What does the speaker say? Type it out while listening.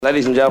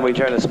Ladies and gentlemen, we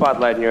turn the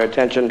spotlight and your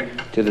attention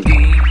to the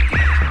DJ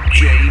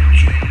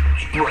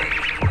Break.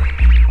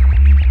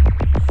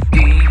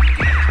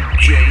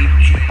 DJ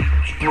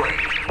Break.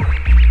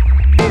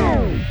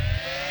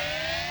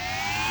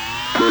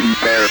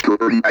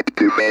 Pretty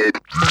activate.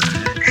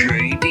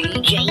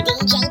 DJ.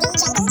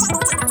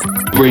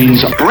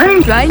 BrainZ.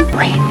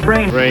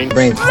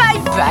 Brain.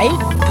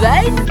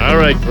 All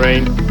right,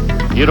 Brain.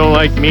 You don't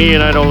like me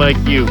and I don't like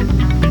you.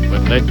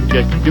 But let's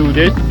just do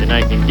this and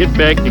I can get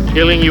back to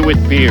killing you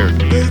with beer.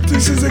 Hey,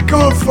 this is a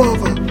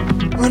Godfather.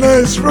 When I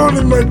was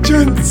rolling my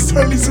joints,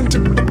 I listen to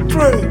my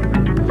brain.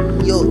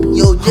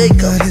 Yo,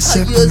 Jacob, I just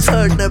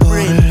heard the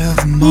brain.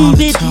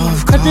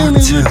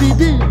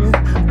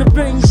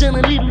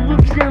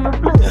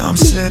 I'm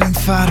setting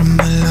fire to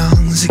my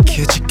lungs. I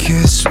catch a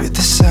kiss with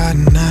the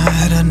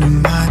cyanide under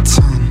my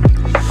tongue.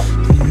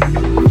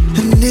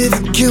 And if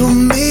it kill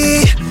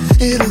me,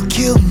 it'll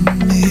kill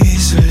me.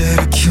 So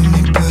let it kill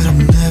me, but I'm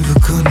never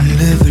gonna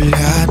live a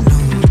lie. No,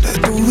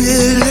 like the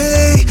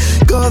Willie,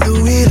 go the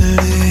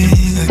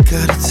Willie. I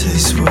got a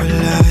taste for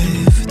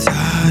life, it's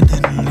hard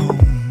and long.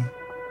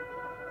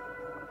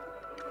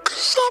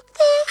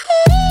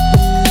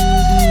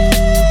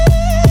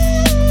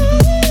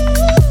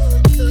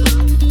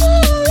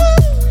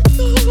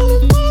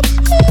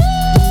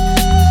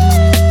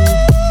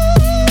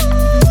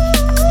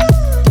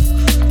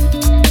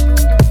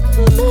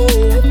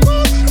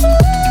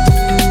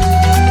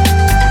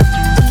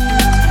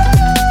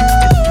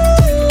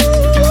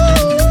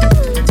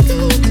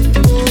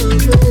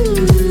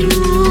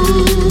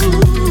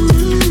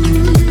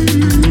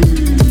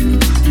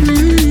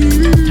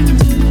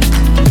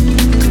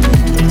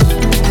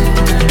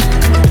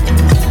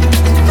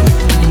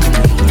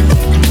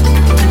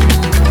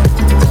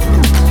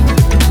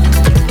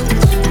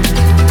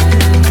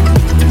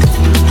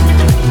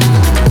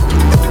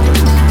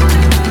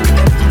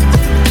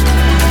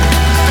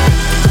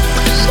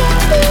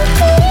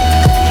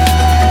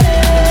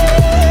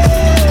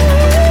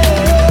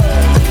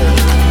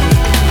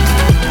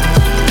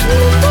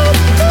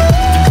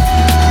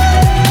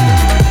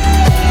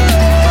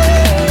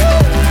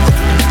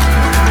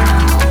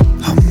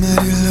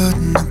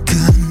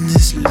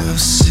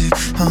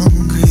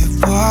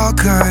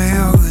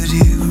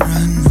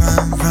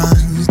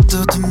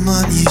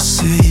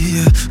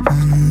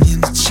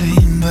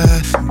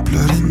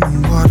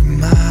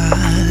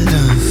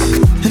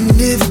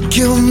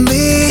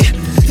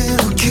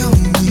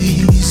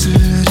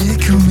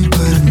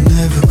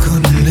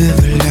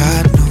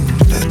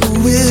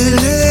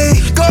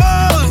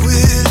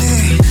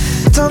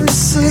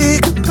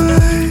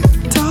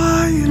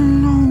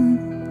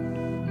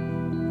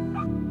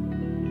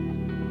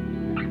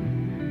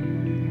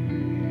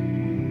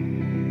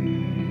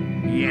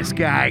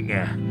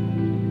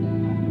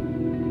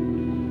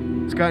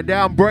 It's going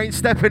down, Brain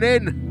stepping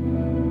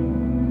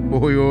in.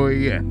 Oi,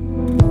 oi.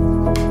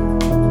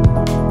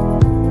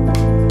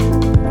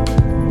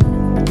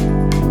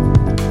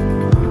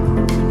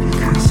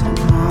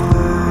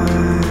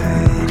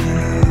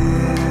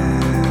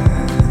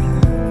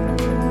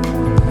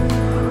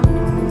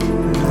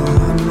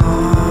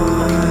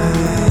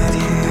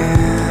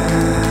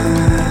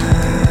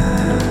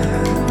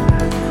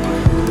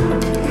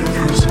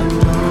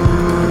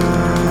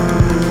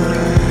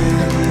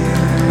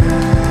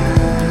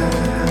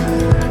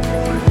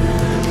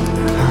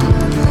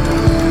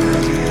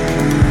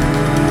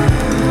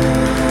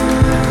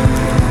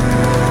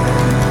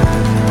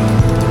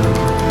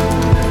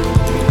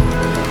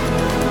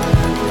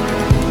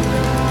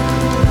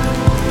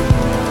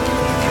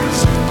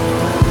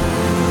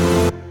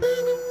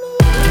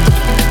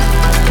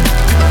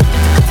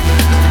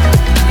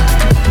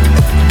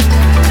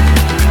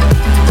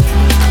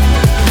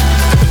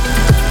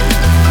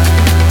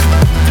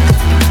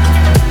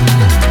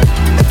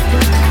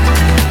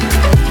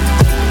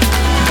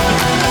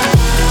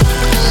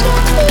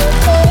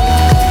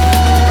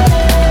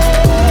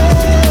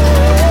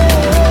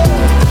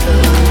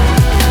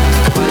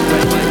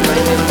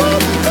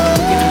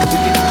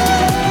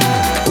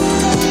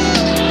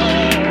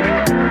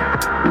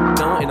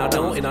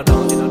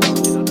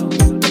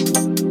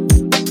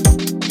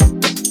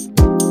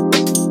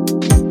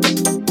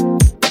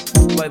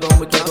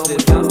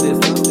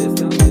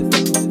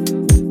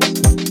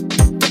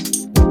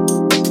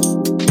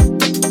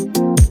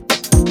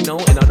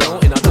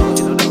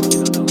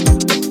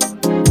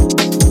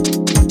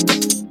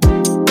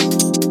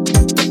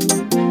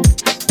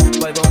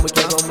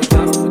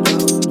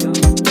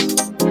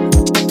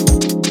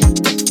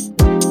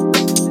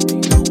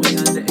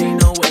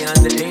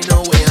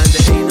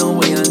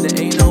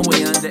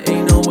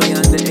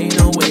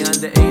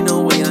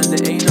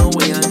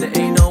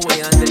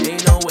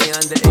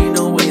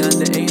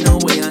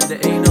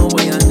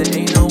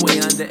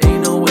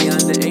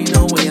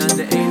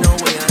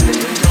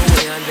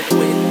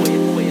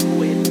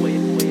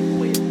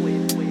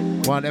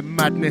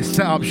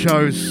 Setup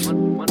shows,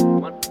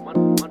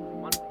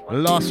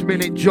 last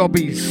minute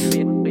jobbies,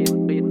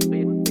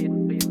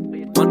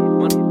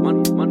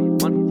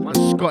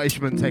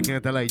 Scottishman taking a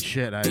delayed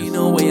shit, eh? Ain't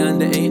no way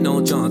and there ain't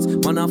no chance.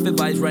 Man off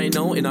advice right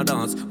now in a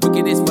dance.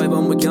 Wickedest vibe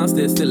and we can't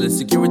stay still. A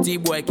security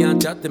boy can't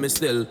chat to me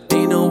still.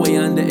 Ain't no way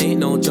and there ain't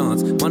no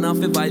chance. Man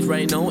off advice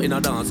right now in a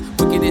dance.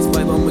 Wickedest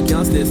vibe and we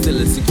can't stay still.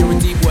 A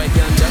security boy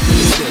can't chat to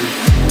me still.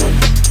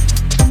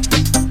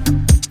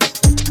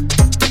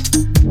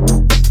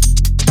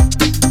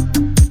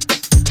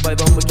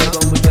 Vibe and we can't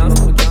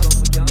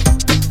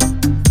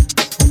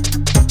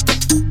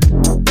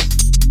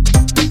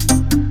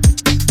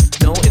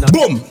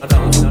Boom!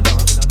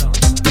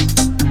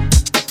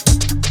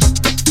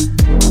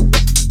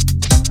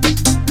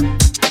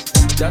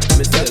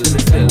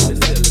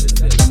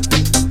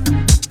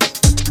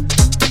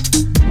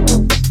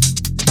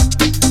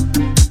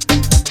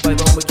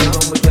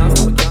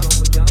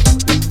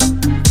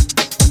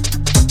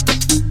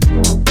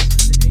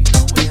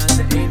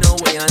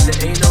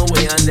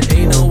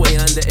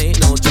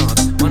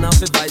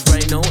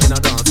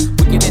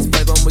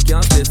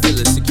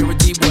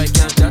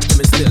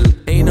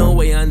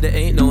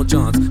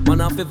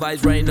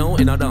 Vibes right now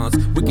in a dance.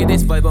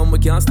 Wickedest vibe and we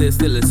can't stay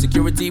still. A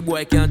security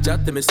boy can't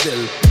chat to me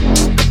still.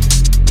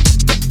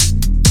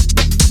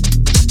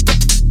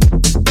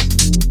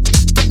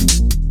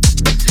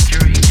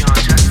 Security can't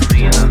chat to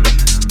me, you know.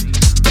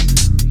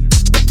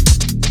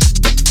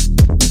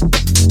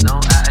 No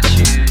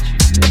attitude.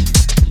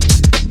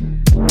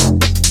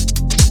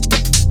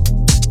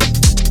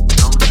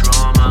 No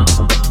drama.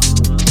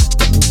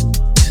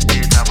 Just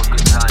here to have a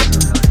good time.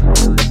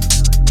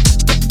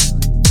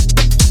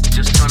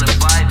 Just trying to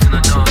vibe in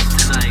the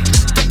dance tonight.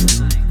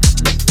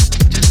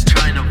 Just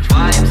trying to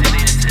vibes in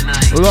here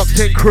tonight. Locked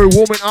in crew,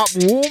 warming up,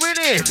 warming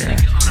in.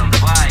 On the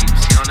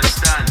vibes, you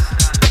understand?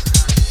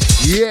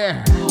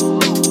 Yeah.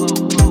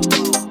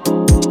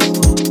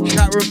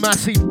 Chat room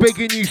Massey,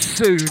 bigging you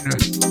soon.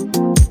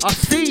 I'll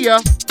see ya.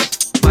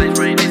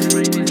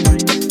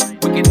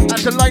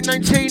 That's a Light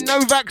 19,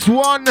 Novax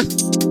 1.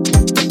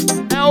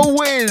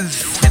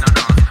 Elwiz.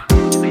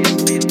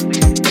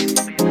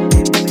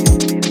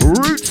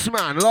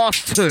 Rootsman,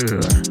 last 2.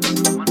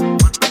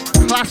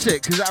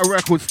 Classics, is that a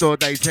record store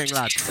dating,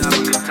 lads?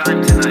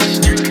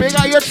 Big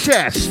out your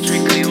chest.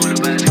 Strictly all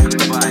about the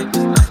good vibes.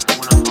 That's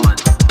what I want.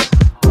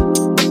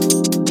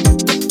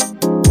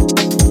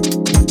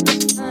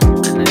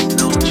 And there's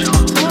no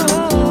chance.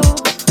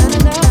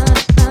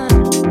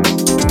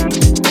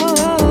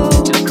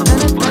 Just come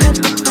to vibes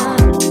in the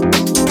dance.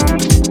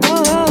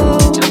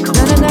 Just come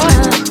to vibes in the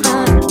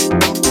dance. Just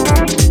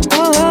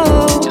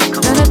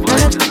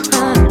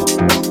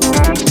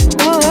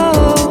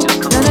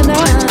come to vibes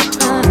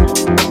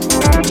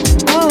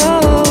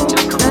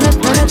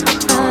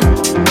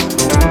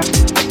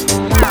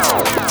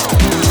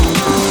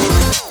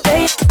in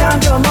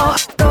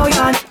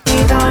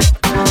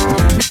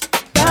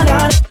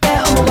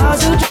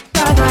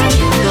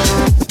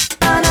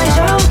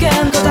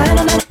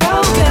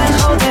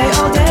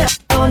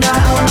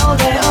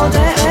the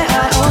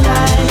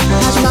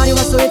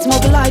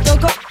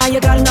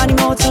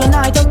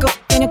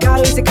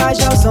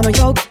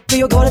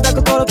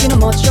dance.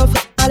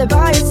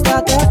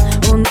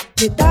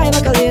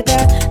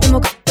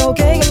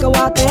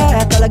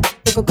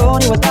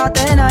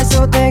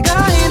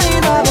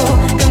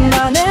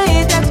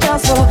 Just come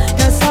to vibes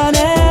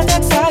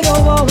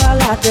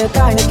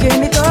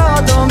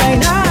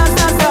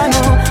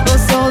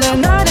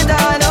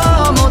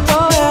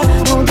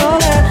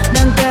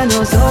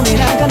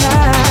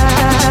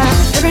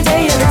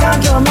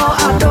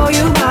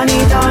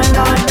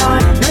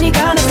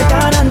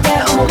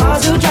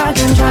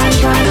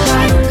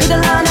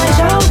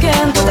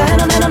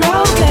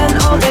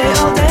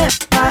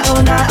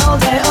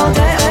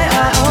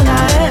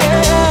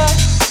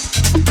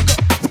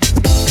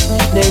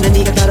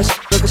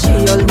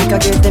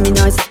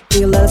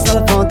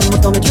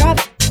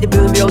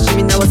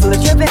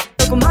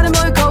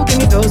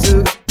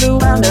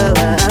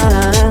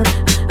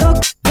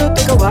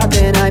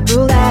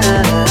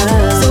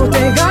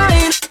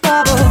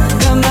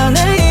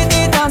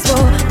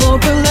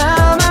in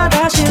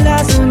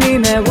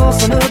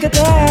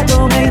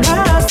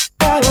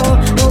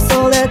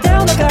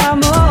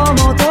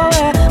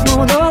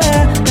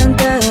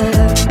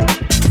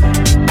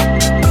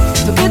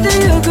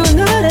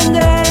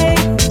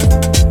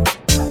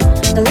the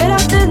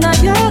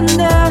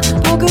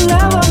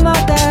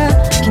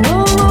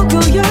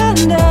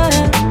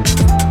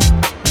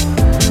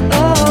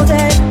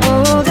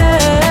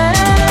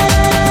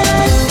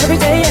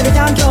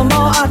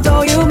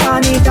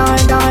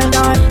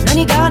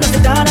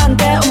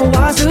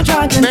dance.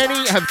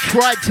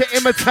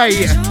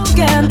 Imitate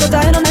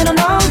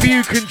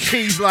Buke and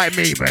cheese like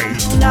me, babe.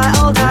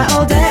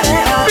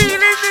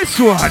 Feeling this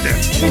one.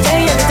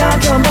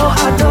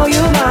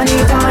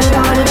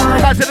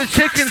 Back to the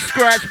chicken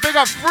scratch. Big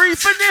up 3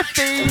 for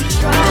Nifty.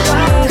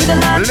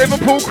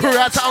 Liverpool crew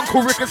out to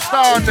Uncle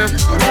Rickistan.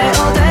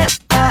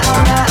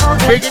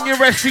 Bigging you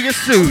rest of you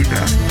soon.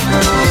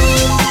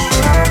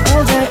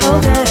 All day, all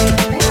day.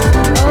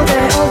 All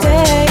day, all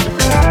day.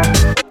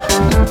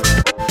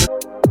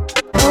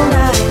 All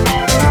night.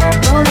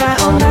 All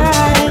night, all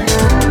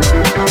night.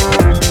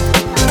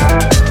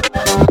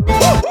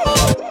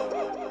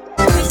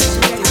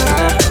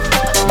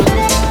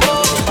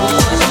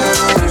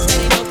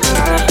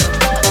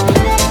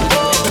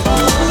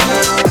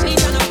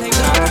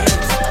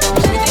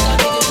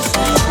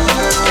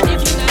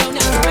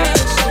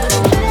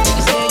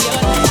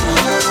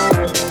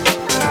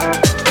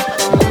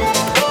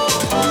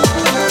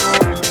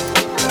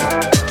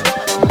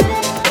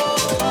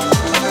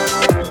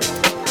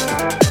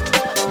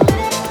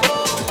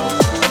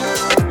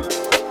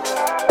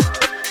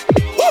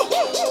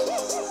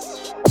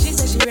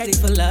 she ready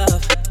for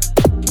love.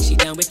 She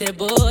done with that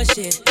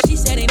bullshit. She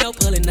said ain't no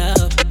pulling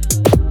up.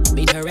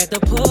 Meet her at the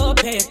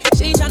pulpit.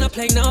 She ain't tryna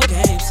play no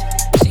games.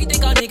 She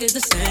think all niggas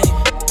the same.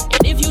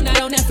 And if you not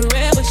on that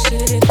forever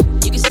shit,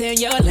 you can stay in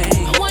your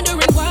lane. I'm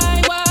wondering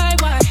why?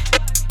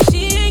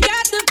 She ain't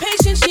got the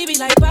patience. She be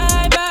like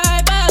bye,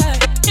 bye, bye.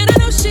 And I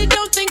know she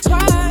don't think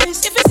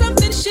twice. If it's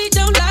something she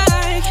don't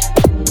like,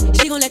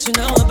 she gon' let you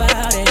know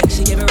about it.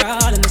 She give her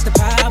all and that's the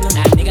problem.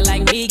 Now a nigga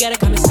like me gotta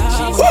come and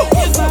solve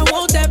it. If I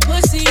want that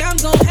pussy, I'm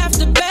gon' have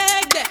to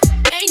beg that.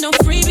 Ain't no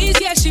freebies,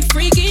 yeah, she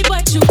freaky,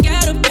 but you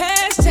gotta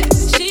pass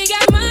text. She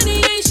got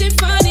money, ain't she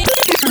funny?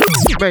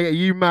 Mate, are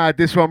you mad?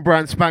 This one,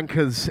 Brand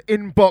Spankers.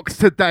 Inbox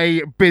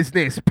today,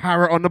 business,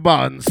 parrot on the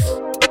buns.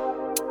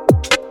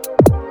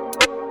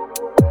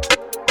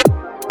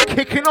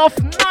 Kicking off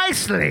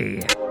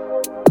nicely.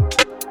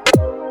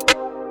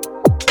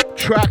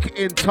 Track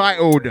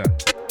entitled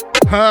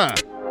Her.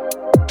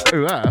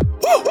 Ooh, her.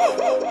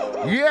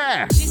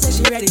 Yeah. She said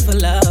she ready for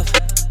love.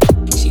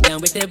 She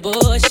done with that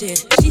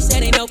bullshit. She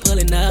said ain't no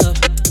pulling up.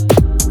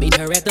 Meet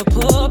her at the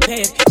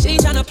pulpit. She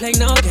ain't tryna play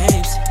no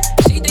games.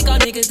 She think all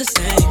niggas the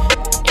same.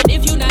 And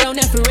if you not on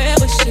that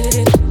forever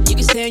shit, you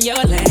can stay in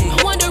your lane.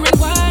 I'm wondering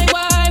why?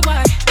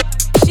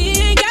 She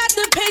ain't got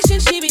the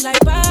patience. She be like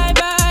bye,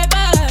 bye,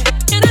 bye.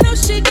 And I know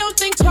she don't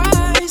think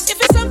twice. If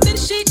it's something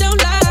she don't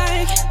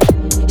like,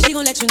 she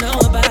gon' let you know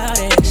about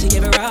it. She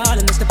give her all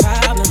and that's the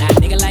problem. Now a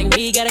nigga like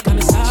me gotta come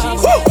and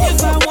solve it.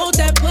 If I want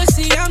that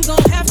pussy, I'm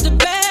gon' have to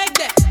beg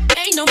that.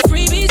 Ain't no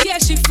freebies, yeah,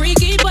 she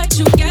freaky, but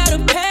you gotta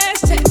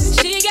pass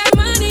text. She got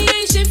money,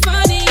 ain't she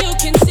funny? You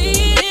can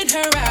see it in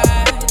her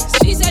eyes.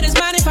 She said it's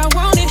mine if I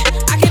want it,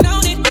 I can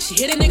own it. She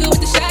hit a nigga with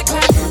the shot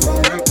clock.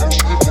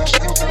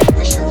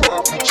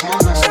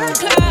 Shot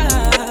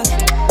clock.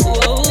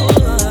 Whoa.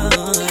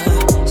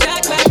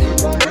 Shot clock.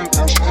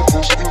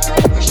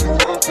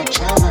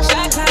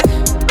 Shot clock.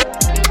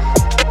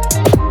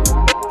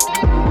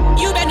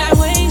 You better not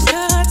waste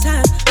her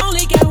time.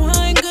 Only got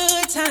one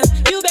good time.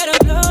 You better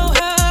blow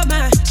her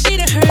mind. She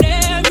done heard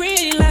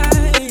every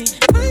line.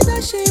 I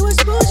thought she was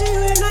bougie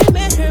when I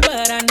met her,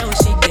 but I know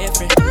she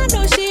different. I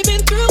know she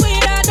been through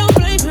it. I don't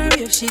blame her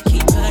if she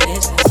keep her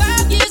distance.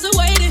 5 years of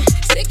waiting,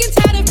 sick and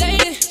tired of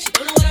dating. She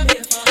don't know what I'm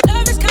here for.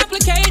 Love is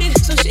complicated,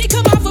 so she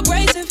come off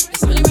abrasive.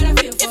 It's only right I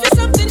feel for. If it's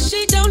something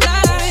she don't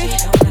like,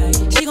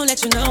 she gon'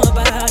 let you know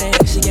about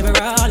it. She give her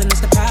all and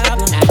that's the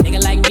problem. Now a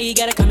nigga like me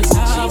gotta come and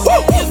solve it.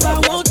 If I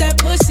want that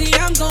pussy,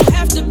 I'm gon'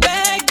 have to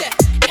beg that.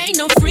 Ain't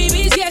no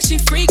freebies, yeah, she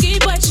freaky,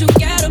 but you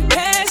gotta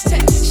pass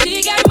text.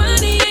 She got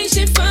money, ain't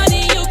she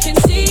funny? You can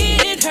see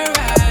it in her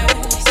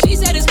eyes. She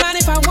said it's mine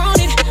if I want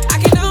it, I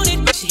can own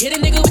it. She hit a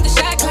nigga with the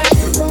shot clock.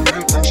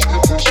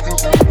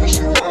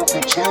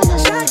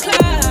 Shot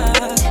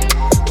clock.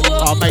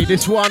 Oh, mate,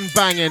 this one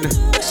banging.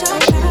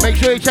 Make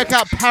sure you check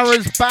out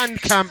Para's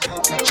Bandcamp.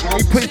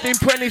 He's been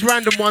putting these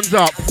random ones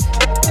up.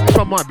 This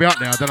one might be up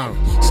there, I don't know.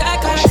 Shot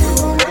clock.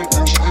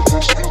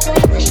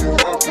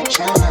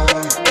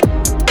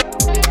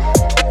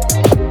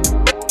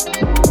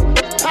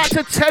 Out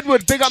to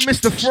Tedward, big up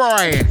Mr.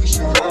 Fry.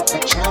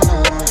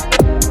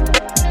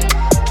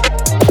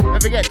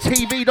 Don't forget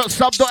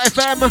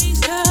tv.sub.fm.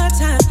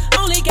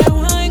 Only got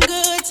one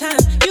good time.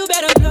 You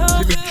better blow.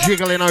 Should be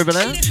jiggling over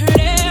there. She heard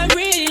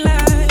every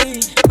line.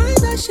 I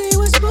thought she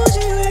was bougie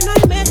when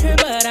I met her,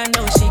 but I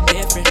know she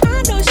different.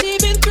 I know she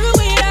been through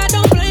it. I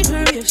don't blame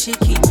her if she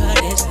keep her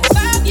distance.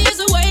 5 years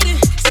of waiting,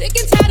 sick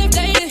and tired of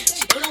dating.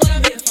 She don't know what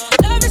I'm here for.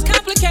 Love is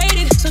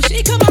complicated, so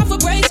she come off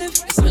abrasive.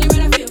 It's only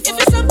right I feel for. If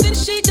it's something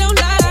she don't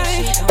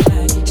like,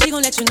 she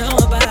gon' let you know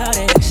about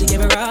it. She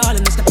give her all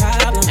and that's the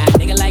problem. Now a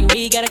nigga like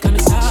me gotta come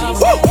and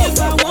solve it. If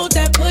I want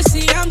that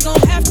pussy, I'm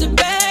gon' have to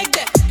beg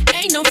that.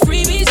 Ain't no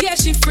freebies, yeah,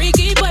 she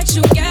freaky, but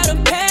you gotta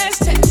pass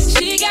text.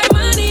 She got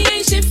money,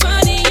 ain't she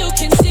funny? You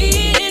can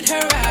see it in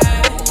her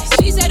eyes.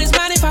 She said it's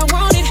mine if I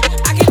want it,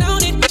 I can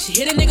own it. She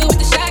hit a nigga with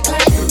the shot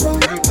clock.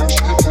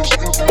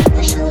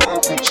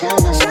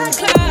 Shot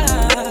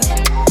clock.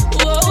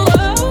 Whoa,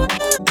 whoa.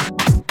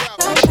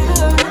 Shot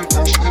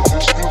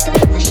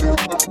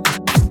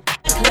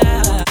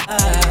clock.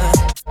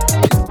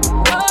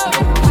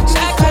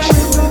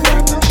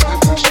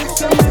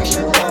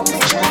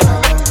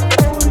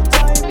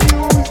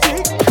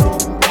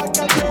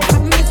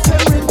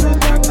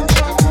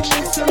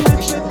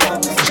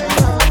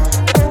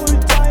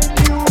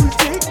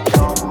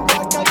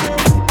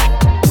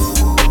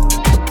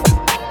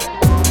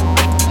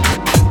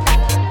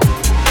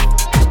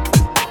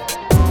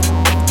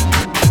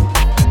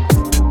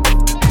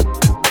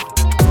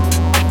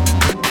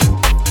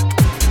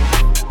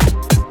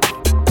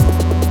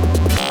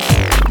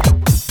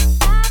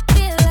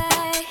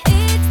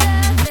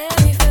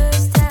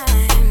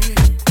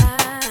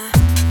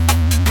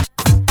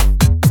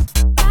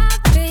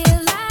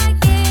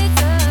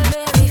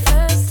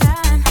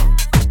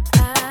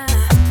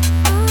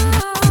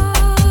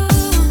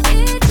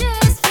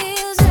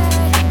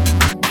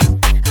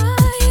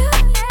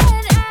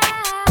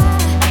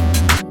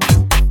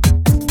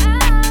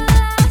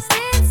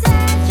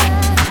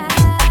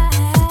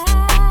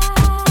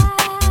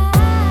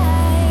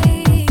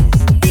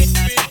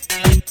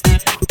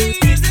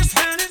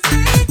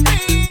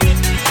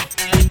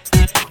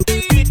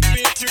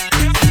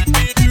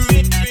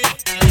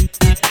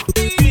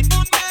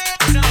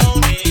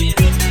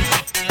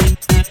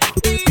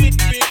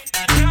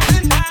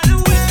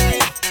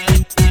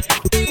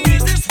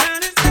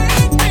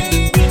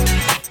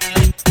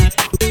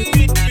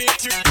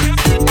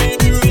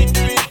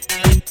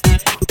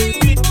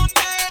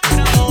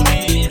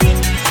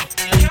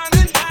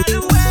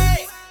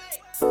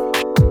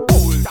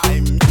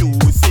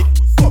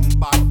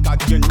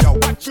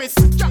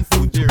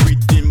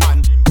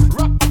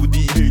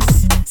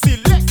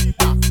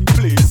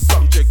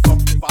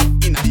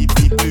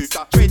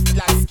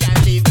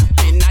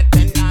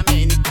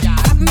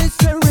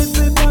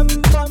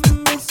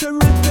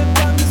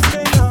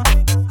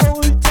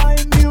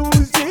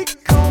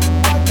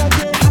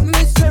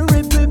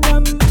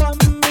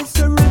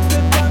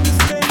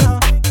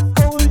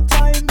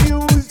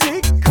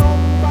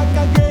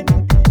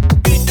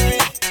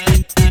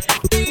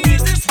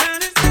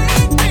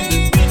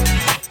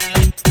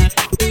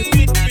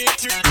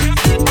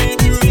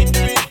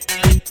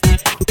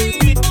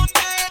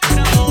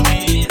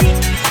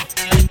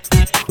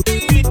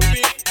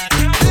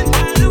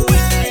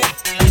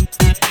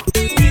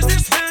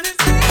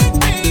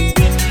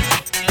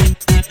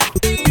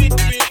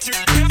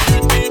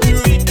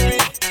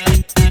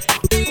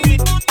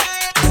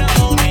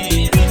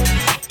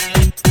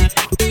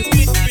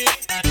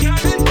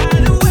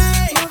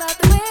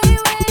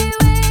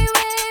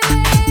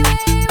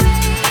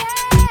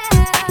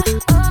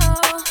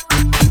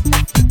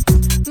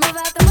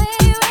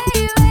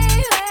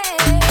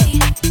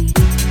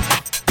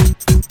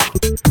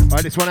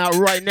 this one out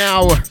right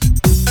now.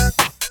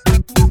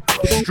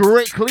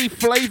 Strictly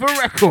Flavor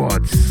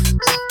Records.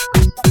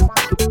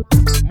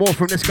 More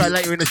from this guy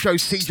later in the show,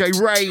 CJ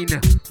Rain.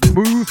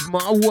 Move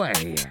My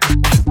Way.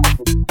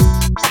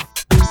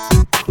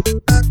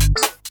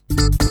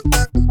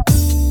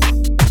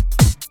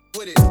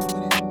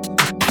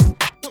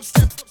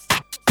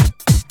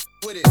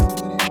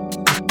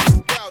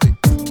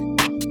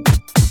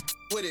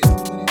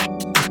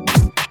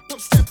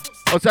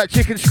 What's that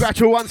chicken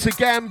scratcher once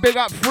again? Big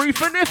up Free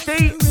for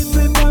Nifty.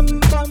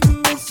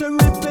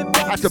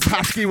 That's a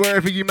pasky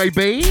wherever you may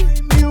be.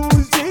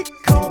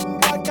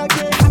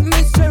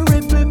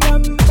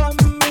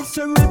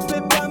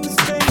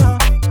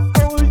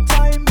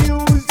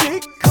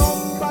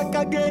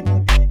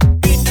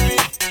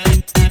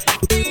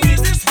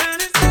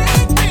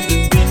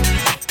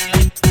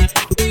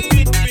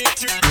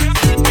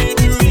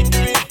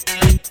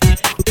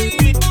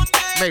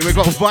 Mate, we've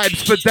got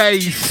vibes for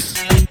days.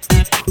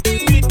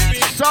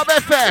 Sub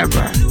FM.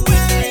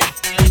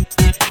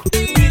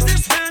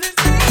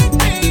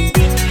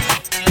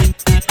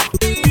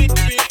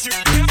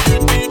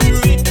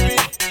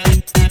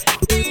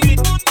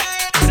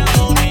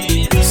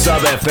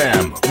 Sub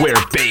FM, where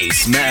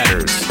bass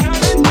matters.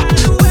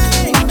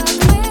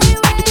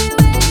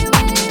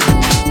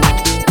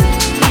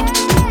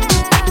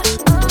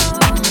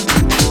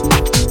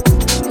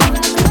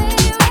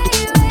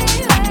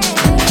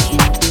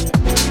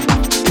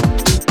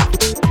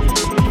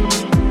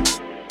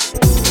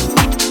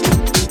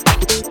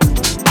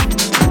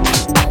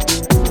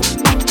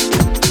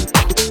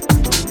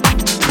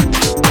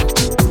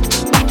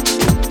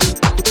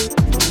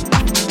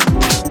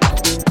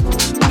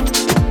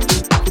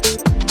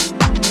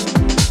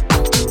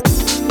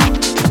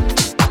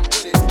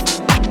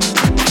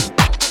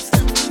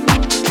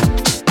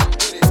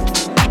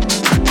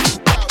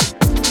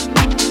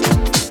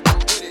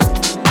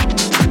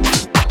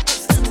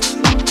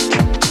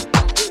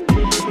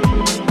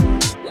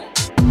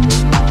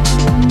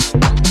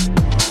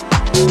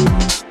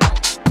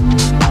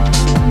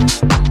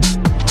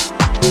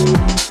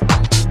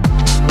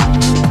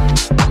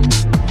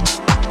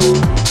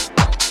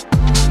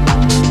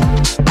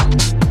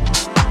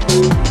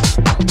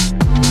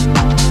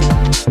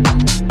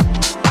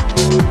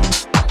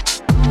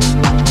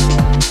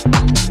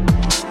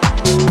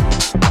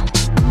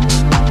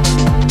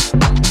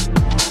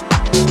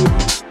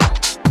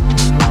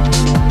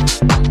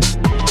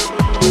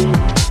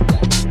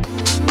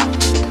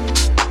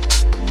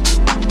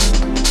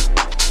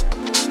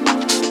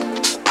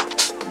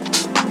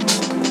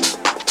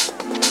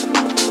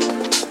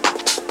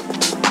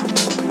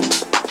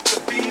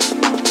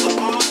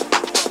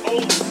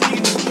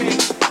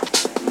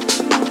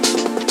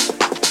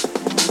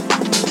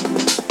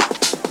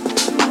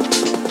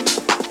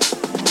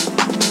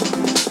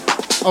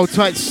 Old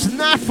tight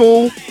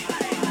Snaffle.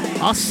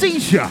 I'll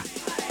seize ya.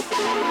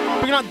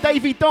 Bringing up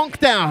Davey Donk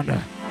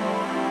down.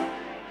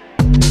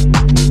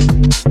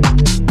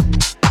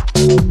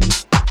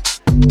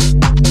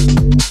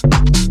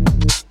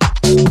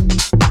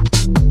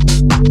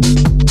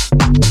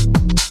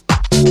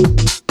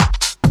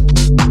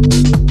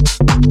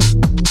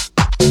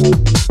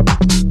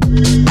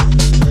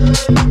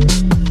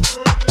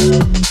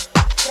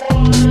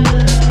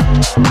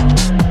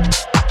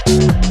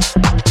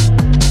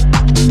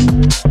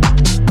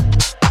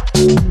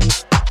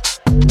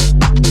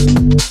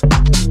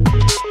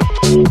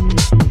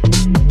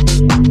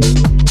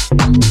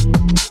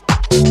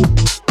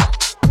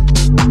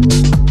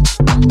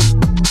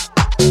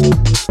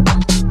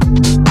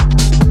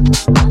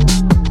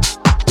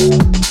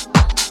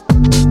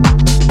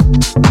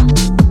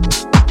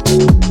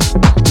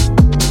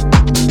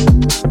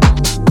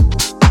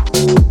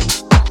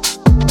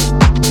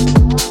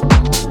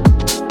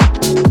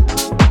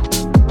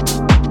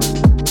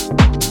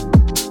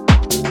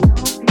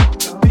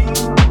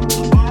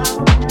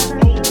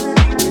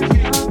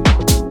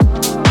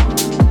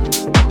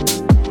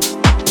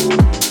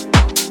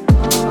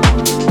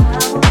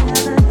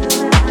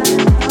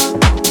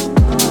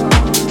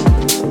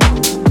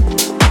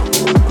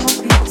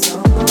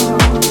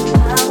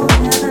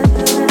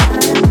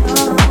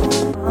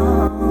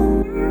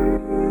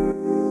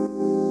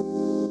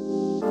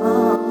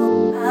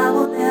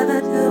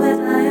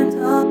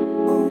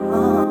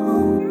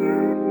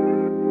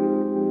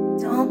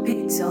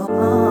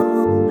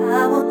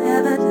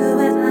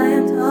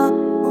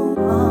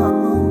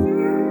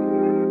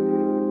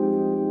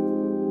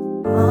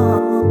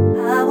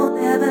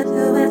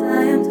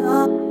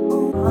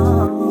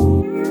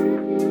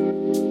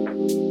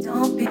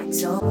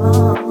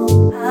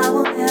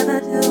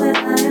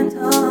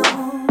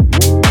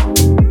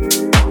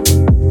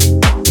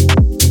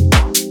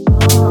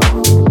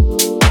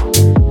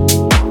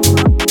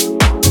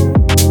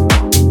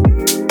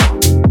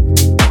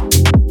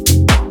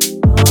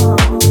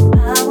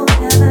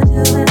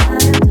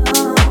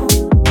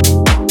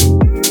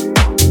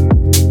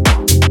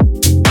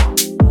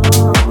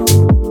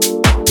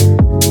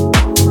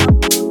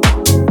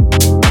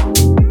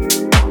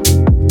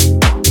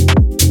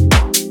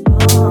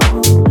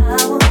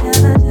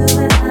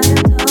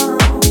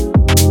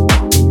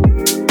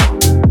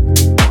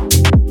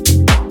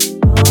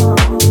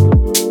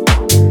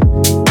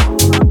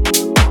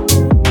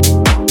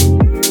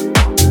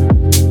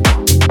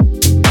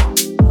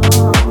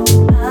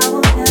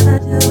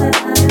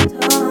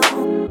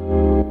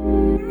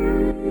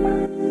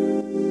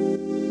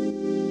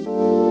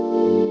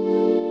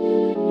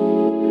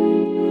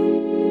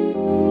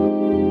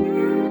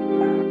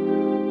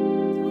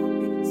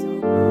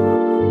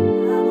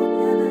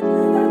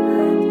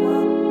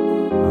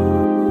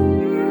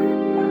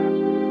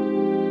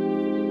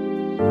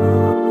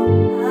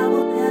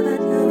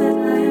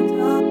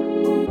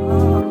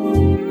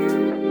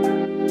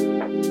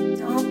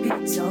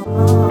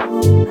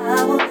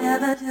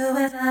 do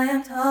as I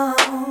am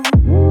told.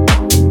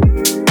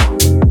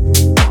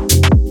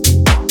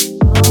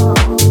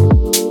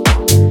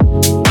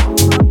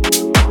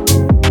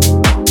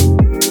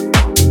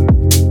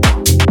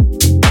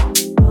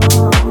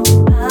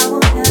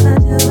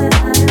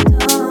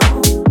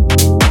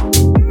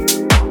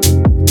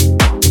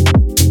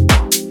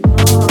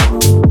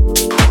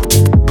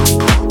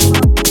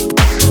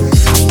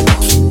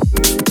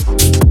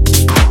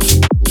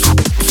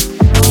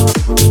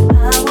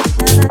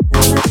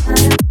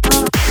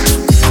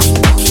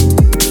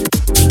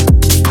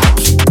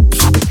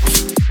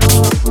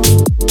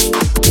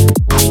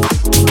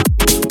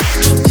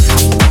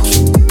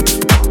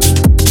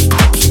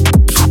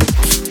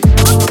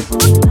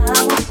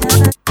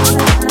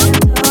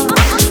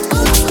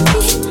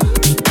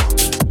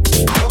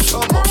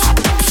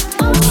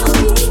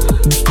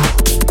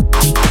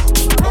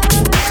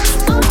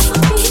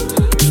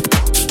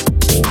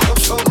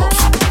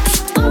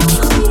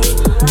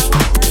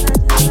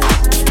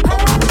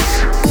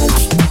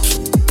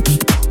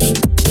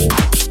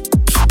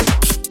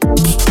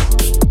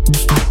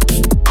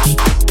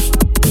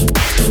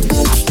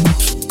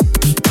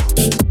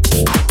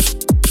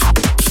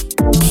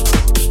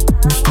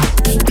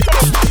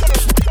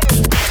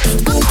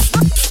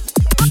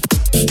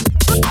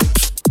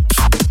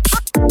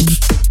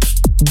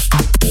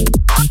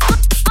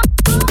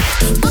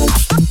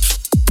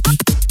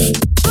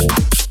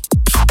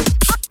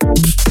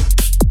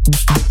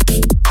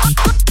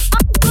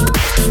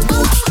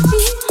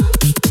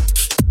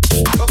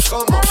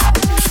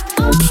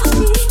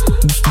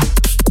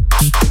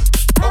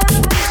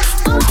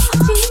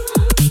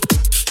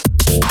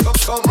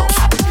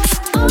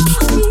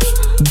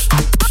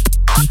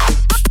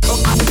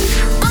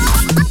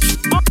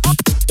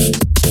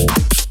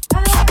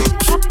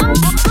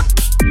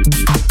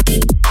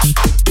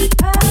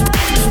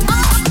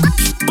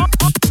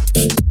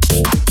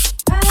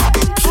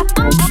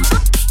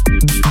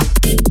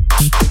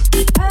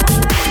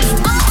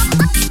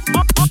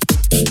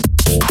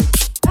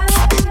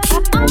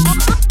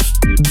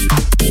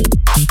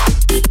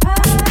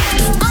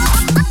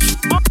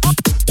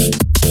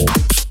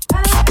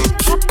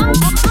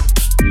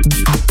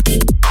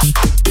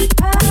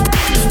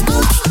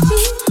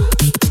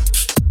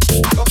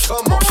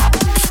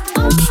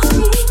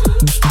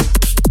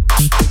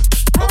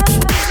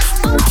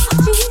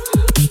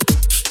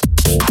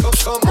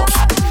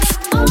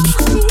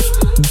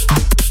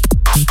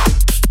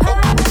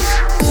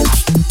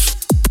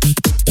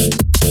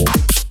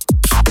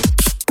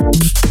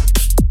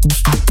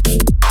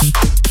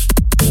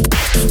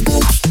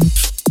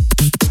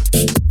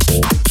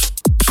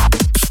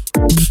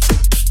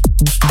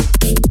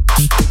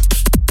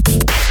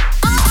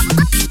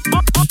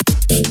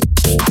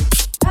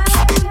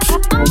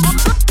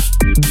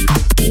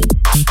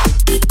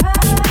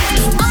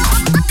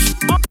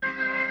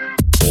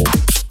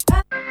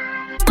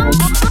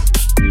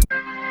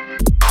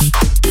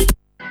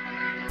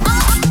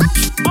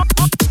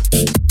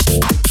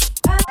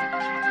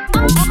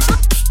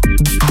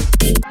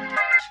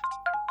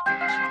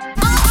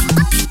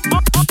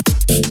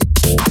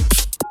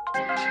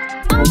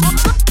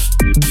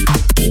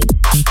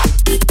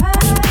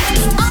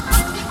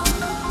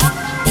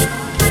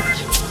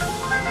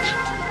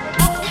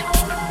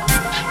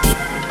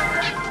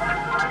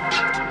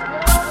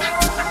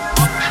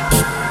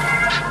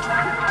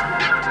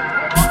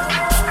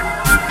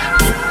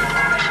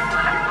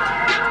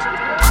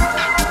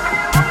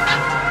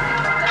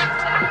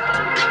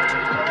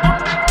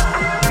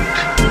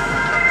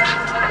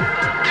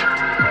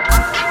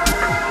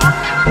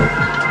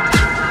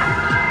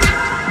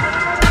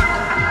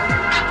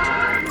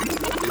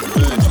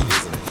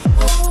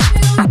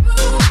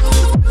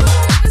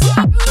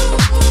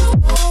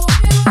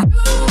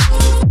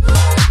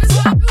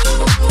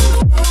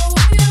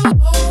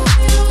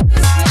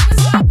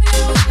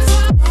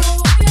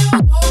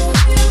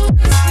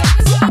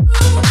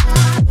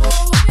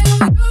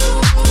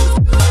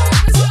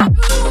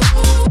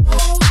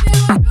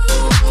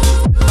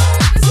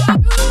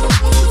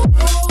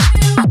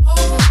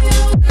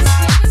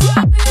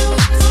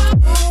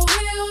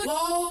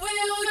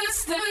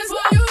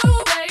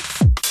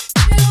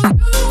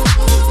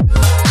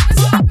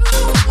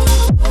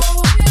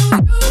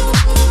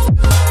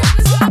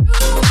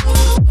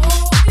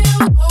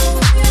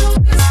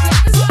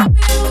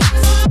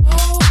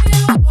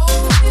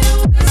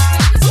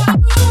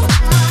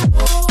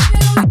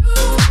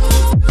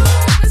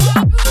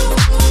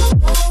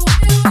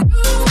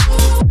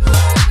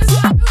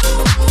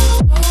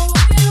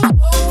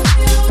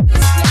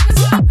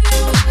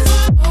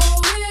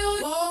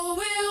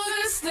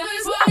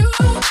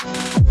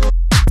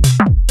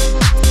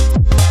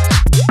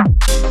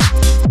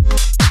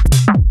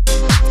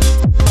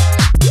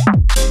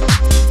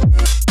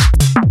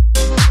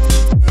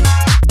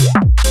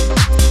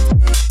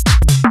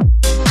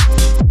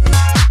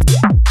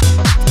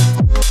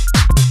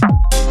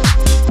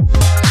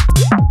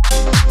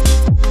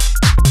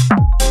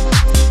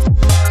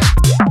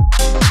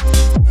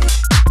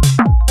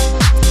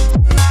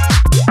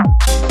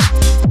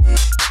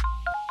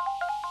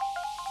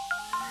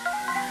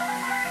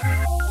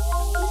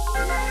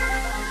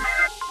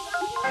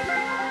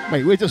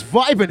 Mate, we're just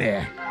vibing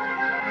here.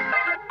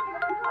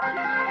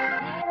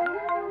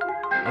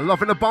 I'm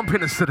loving the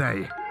bumpiness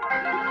today.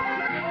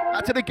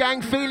 Out to the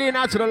gang feeling,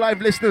 out to the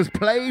live listeners,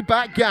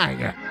 playback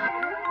gang.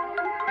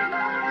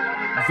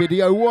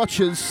 Video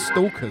watchers,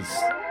 stalkers.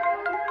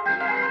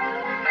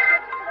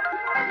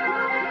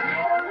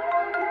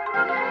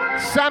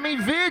 Sammy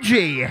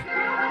Virgie.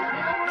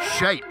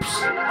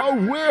 Shapes. Oh,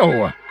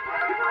 Will.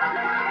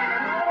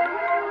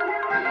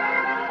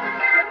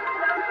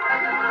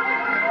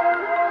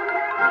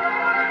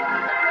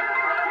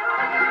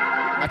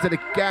 Out to the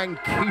gang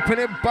keeping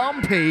it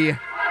bumpy.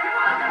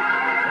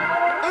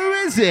 Who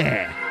is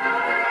it?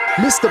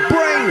 Mr.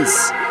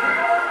 BrainZ.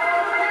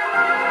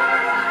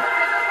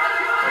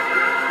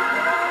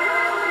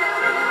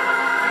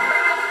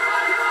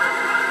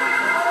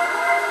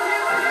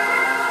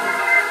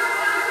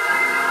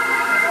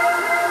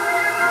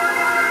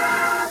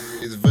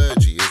 It's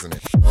Virgie, isn't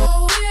it?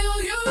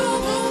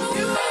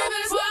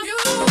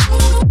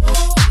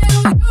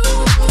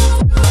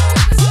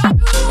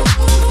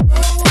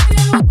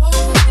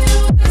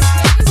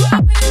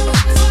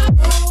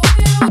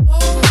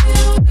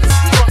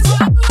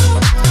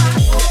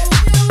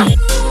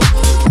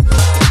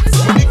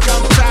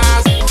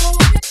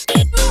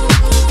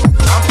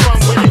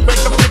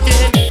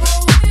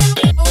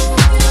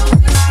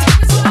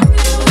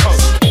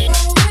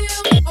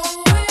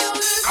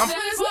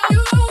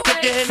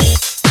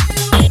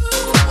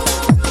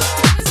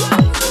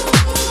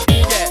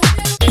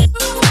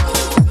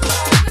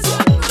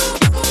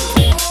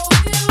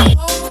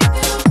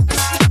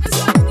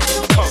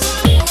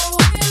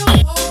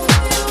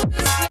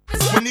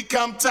 When it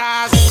come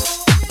ties,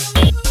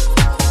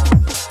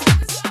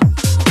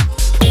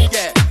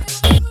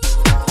 yeah.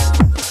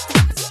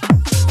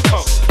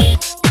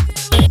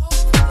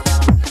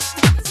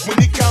 When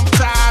it come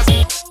ties,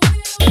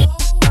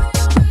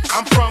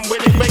 I'm from where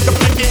they wake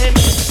up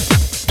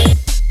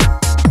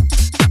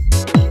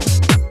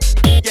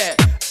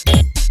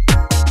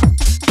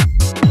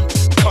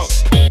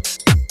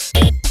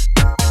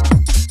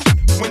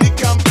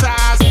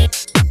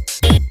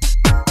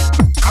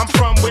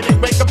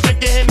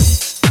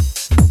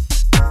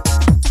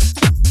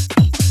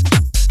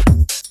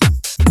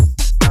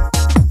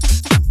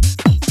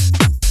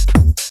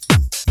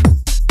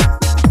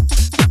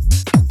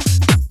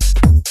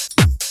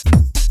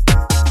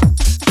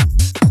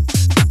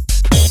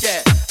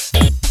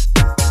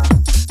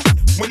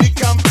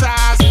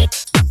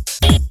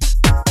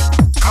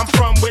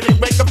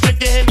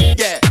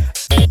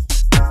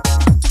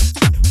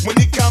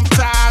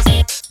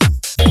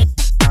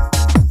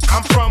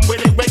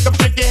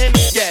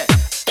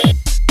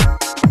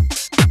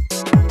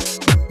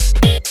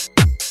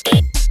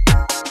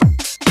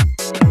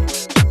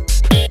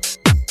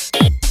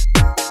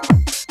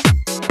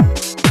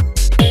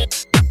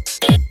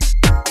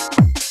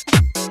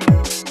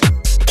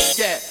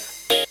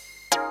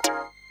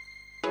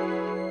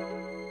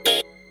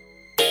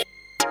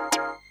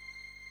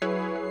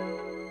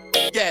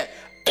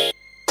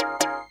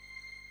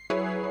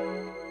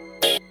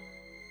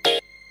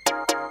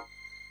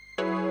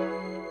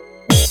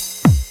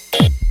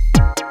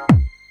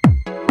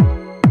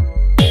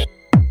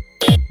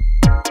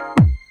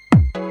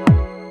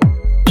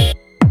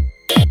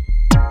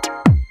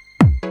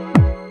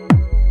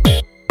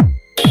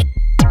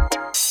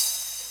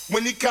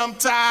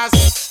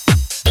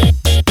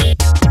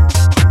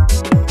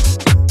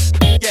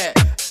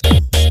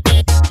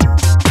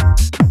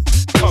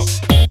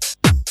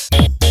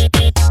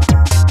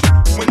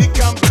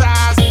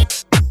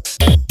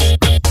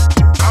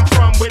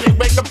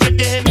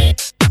again.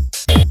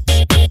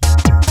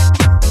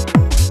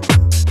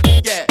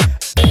 Yeah.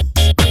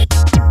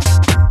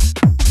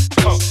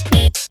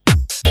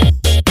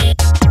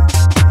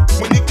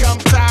 When it come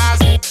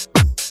ties,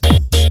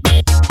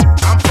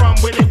 I'm from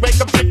where they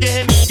wake up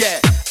again. Yeah.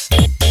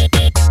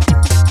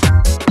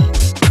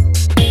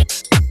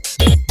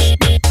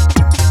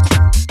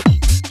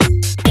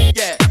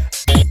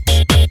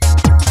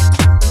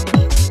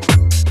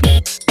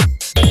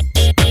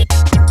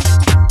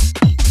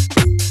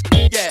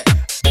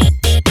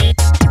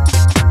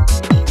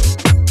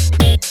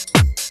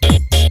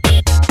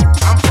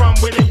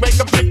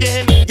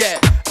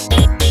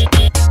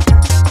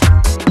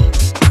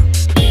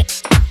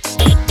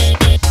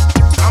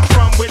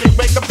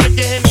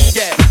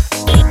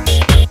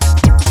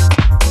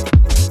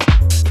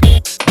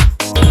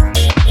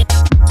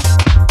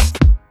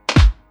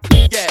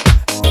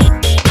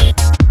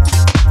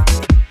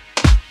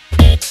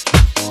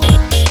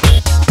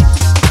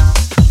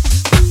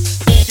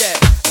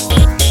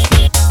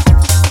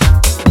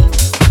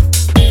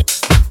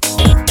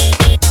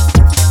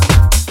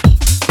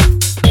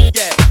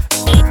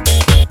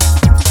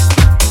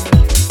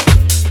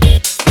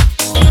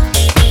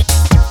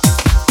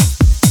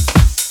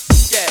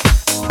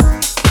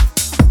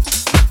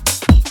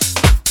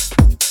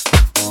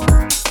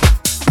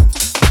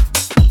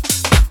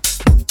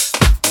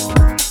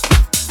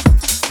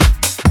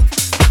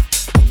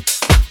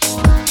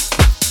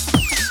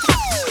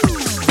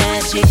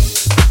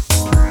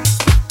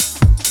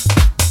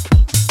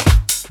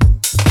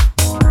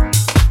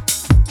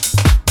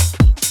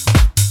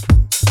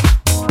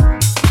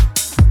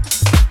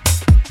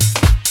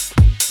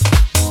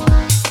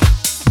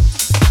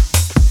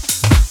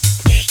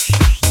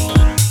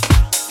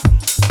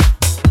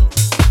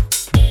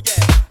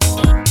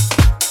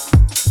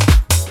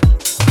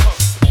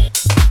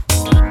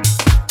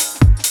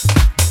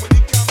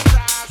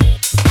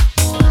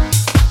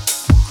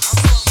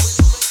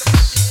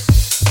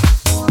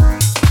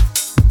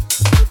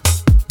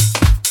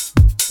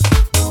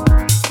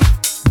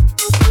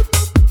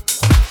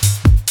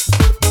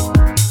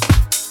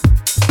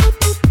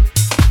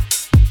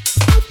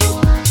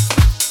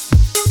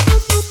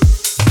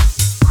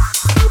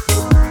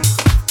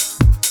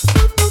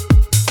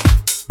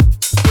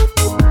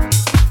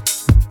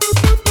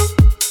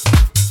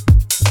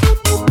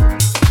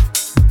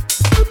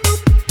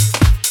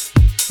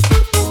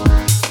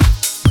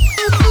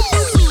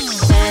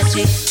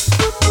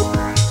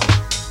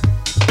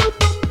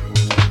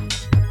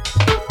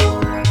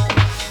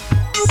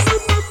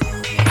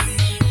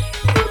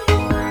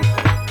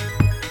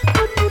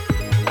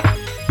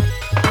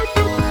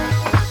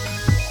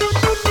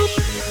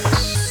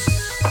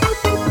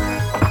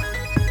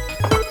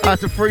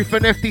 Free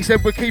for Nifty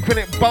said we're keeping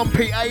it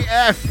bumpy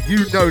AF.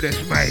 You know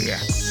this, mate.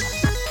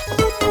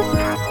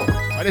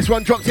 And this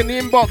one dropped in the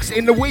inbox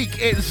in the week.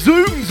 It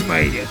zooms,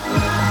 mate.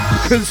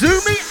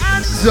 Kazumi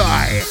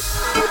Anzai.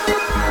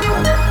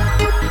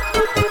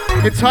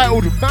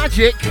 Entitled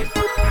Magic.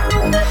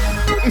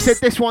 He said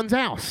this one's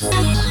ours.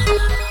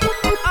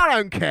 I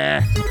don't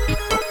care.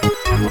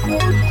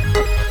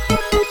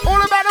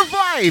 All about the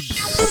vibes.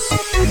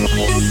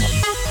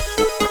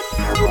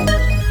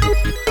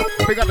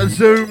 We got the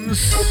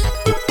zooms.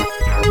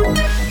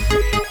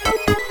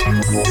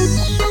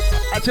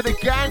 And to the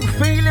gang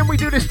feeling, we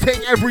do this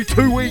thing every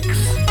 2 weeks.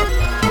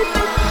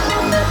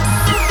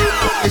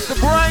 It's the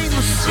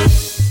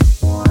BrainZ.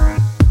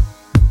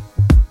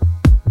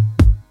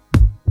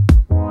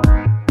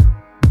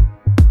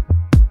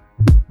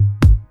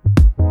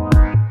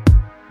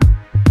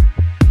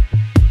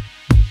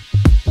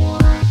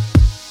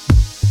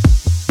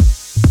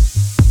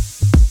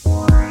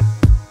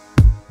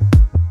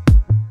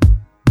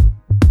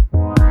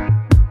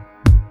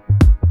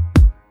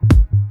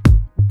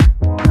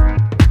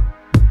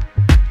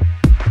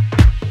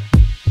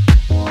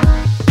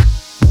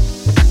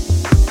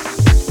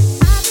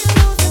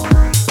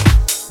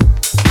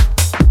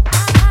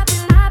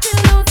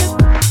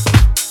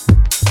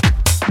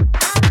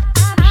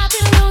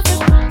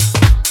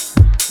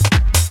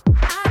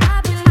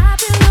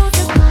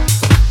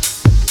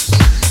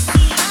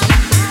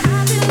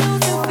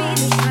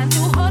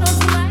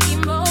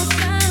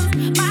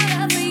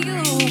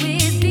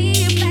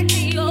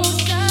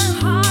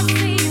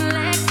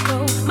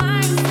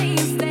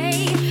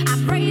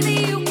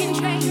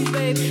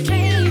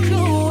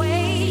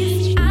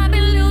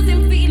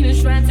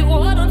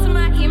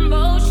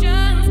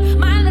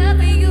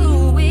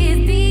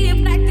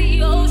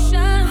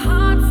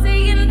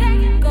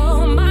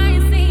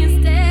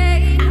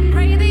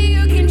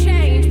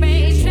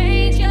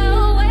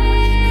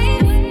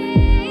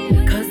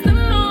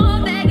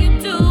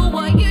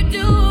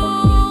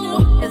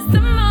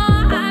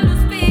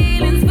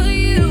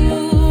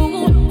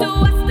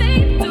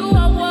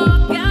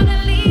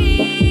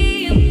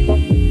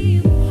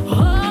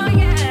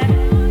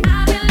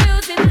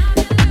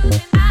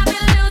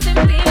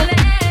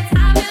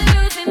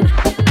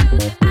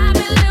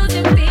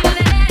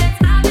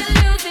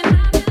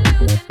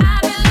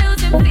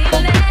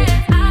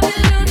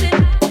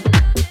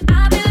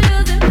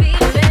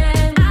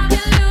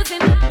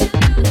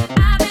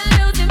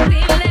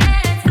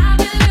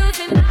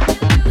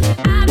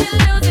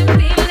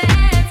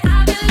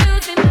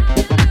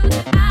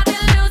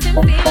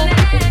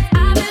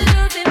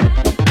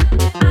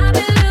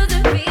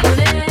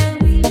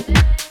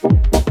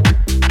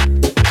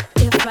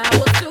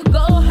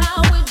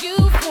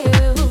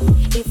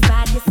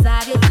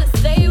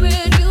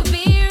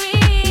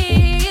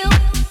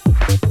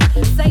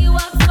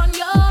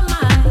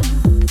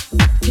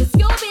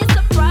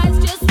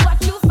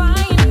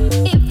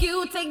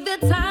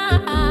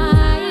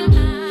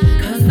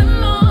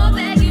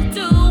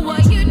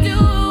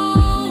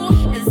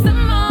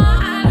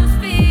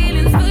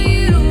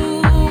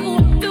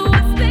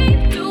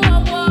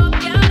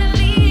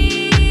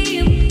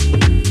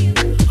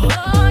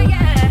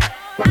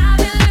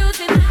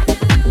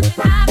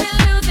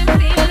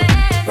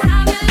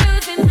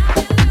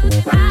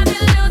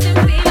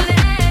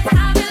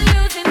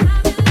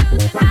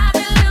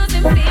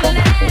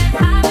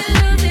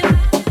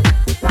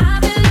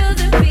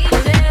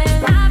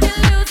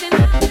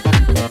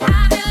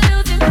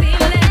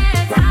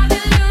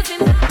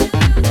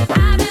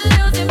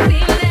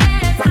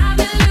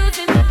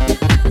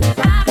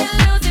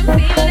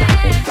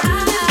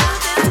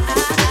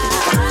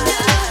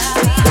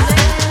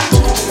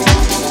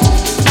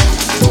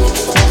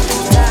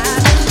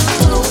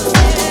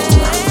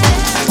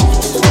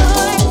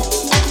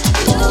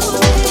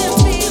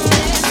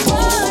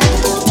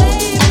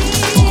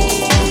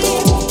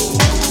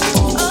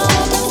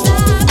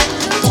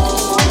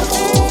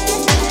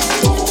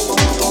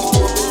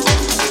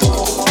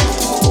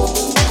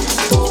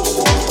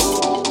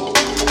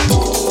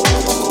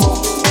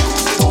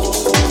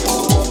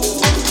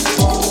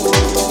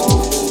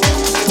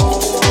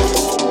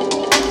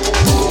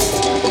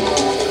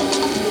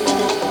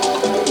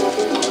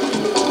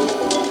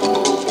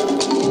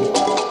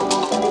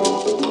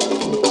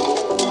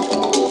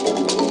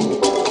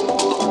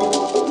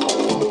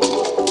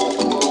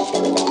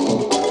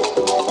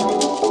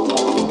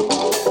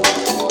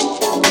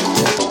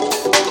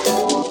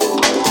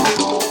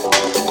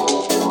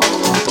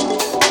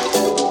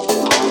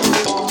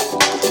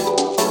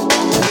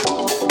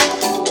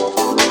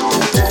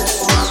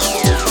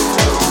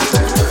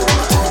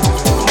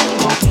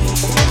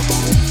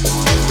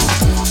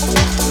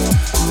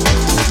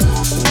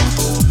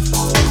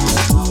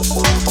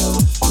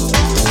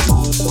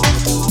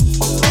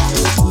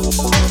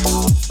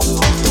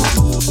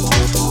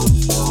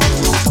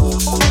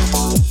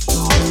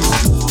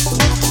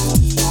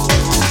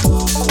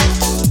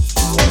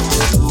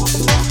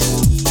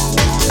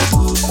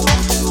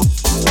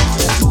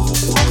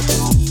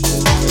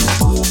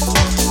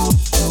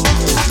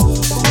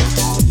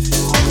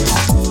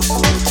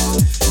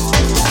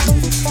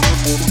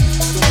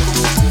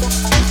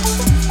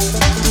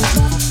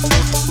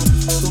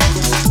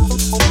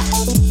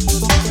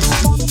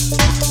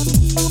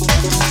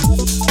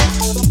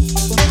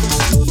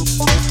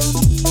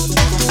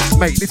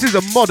 This is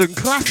a modern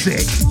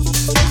classic.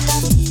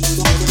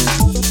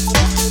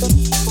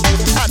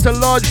 That's a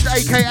Lodged,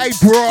 aka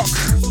Brock,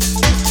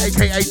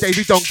 aka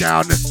Davey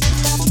Donkdown,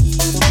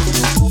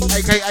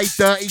 aka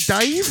Dirty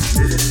Dave,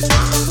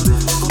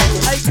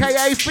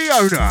 aka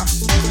Fiona.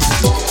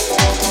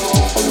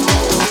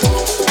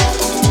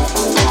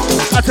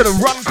 That's to the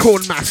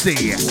Runcorn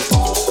Massey.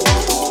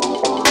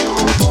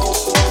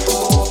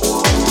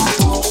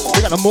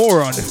 We got a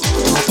moron.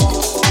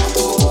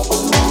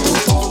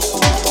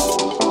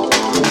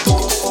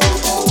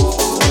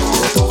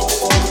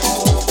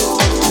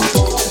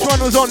 This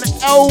one was on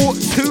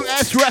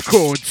L2S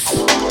Records.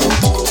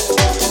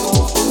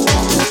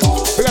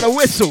 We got a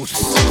Whistles.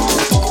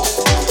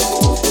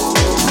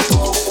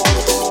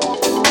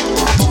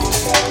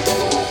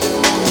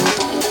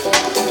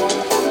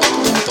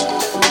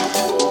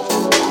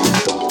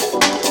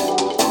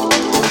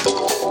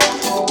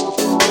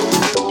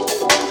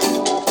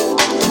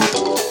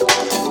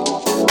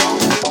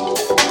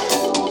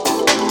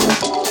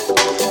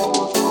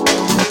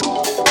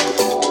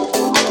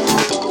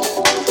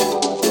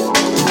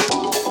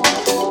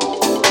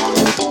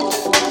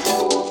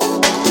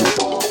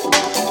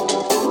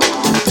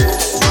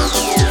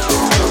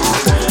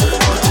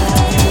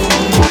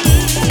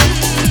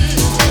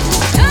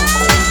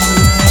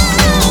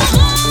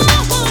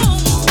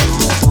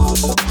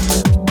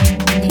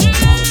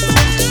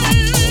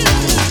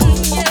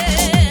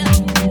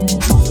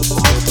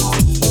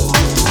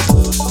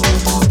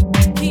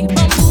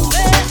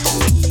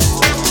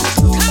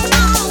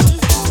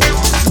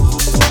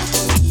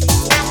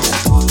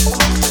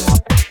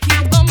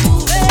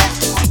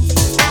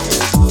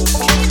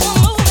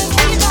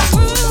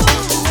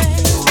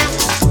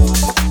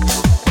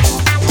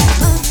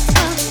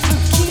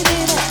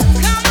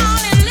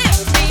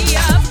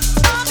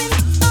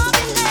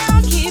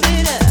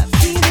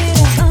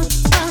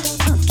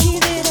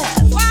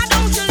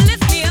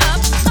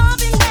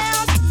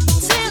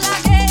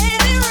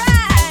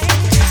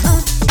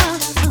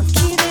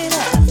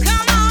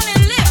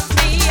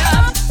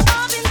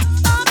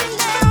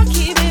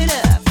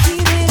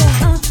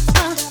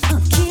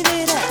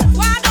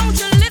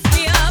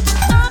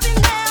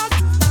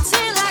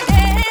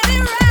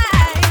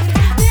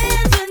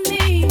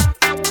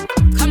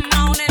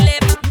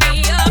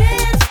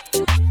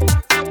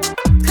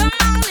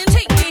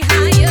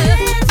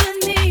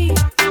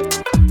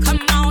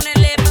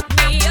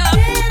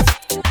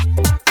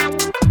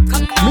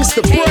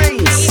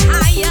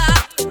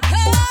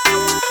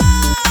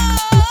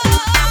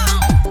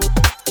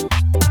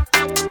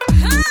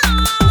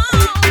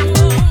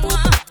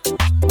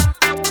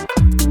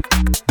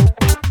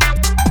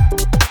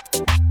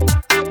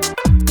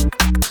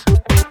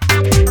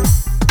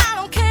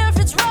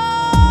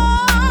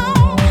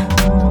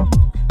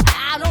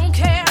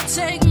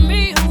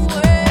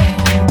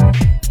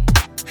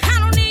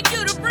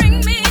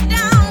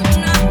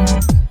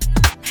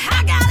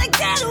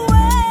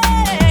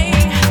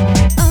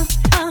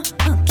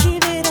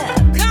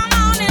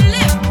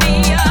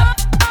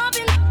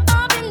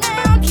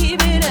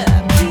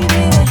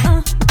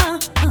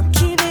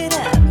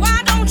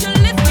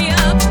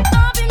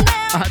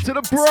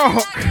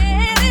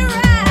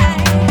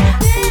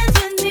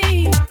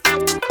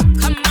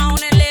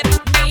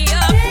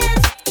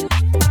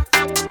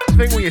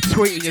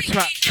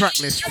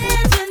 Tracklist.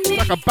 It's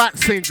like a bat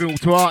single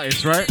to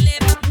artists, right?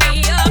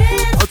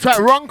 I'll take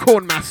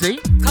Runcorn Massey.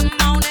 Come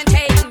on and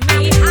take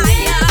me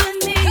higher.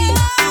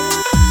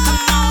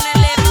 Come on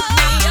and lift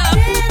me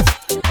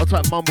up. I'll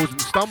take Mumbles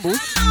and Stumbles.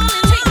 Come on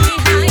and take me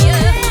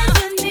higher.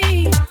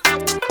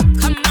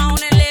 Come on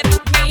and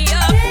lift me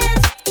up.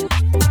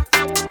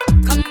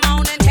 Come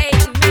on and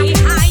take me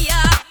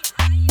higher.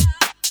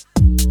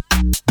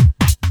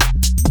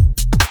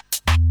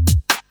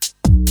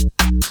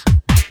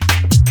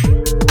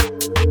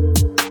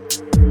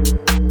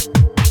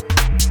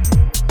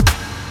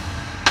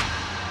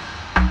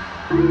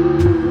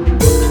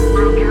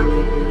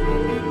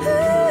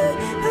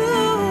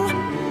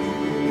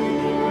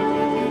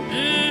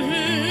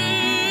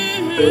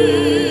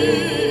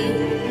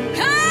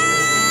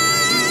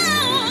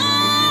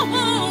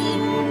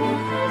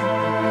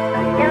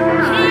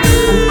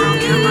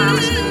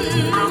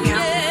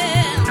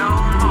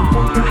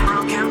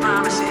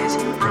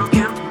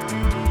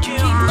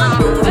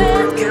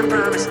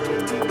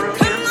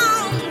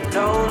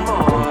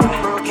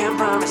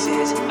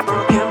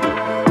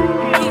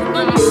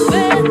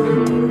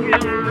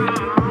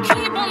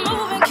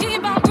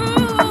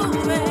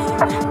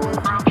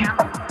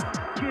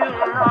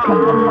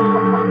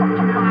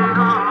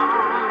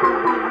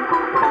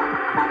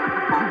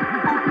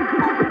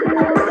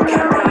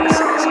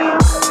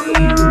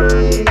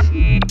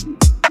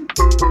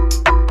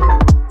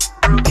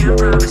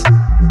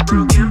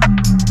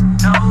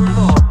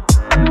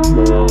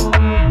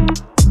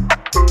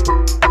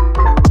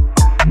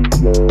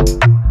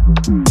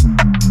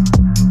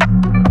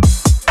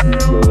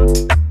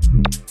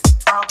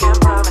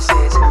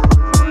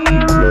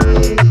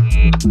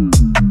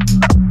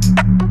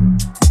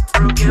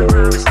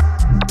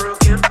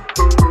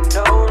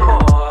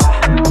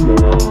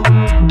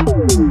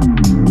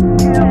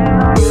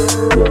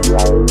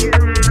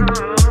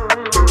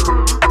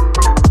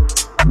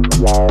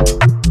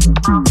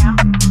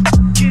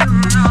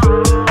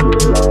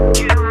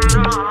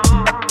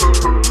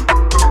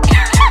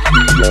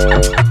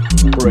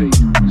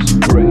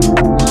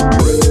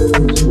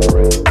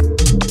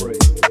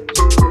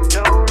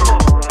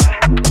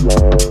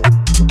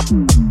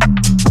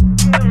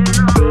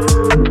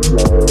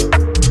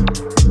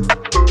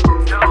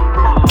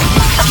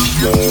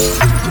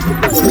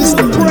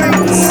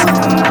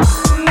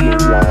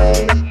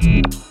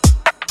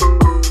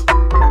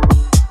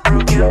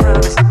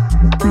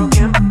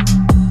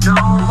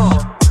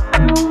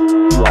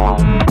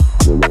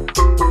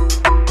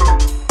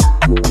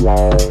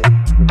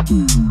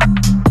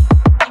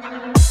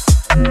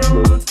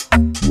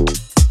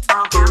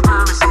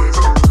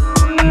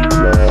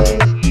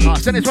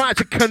 Send this right out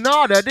to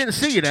Canada. Didn't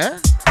see you there.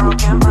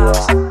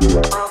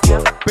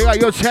 Big up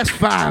your chest,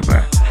 fam.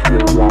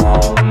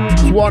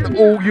 This one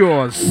all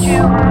yours.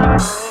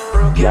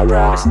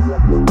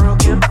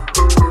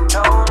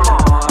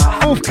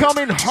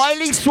 Forthcoming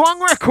Highly Swung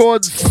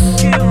Records.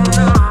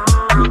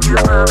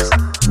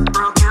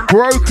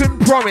 Broken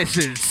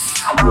Promises.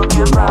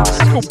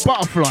 It's called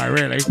Butterfly,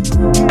 really.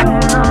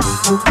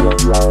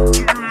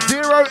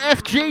 Zero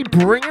FG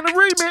bringing a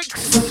remix.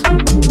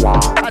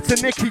 That's a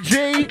Nicky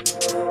G.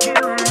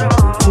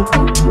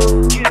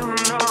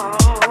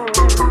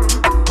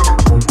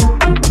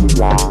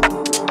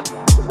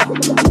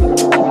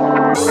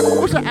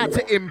 What's that at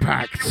to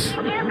Impact?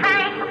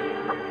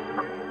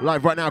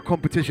 Live right now,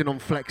 competition on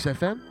Flex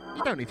FM.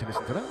 You don't need to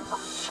listen to that.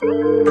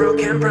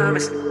 Broken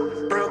promise,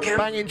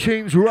 banging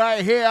tunes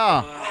right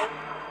here.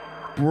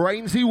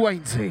 BrainZ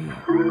Wainsy.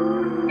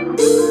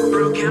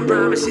 Broken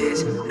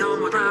promises, no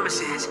more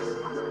promises.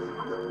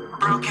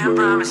 Broken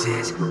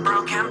promises,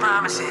 broken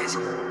promises.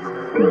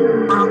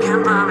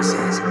 Broken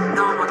promises,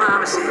 no more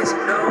promises.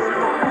 No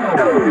more,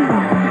 no more,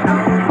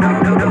 no,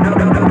 no, no, no,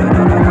 no, no, no,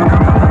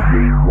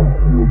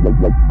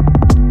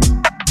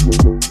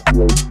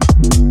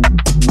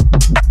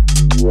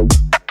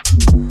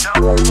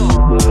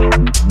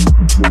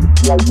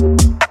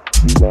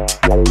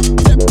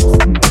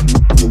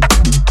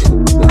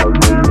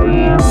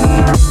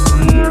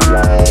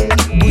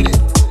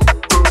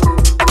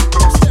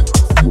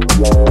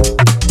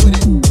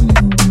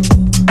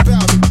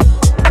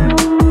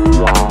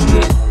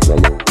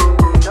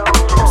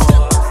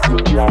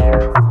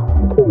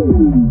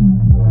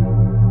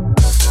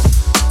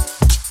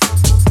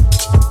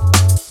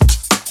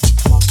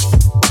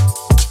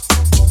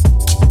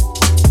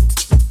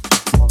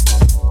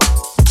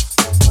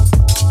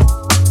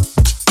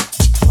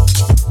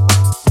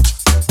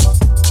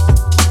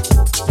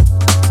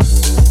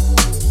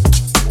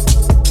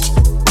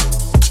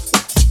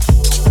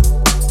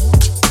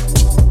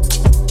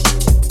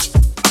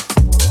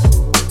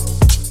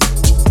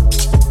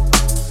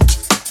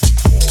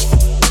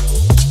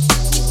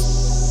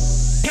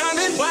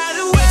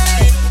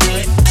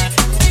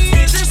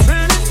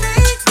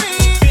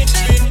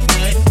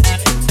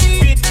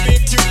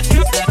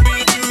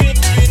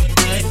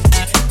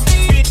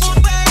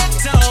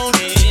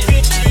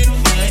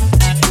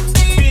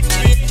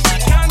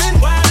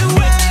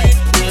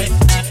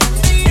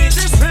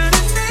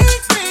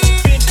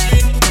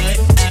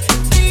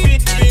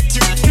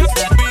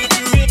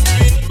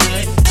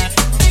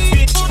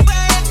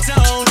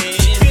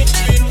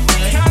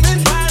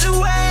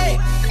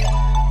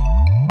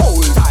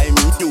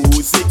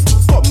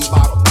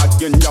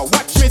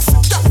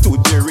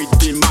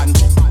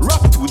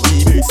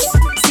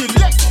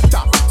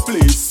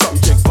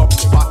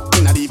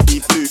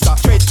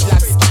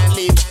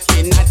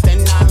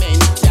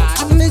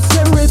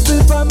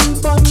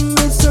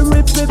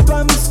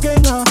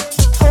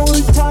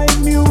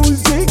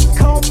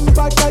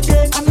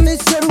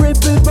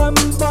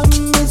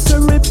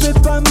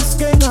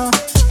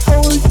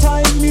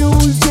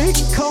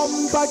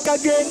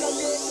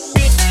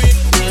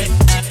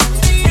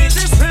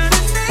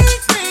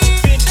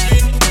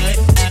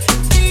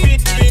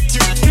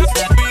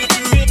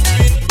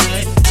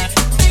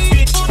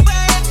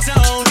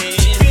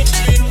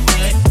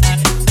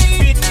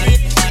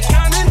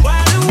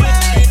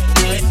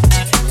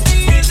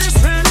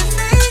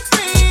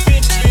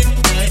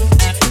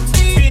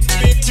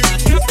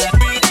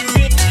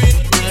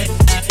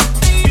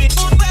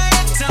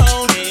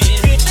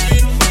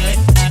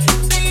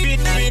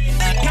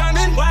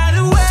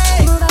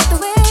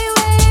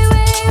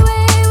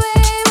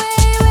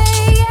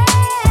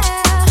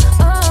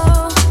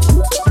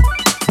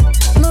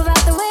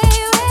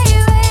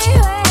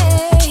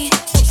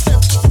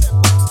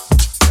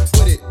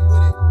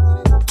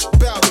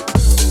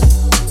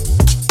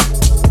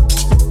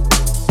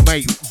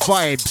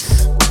 Vibes.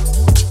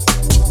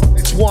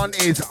 This one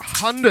is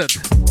 100.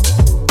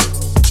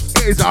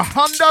 It is a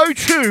hundo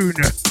tune.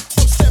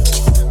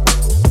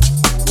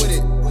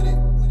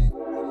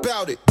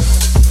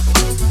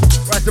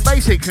 Right, so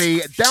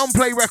basically,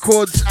 Downplay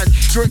Records and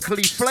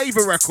Strictly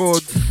Flavor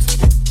Records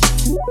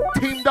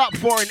teamed up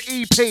for an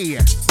EP.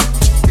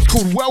 It's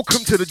called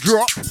Welcome to the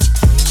Drop.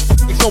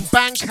 It's on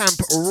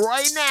Bandcamp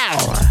right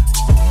now.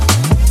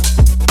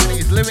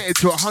 It's limited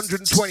to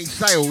 120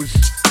 sales.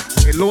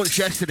 It launched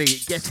yesterday.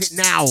 Get it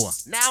now.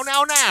 Now.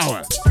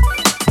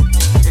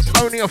 It's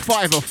only a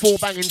 $5, 4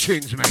 banging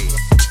tunes, mate.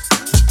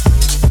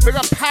 We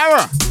got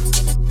Para.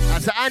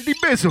 That's Andy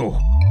Bizzle.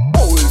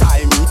 Old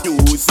time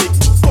music,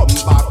 come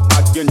back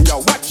again. Now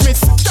watch me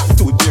stop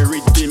to the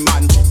rhythm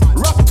and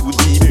rock to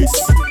the bass.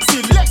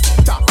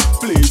 Selector,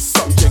 play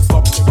some check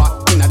up back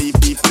in the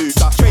beat place.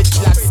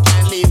 Dreadlocks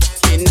can live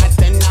in a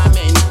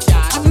tenement.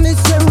 I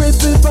miss a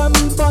ripple bum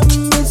bum,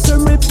 miss a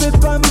ripple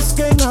bum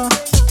skinner.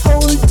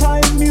 Old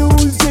time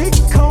music,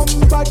 come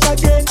back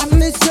again. I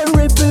miss a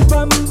ripple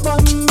bum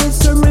bum,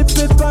 miss a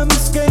ripple bum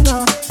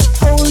skinner.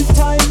 Old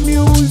time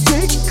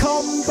music,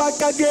 come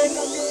back again.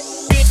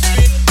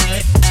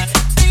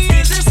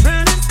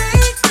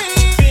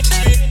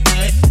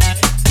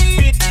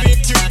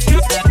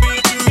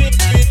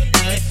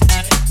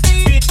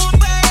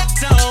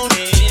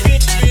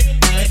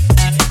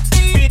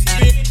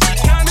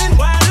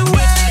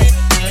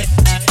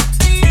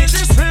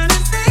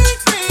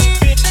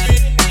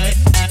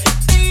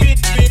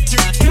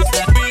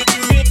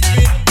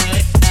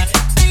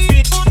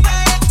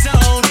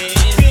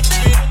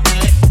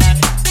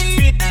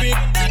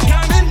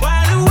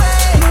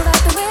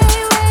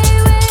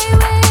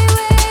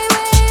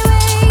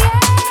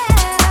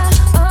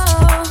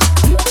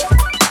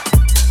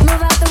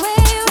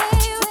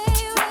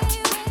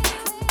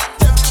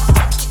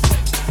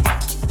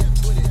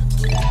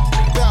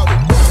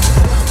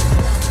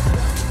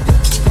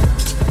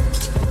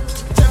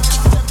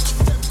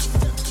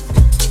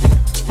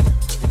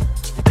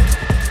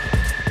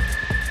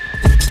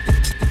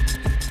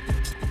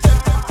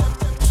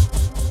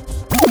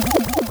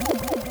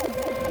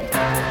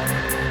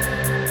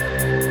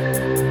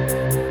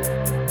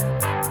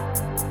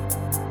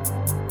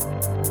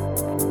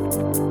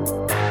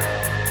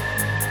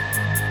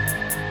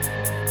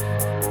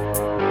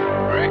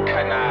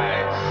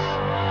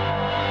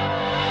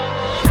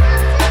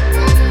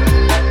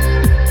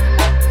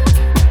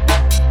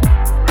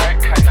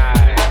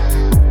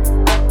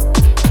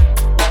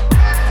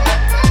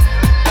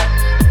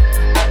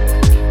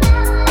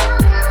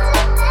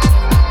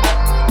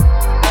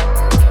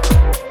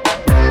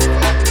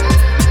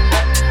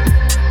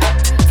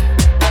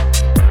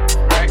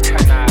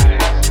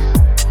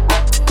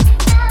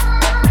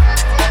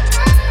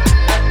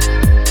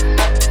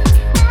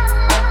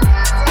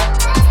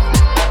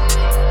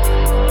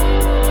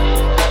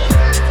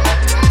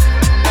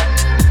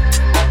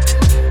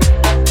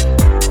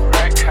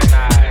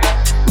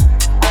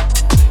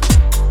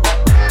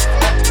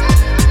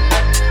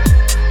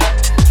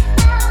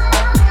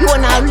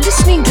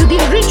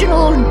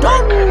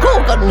 Don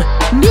Gorgon,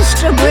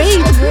 Mr.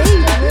 Brain.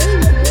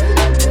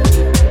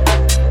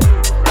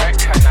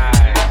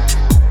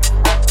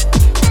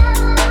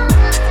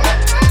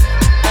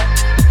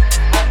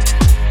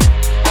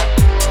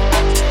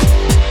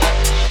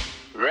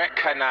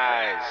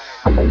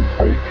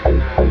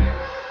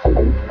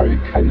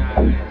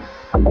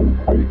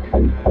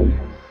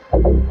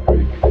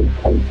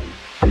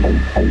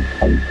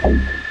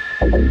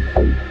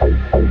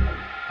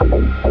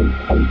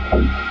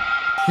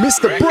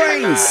 Mr.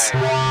 BrainZ.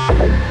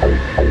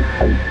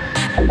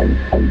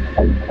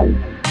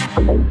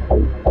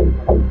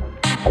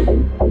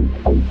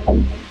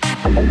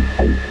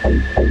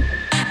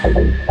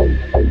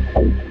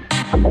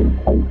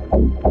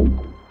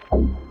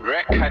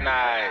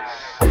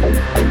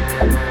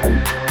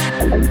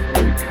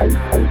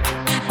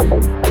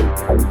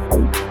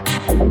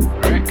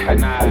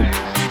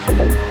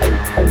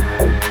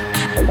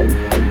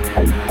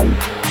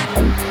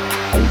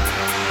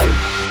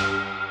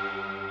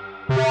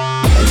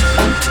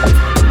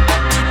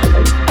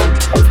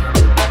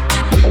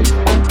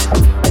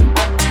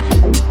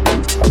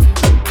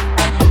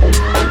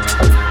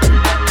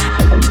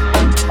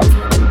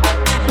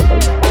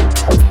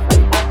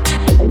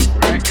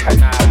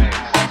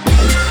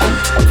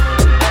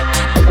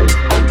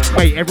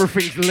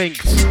 Everything's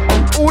linked,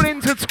 all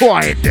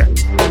intertwined.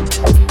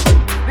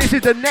 This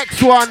is the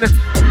next one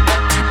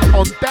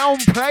on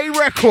Downplay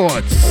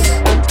Records.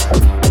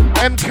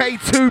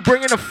 MK2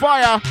 bringing the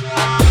fire.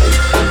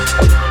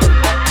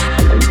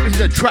 This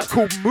is a track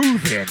called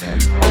Moving.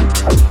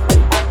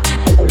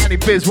 Annie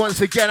Biz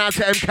once again out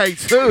to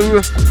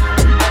MK2.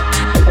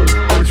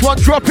 This one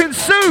dropping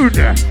soon.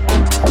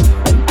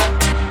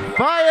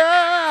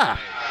 Fire!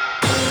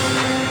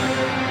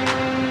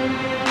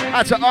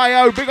 Out to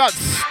IO, big up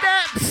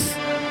Steps.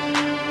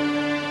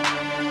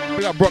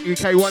 Big up Brock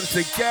UK once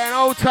again.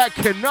 Old Tech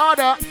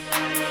Canada.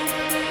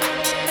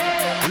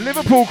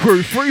 Liverpool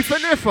crew, 3 for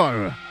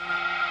Nifo.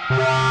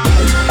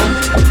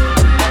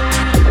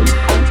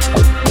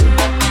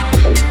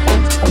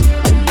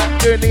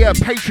 Doing the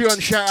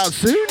Patreon shout out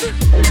soon.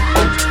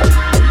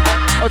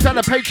 I'll tell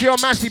the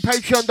Patreon Massey,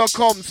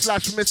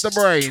 patreon.com/Mr.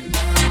 Brain.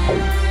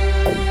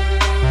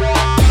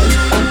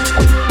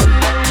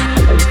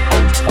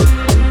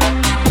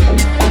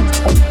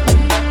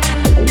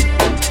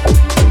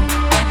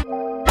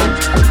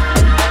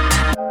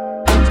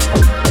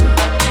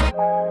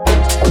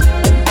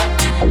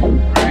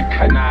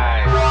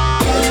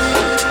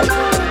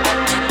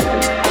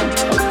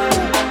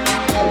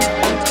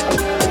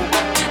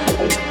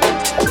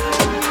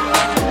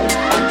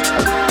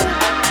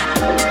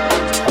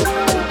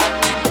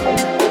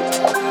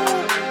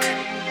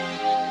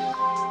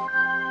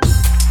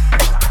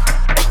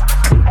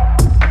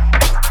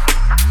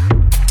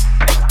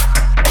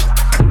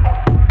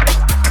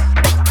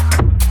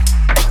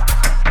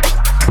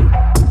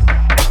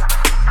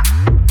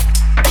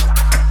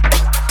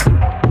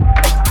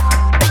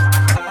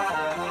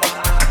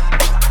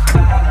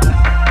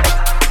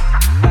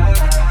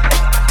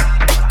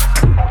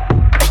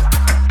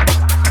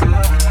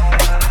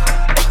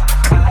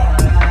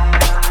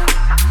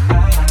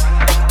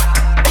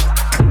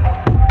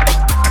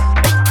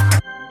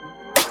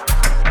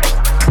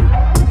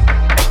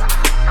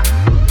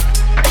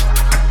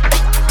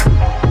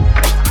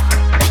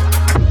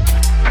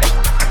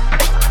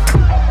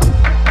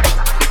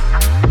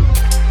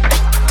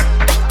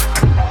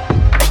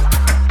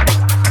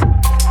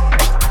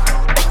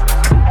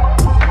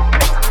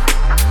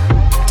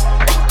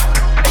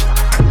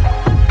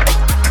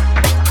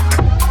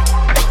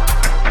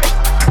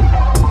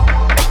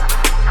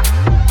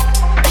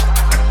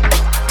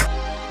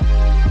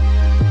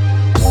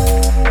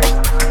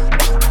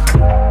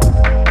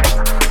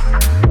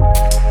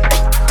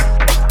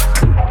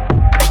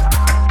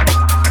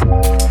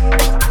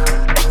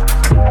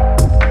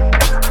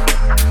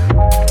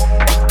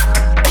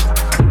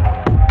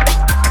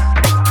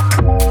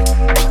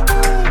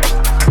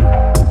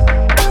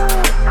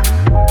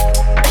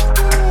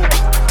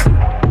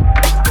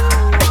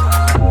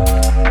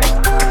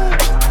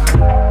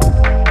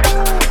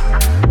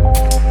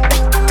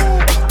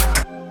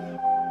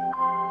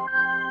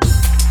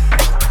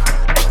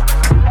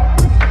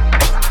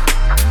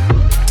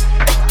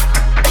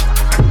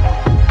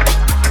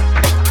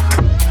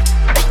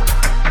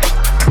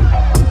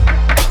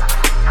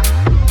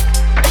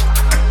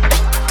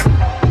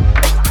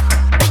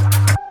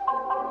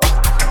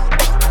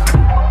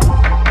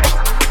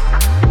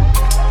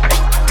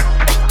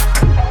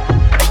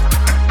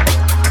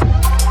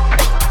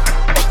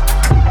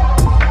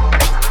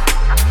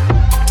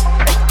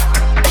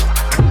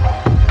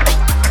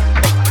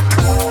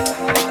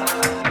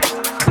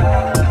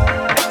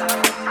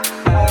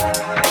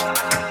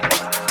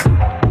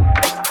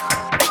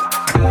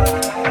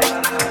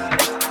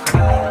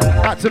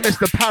 To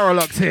Mr.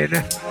 Parallax in.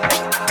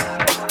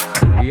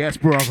 Yes,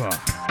 brother.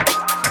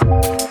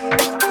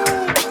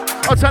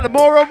 I'll tell the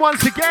moron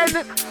once again.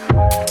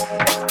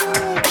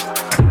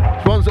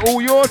 This one's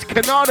all yours.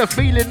 Canada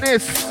feeling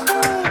this.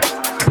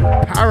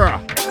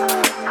 Para.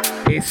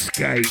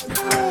 Escape.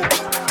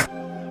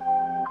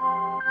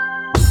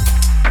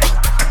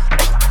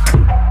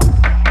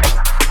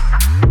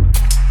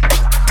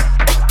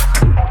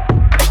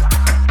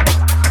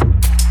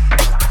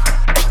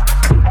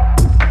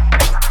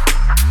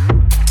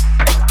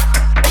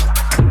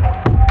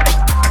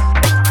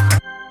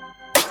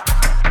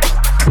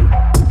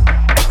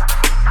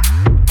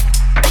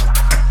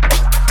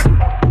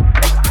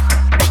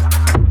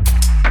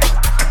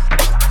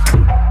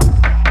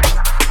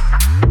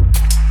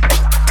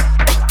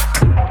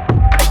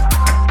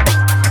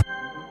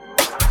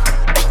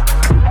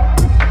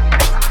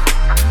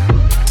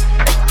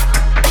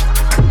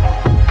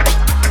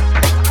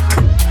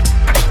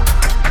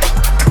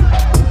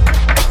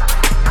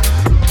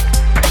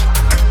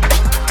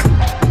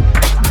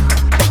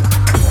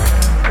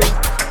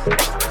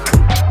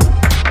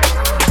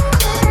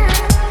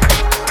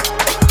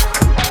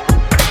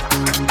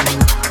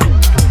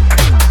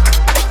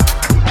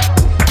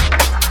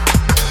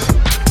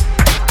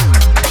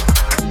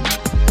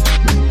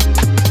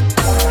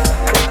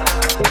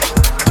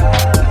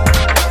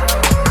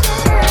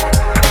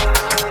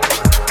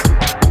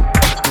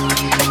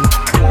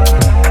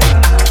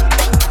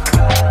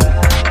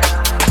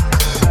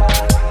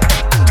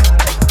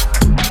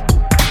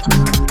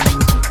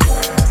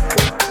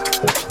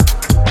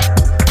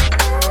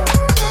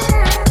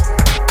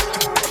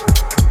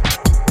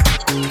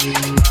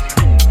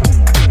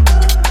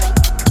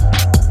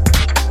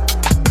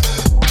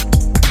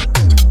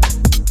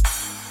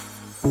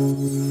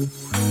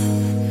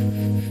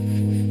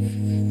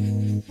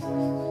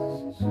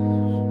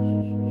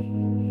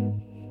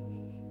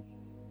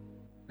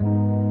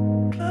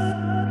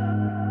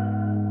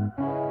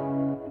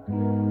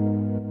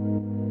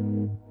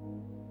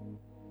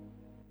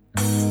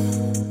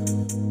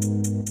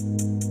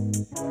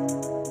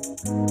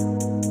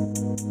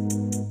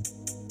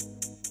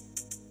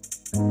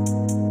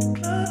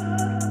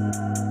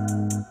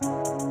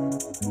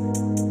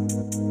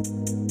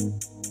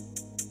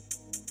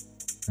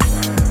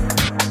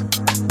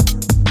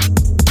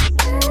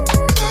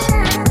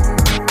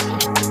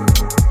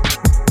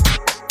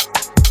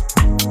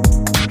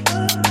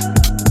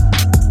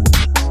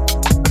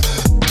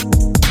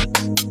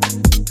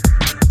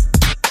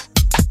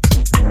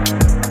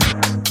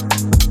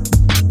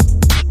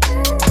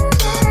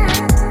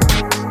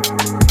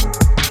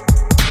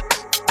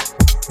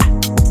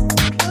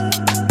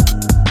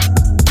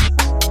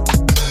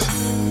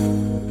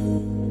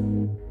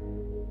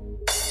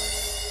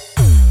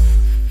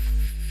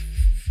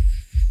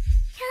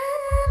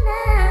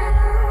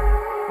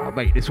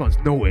 Mate, this one's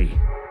NOOOO.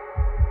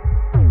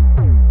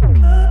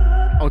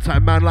 Old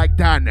time man like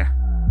Dan.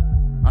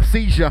 I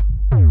sees ya.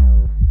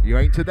 You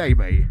ain't today,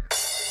 mate.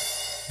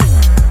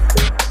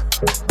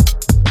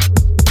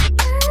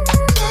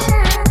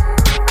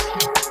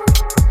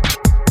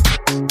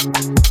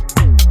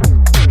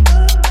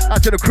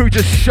 Out to the crew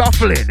just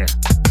shuffling.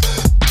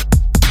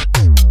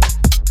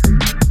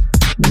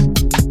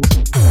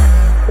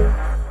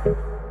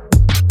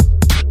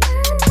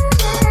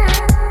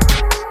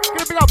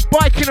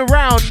 Biking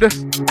around.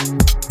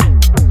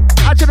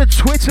 Add to the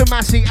Twitter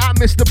massy at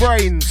Mr.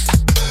 BrainZ.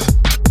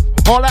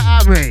 Holla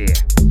at me.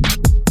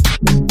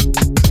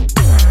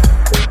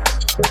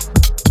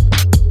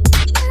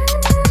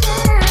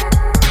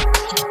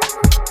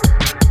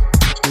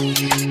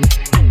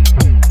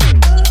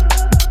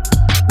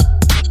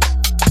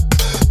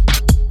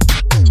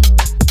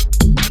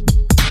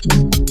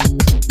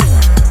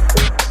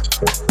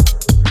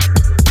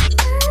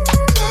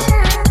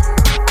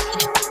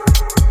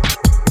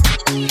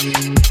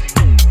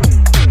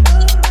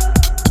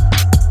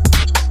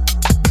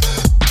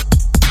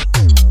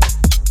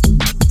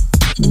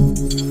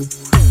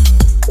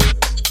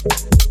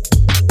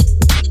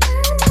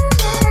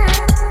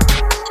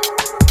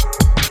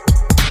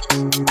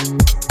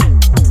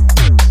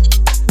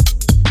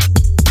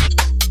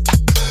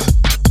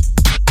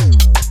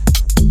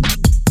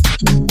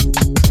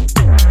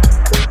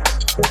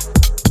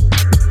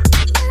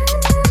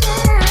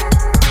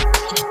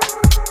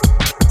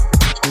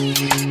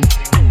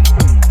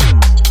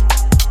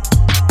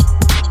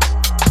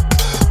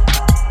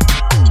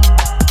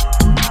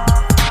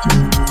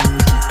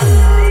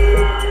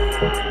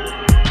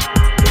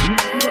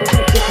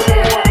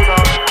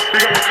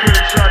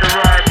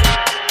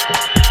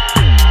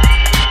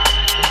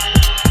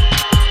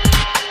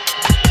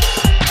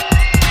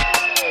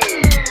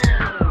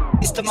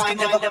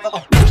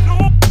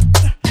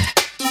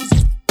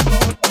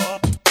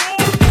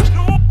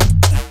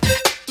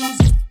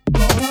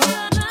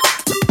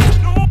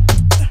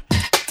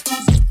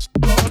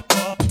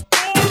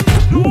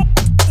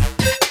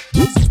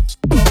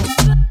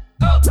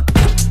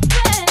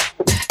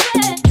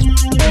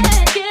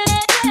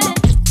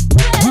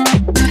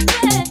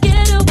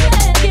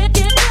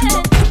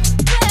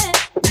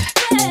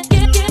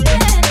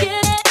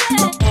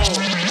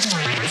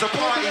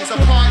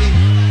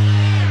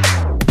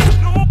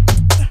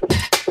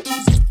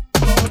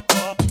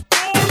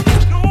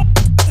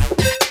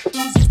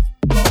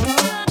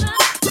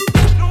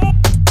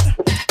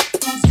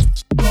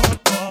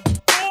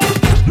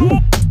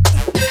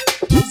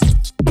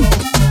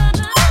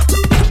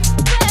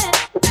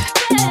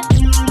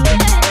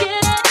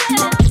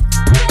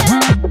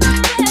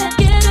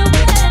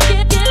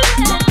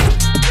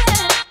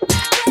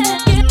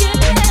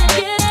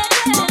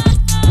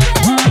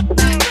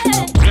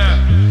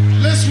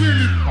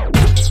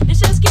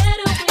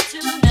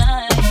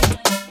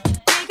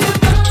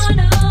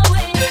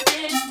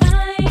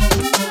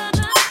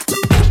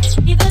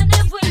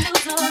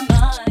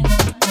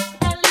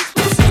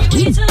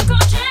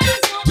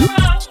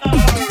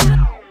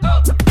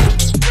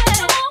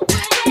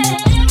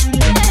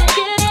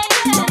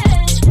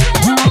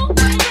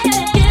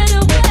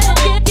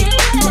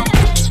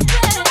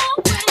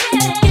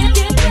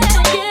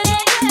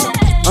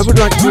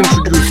 like to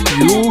introduce to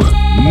you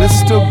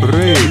Mr.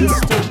 Brain.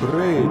 Mr.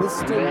 Brain.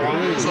 Mr.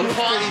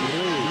 Brain.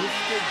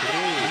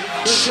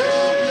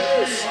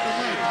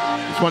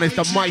 This one is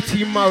the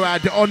Mighty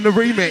Moad on the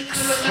remix.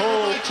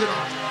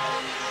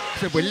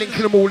 So we're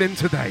linking them all in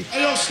today.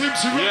 Hey, yo, Slim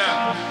to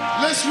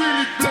let's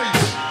really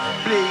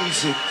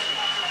blaze it.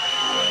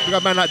 We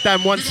got a man like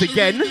Dan once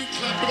again.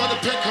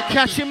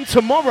 Catch him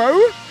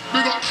tomorrow. We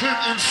got Clint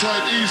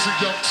inside, easy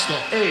youngster.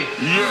 Hey,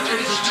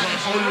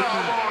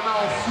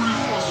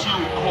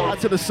 Out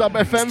to the Sub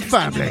FM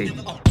family.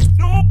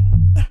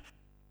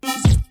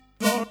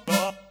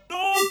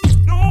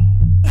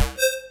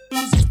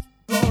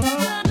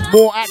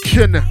 More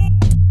action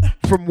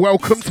from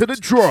Welcome to the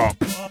Drop.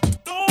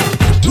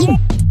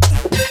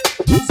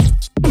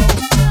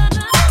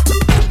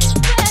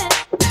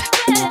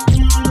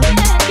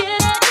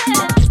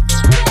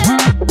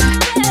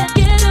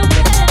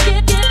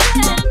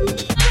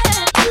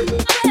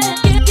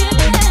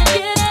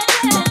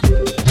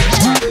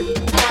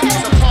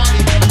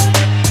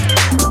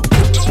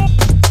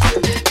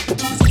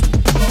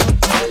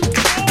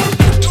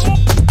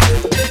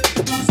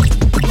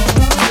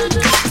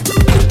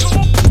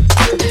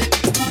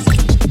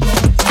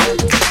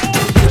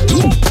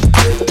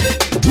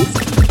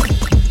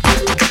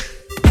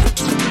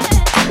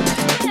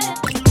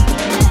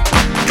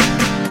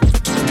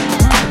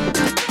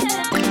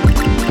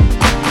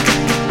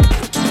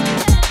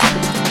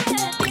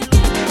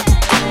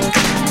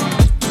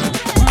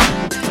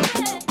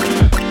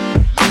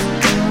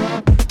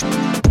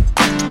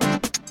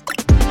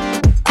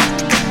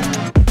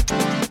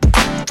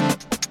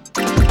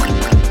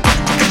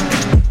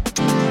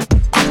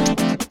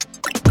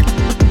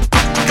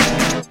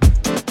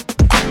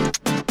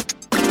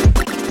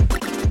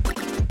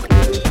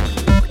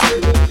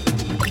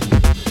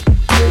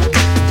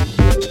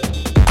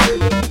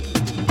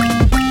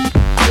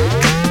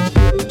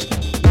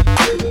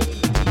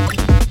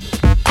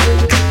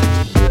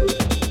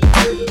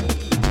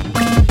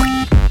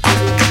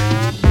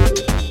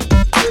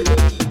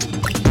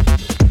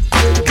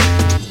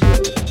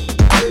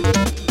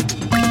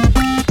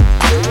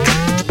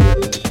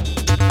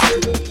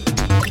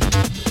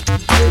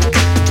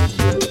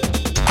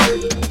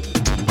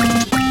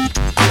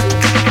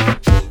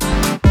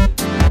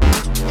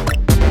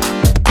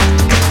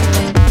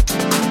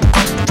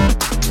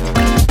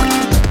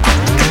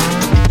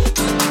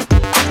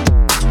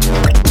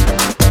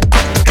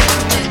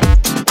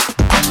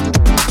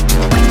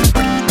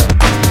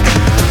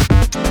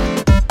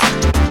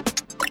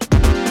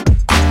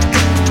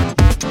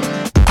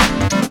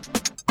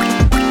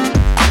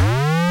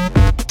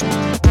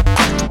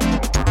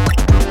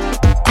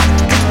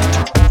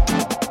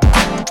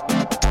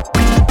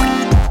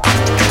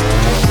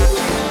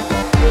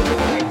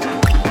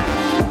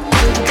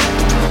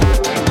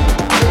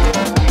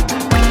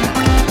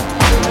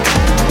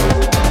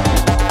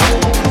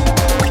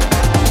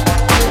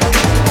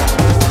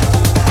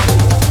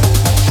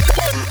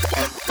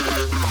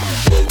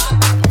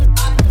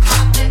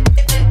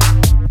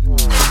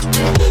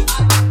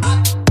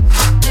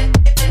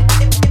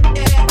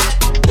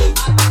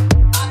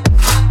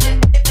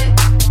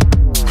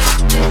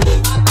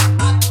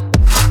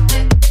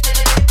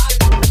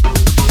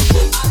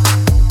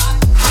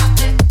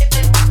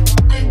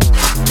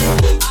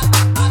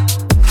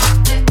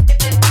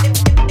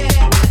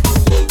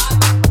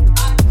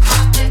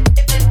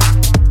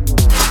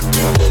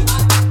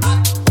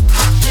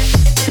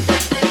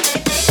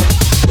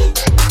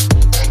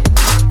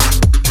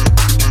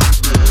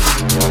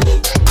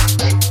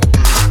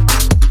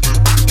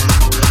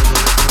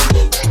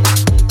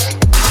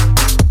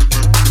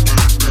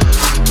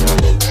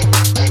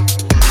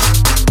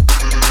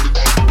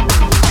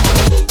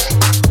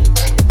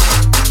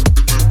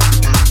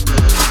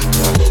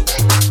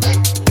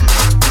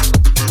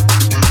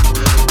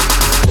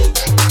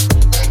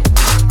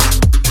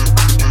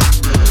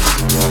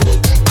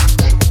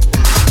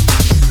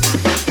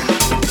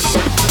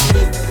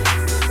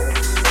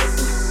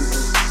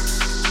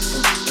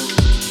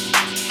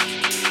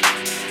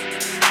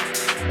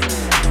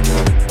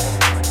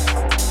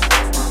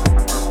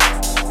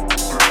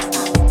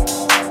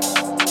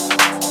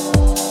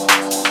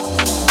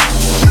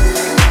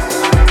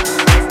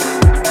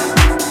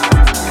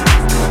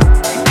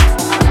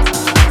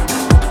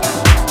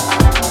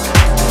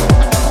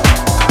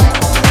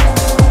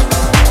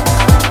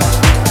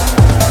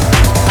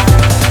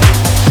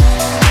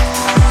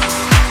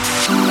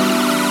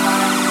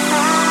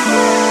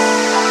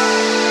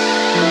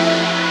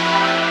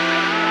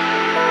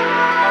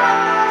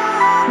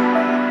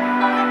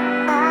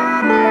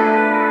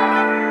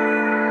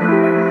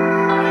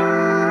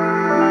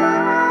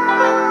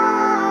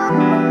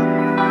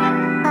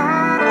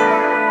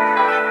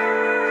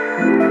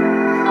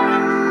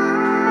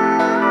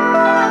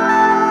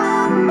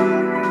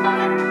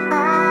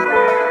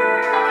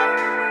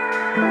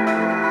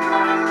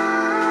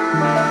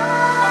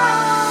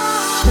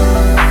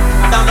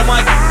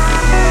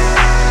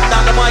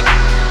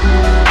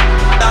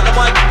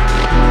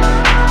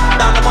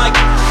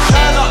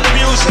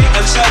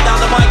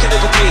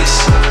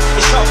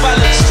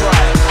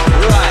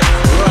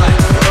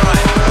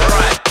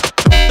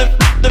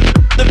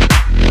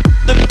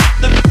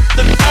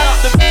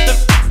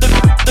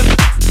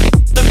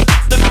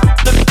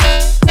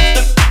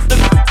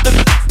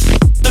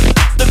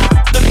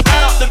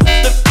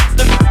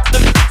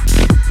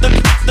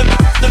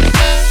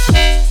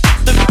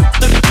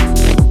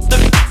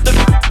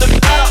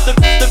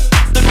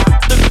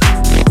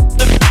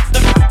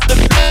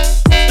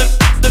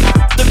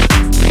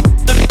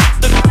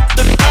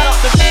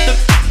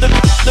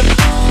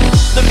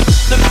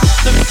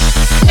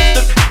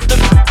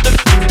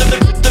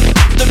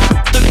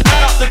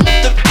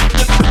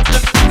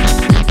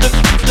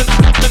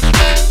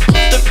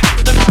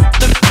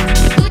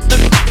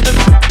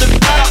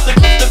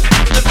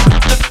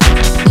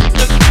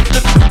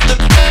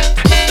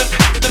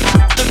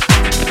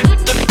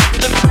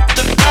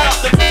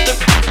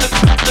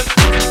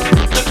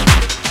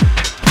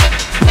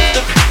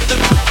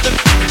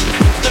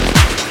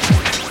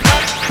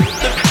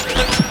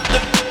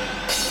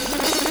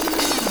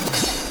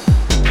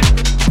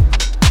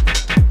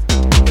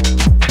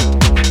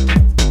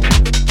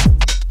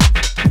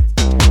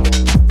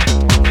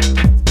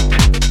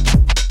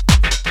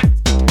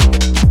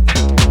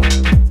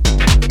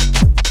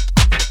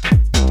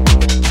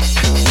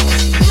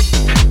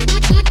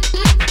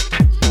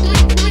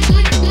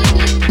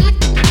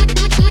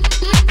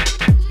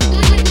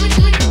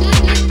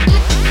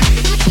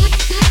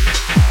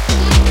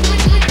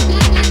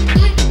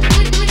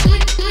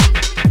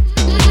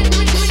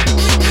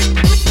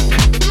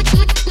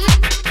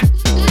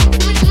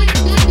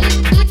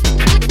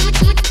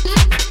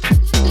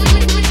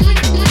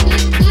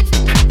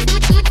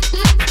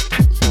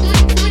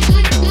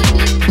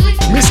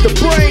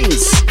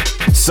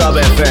 Sub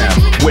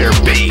FM, where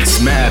bass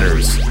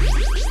matters.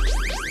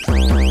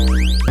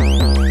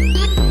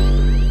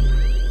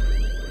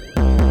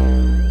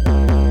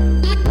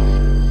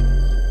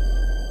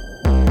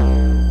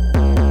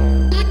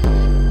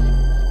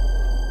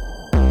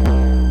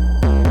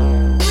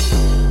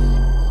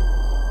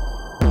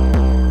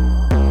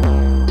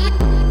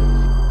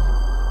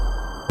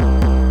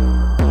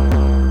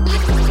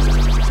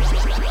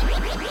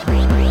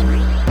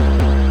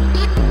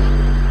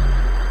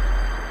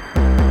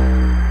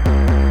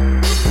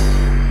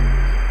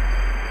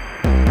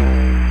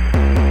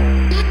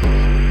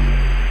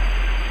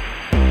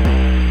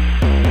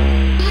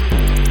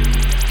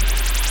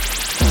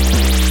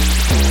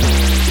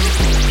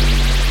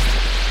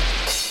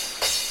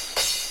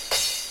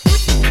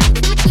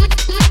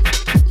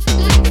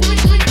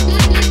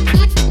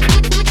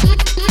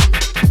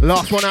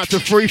 Last one out to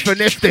Free for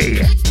Nifty.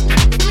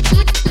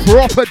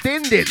 Proper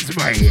din-dins,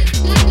 mate.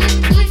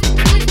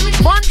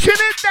 Munching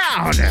it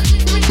down.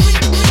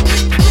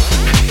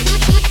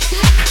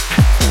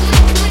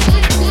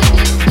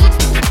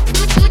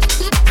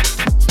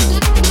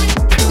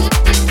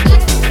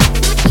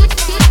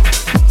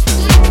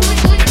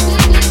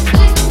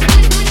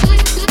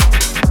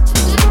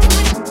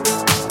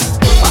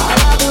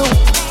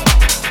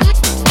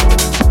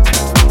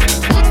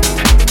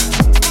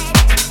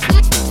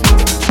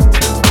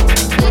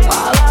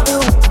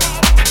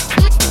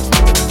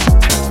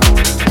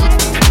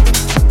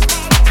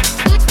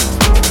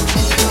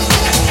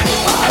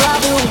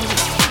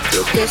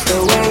 It's the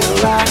way you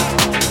ride.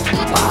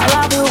 All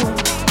I do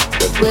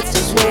with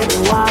this way to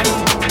wide.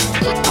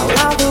 All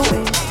I do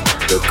is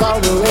look over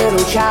the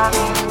little child.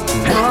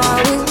 No, I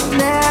will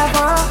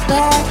never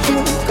let you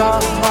go.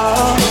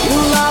 You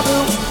love me,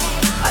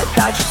 I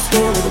thought you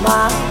still with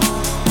mine.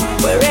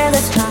 We're in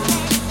the sky,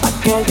 I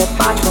can't get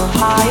much more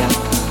higher.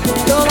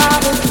 Your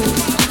love is me,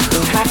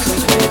 your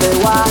actions with it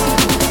wide.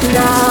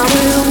 Now I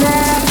will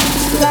never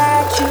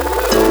let you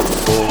go.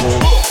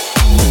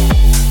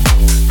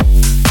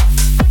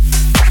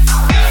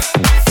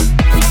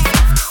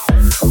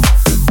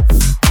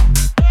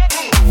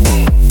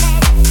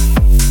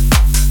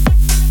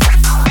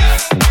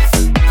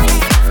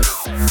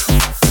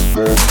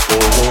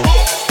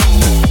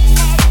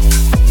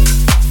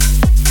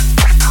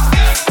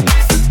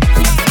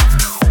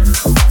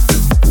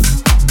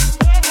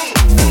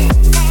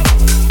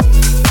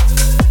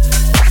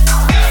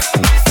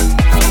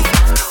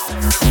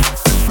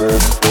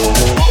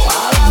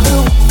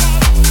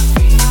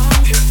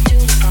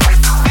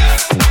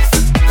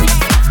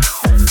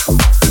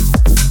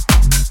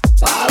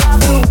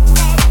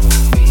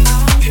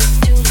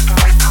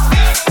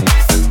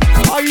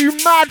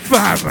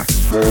 Fam.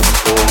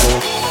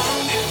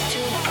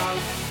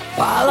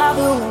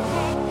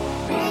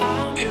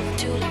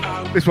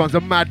 This one's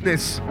a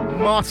madness.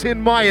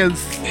 Martin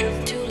Myers.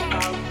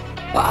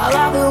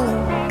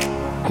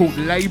 Called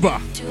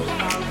Labour.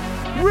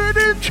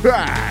 Rhythm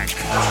track.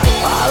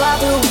 All I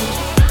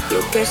do,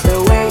 you kiss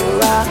the way you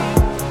rock.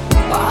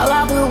 All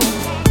I do,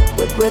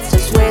 with breaths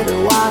is way to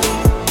walk.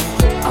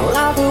 All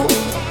I do,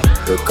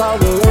 you call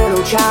the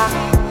little child.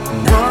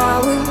 Now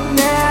I will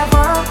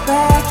never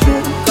let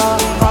you go.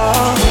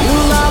 You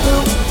love me,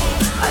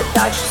 I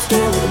thought you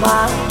still with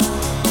mine.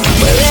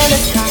 We're in the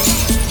sky,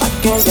 I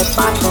can't get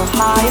much more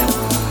higher.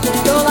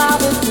 Your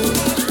love is me,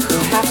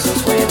 your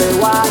actions with it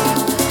wide.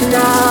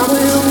 Now I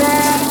will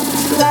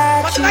never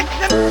let you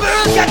go.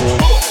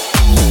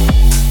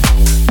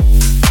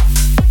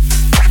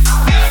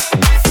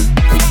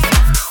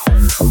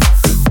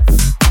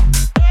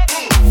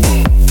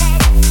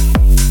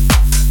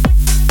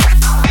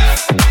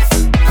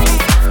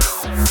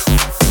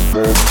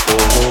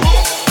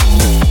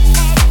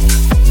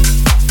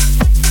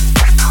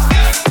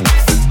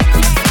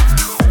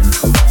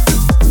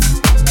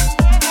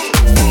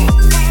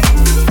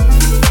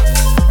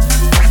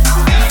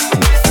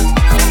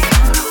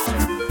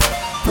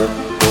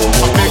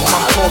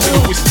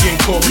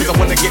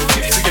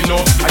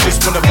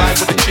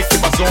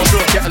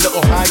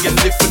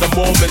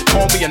 moment,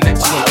 call me a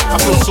next one. I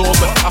feel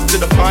sober after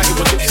the party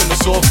with lips on the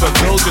sofa.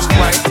 Girl just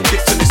crying,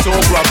 dick till it's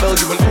over. I bell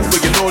you an Uber,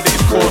 you know that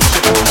it's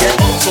caution. Yeah,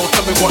 so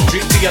tell me what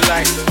drink do you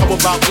like? How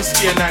about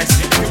whiskey and ice?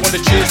 If you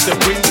wanna cheers, then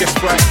bring your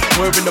Sprite.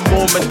 We're in the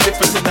moment, live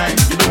for tonight.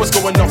 You know what's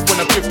going off when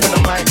I grip on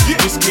the mic.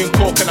 Whiskey and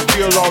coke and I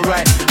feel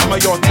alright. Am I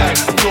your type?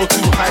 Flow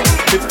too high.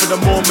 Live for the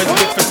moment,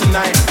 live for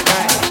tonight.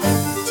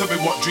 Tell me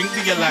what drink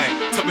do you like?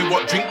 Tell me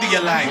what drink do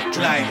you like?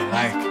 Like.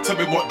 Tell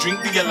me what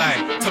drink do you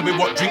like? Tell me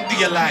what drink do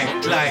you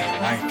like?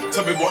 Like.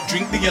 Tell me what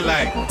drink do you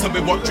like? Tell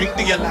me what drink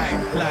do you like?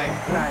 Like.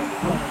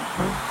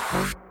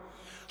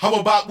 How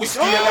about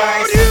whiskey and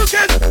ice?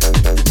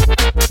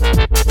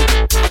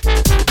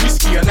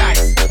 Whiskey and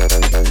ice.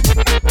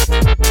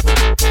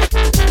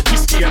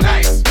 Whiskey and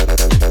ice.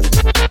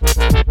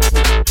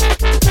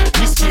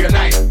 Whiskey and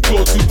ice.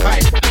 Go too high.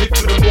 Live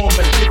for the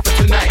moment, live for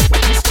tonight.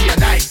 Whiskey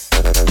and ice.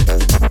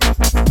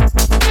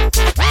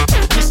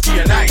 Whiskey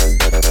and ice.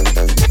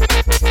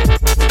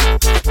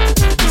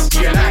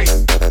 Whiskey and ice.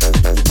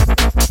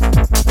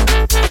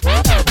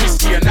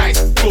 Whiskey and ice.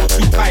 Go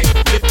too high.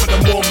 Live for the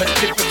moment,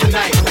 live for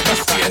tonight.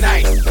 Whiskey and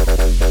ice.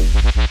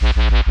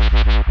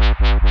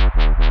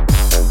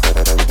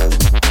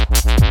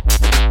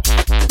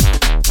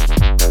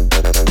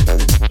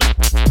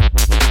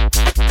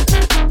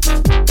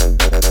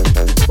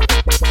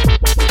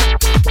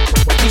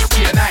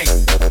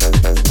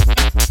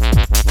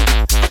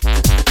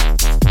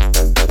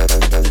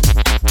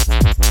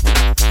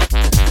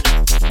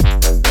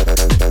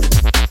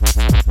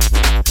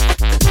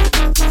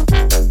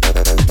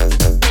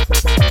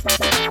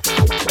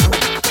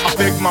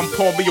 Man,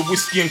 pour me a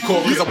whiskey and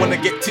coke, cause I wanna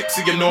get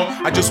tipsy, you know.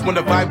 I just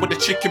wanna vibe with the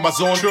chick in my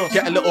zone.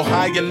 Get a little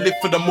high and live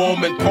for the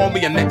moment. Pour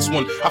me a next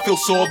one. I feel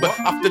sober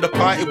after the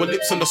party with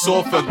lips on the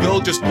sofa.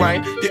 Girl just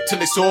grind, dip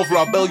till it's over.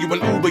 I'll bell you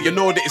an Uber, you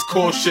know that it's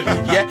caution.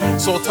 Yeah,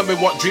 so tell me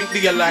what drink do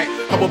you like?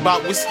 How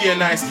about whiskey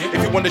and ice?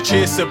 If you wanna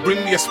chaser,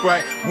 bring me a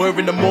Sprite. We're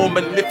in the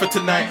moment, live for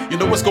tonight. You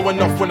know what's going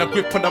off when I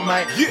grip on the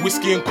mic.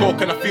 Whiskey and coke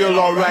and I feel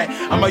alright.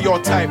 Am I your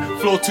type?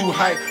 Flow too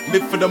high.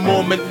 Live for the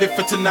moment, live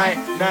for tonight.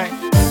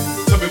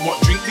 Tell me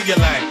what drink do you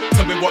like?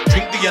 Tell me what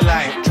drink do you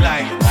like?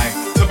 Like.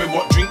 Tell me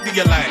what drink do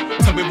you like?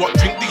 Tell me what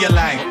drink do you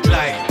like?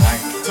 Like.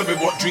 Tell me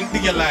what drink do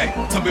you like?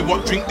 Tell me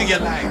what drink do you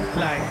like?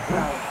 Like.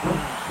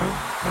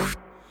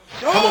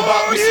 How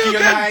about whiskey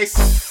and ice?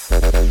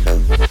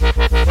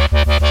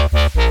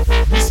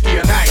 Whiskey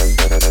and ice.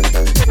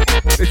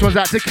 This one's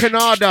out to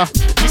Canada.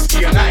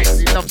 Whiskey and ice.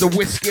 He loves the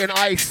whiskey and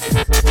ice.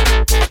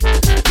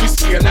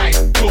 Whiskey and ice.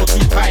 Go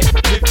too high.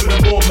 Live for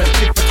the moment.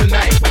 Live for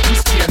tonight.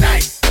 Whiskey and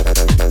ice.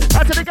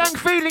 Out to the gang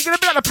feeling, gonna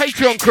be on the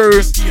Patreon crew.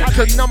 Out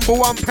to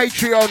 #1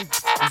 Patreon,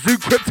 Zoo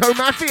Crypto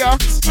Mafia.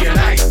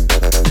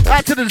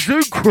 Out to the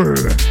Zoo crew.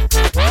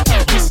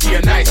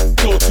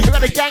 We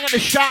got the gang at the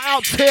shout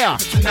out tier.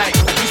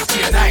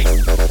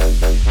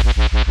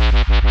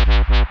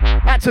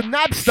 Out to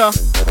Nabster.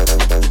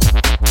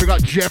 We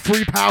got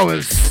Jeffrey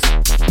Powers.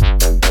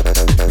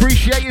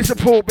 Appreciate your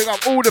support, big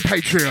up all the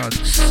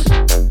Patreons.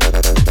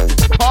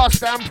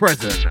 Past and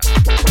present.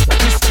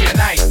 Whiskey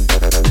and ice.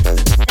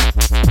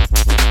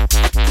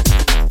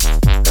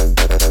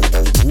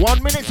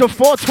 1 minute to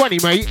 4:20,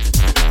 mate.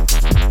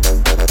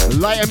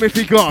 Light 'em if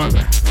you got 'em.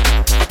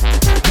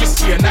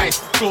 Whiskey and ice,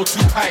 go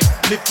too high,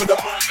 live for the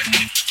moment.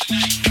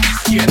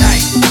 Whiskey and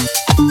ice.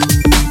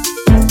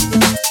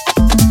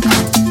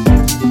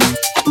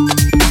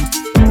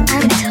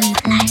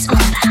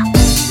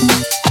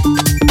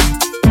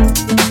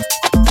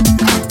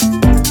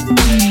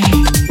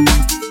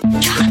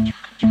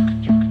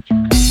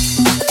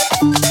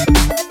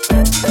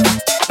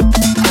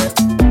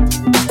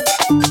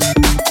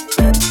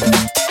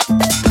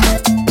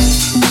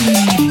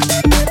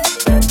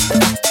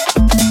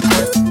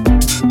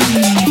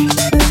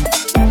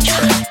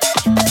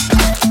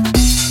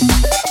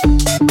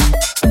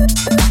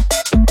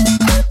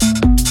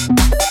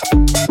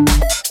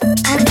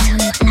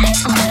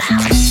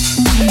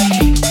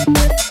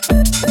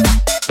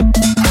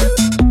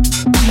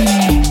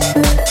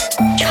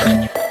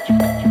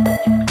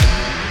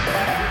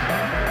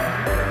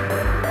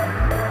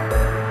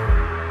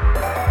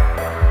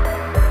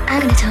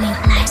 I'm gonna tell you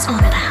what life's all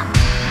about.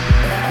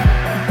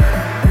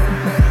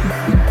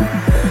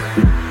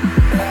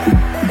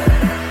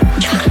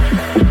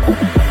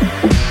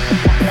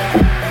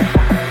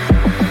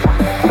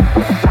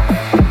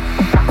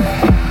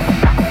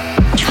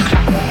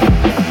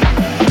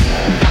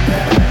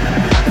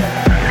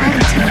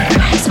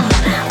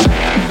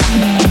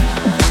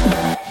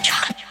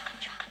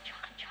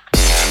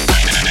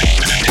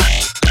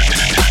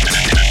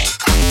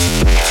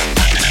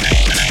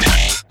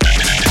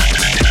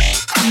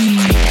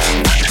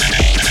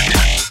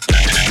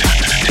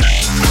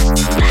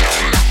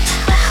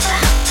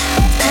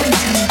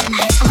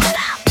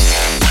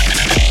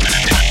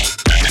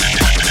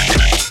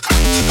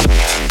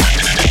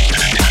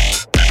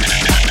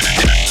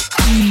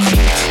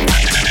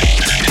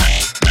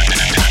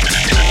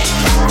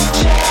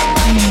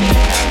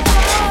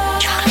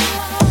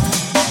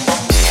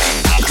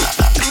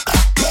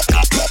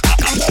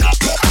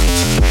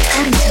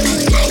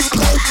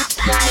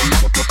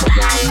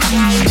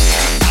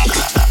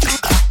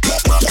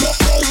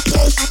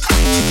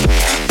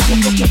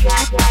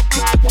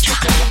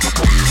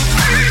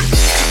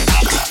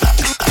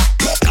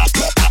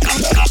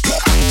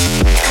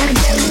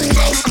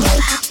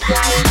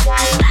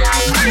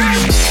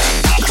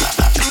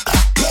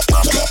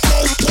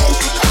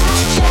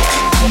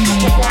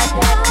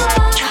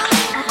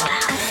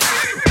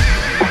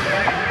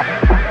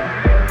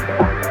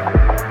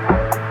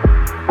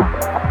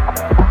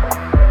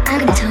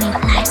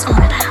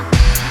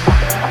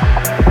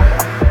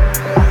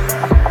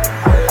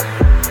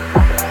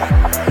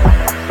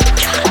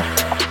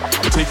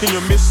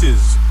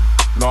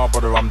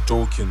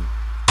 joking.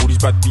 All these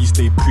bad bees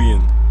stay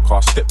preying.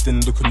 Car stepped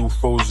in looking all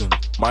frozen.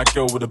 My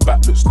girl with the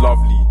back looks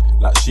lovely,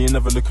 like she ain't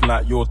never looking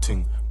like your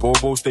ting.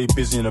 Bobo stay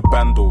busy in a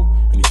bando,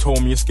 and he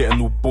told me it's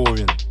getting all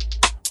boring.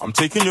 I'm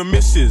taking your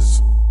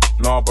missus.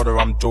 Nah, brother,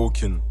 I'm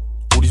joking.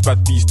 All these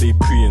bad bees stay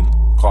preying.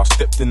 Car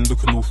stepped in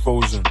looking all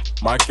frozen.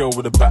 My girl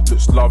with the back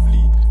looks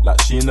lovely,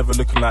 like she ain't never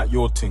looking like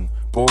your ting.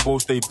 Bobo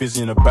stay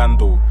busy in a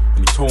bando, and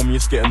he told me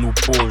it's getting all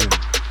boring.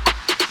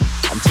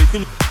 I'm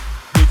taking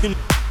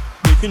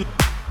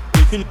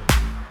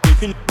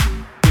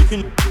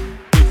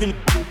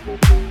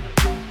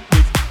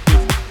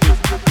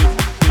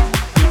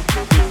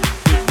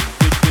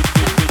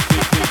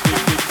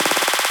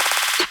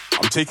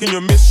I'm taking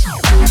your miss.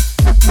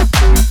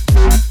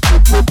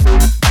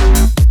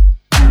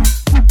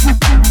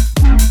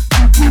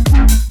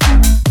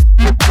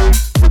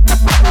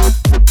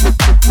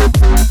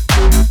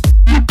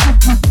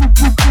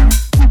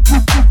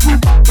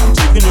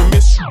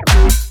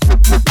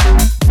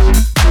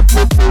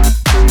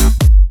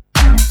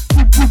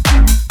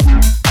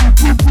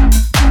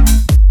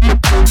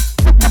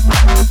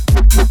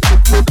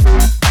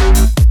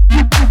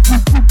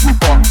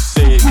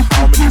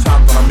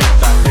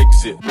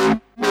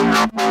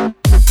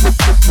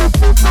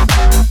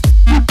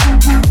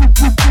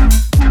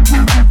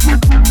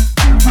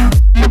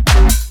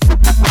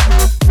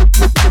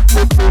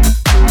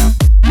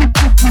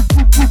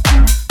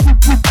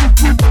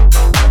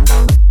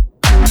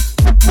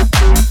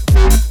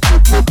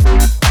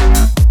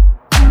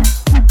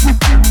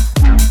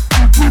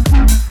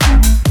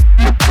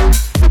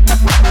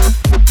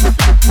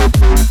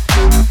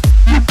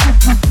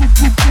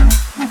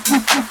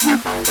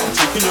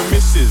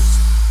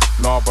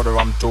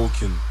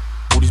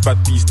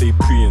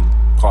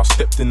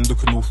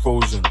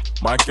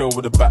 My girl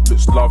with the back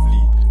looks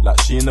lovely,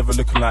 like she ain't never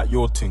looking like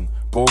your ting.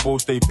 Bobo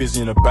stay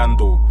busy in a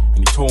bando, and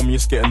he told me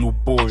it's getting all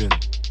boring.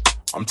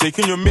 I'm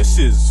taking your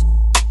missus.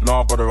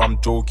 Nah, brother,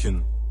 I'm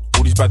joking.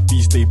 All these bad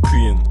bees stay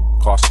preying.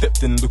 Car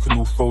stepped in looking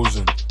all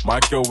frozen. My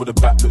girl with the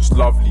back looks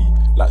lovely,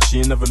 like she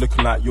ain't never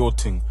looking like your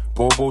ting.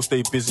 Bobo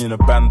stay busy in a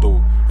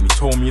bando, and he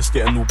told me it's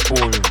getting all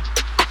boring.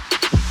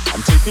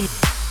 I'm taking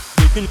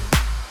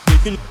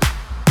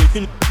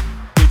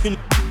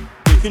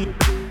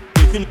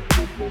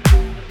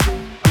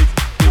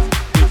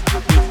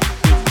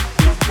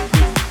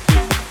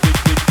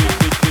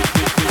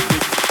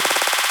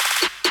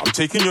I'm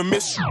taking your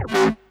miss.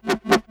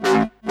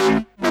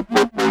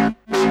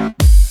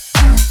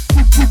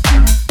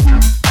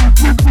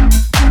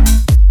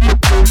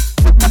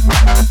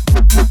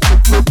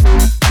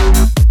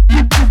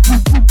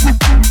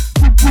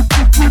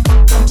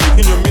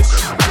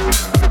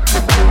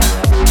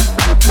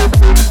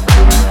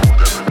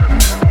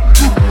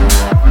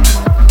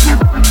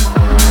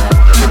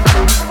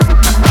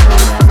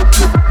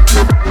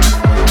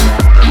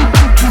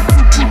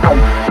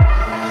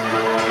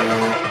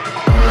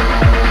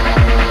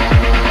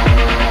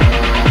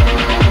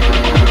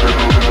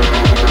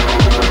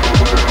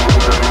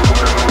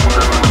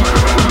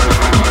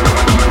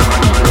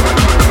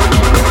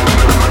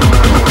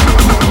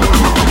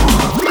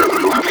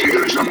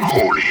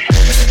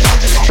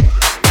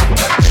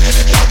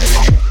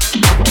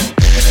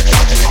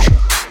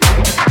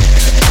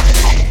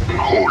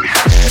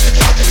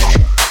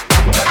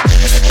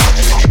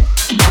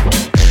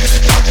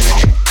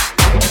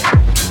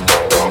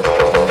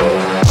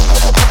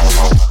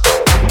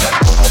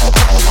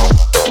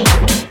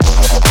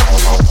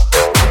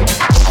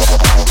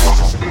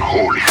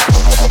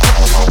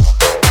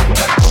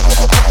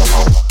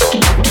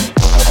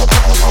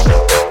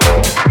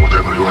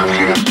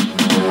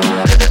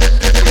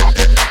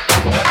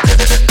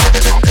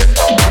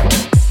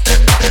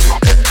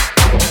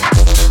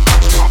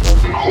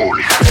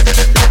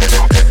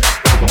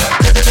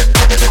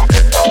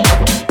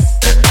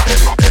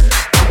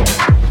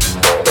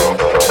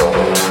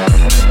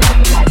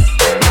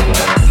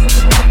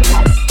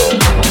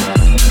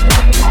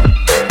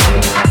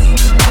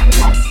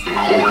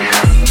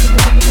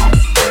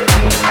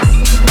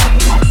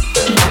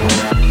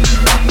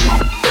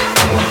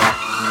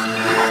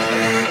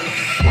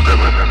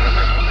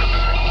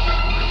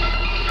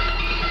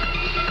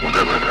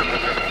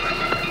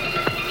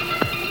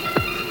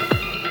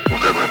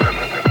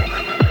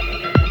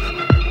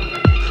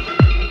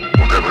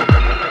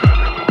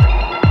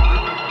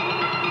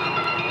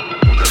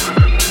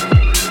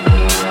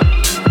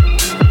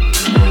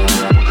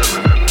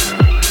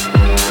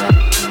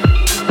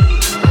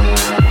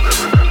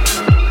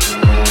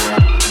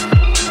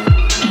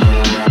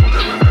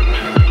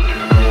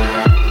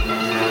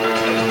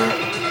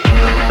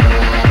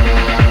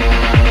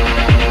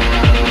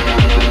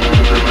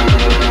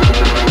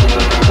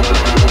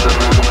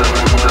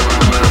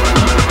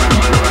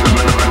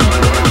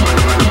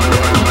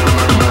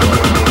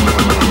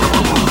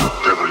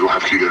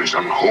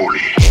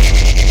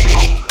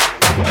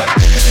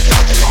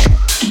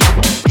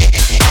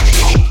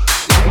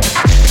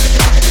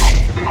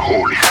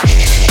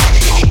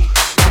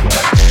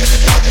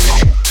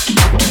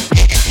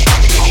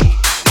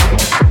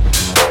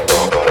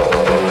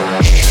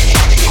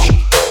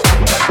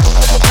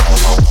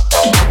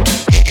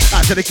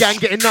 gang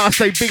getting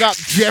nasty. Big up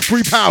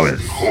Jeffrey Powers.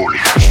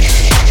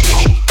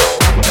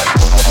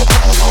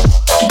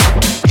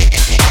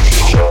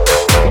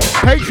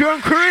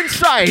 Patreon crew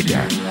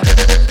inside.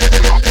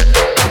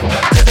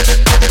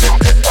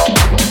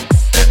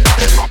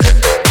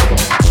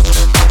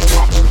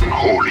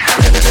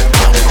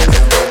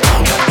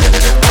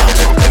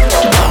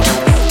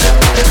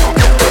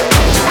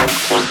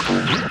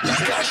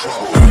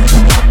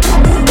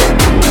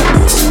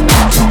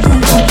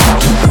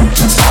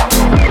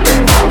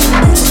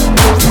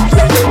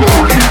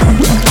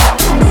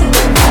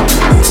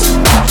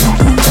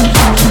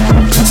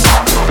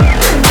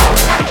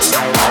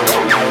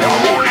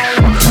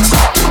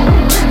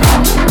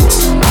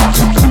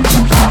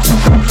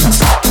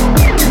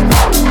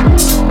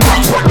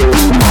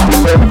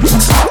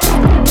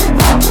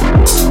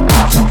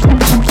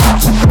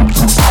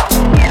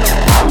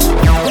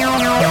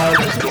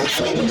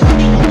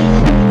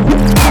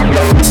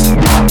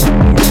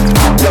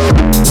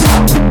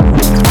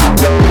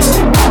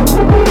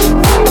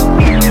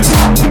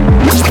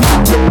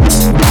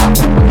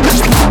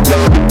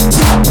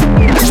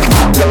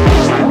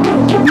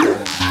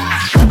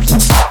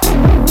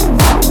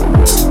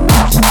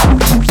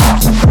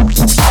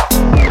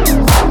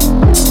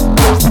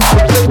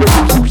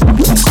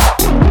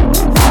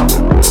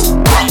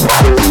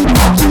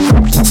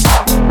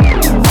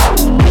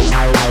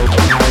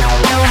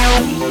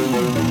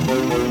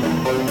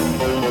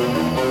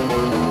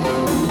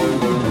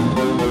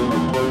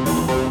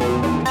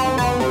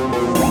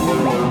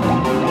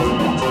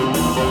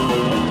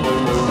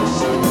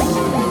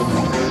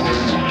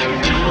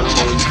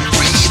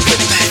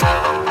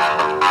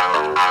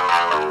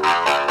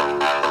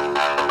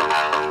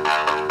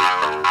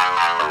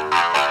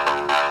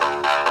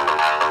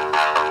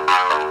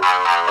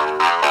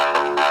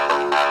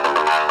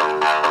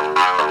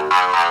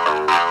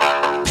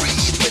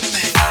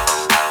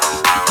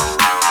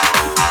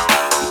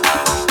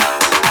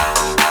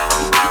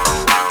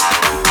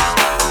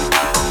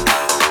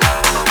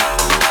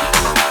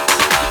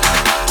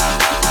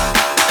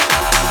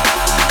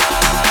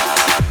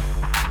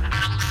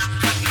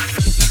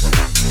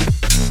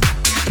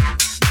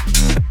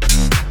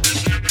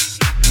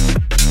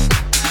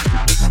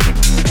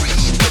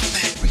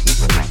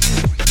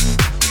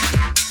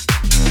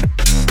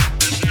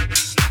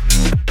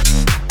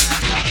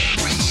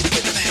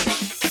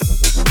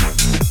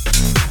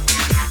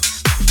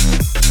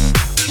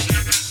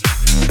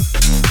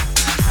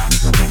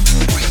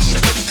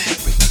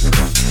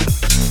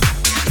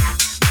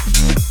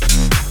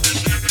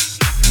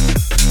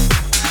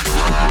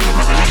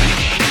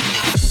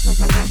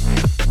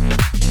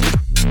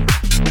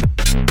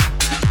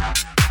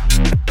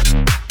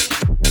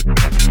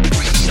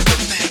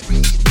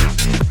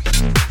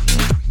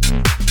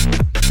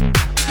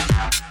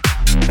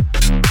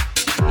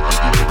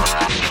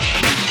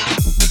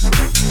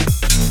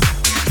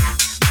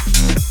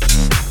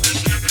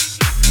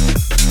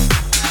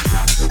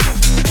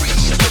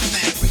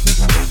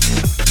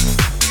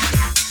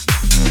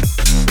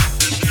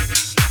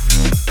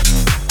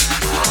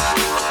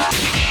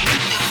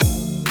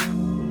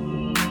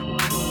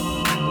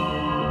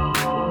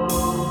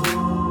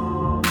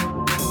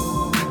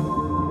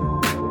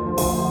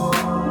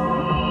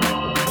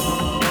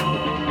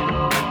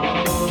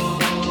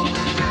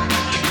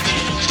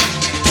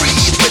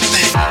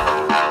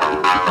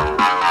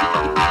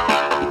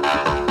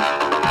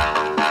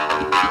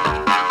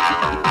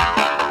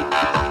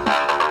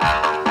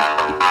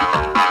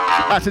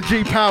 Back to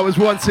G Powers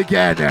once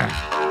again.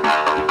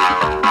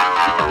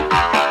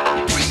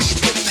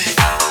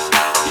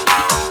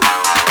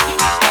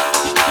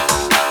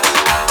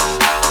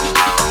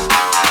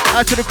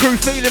 Out to the crew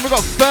feeling, we've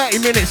got 30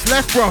 minutes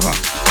left, brother.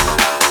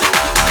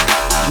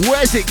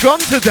 Where's it gone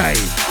today?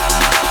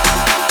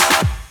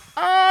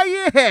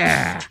 Oh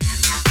yeah!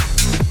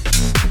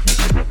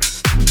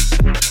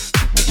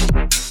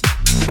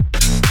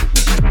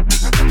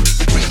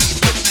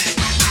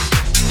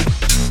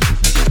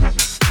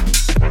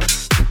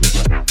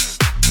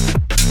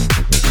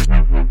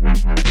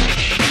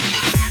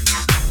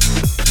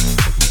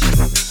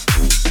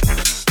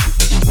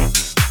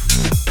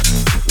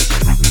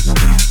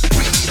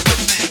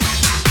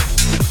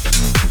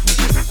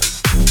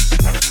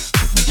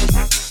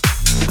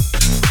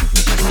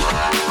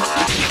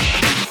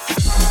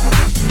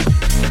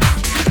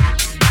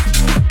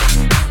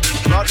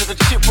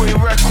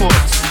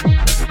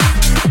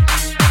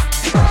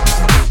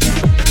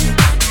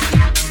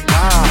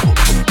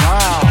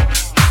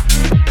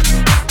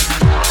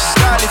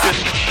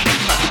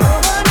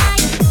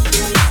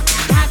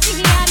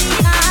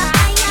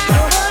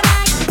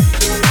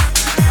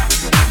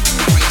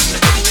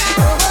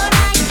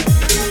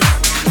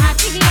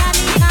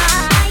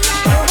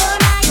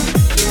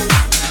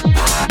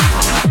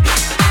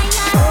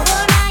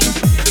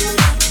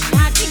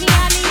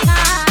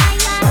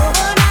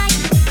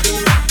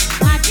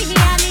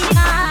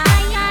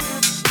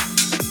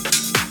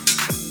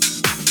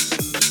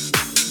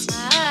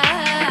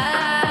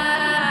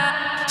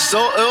 So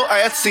ill,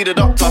 I had to see the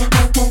doctor.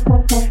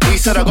 He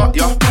said I got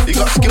ya. You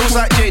got skills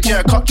like JJ,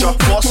 I cut ya.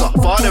 Forcer,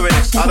 father in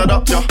this, I'd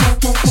adopt ya.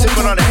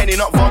 Sipping on the Henny,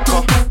 not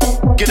vodka.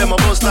 Give them a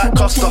buzz like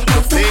Costa.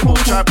 The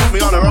labels try to put me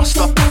on a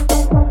roster.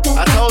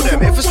 I told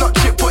them, if it's not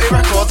chip putty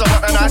records, I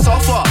want a nice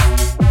offer.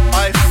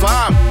 I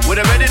fam, with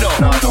a ready though?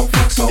 No, I don't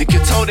think so. You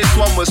could tell this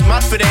one was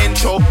mad for the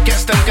intro.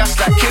 Gets them gas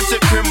like kids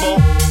at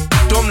Crimbo.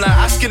 Dumb like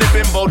asking a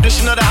bimbo, does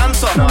she know the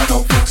answer? No, I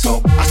don't think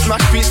so. I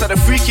smash beats like the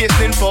freakiest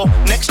info.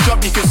 Next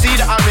drop, you can see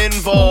that I'm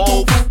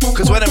involved.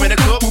 Cause when I'm in a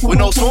club, with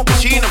no smoke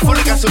machine, I'm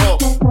fully gassing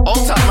up.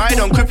 All tap mine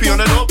on Crippy on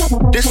the up.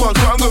 This one's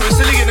what I'm going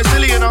silly in the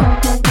silly, you know.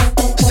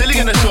 Silly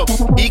in the shop,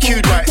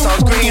 EQ'd right,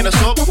 sounds gritty in the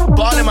sub.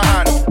 Ball in my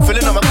hand,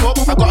 filling on my cup.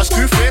 I got a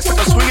screw face like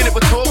I'm swinging it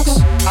with hooks.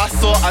 I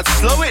thought I'd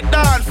slow it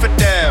down for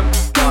them.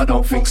 No, I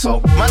don't think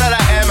so. Man, I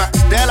like Air Max,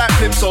 they're like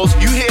Plimsolls.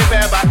 You hit it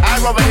bareback,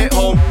 I'd rather hit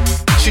home.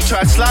 She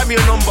tried to slide me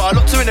a number, I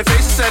looked her in the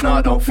face and said, no,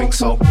 I don't think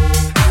so.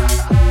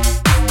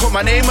 Put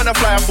my name on a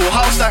flyer, full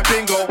house like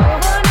bingo.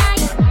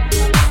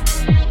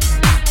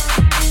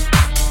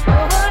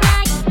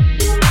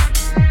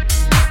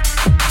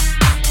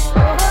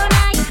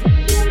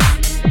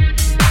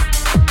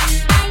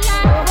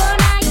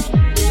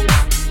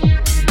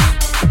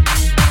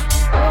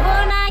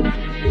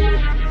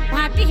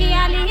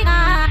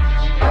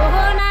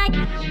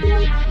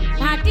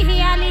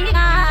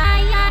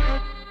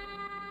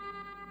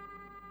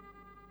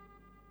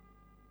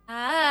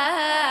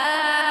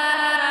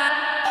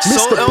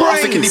 So ill, I'm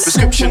thinking the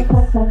prescription.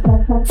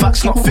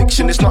 Facts not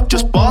fiction, it's not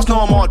just bars,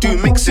 no more, do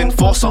mixing.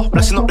 Forcer,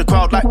 blessing up the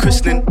crowd like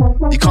christening.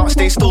 You can't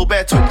stay still,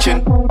 bare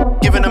twitching.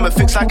 Giving them a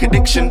fix like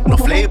addiction.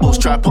 Enough labels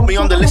try to put me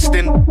on the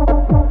listing.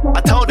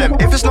 I tell them,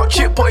 if it's not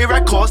chip putty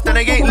records, then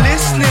I ain't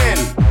listening.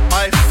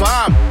 I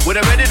fam, with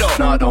a ready though?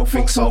 No, I don't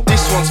think so.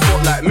 This one's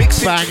got like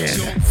mixing.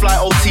 Fly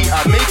OT,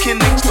 I'm making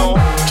links though.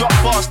 Drop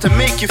bars to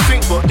make you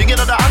think, but do you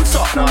know the answer?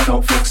 No, I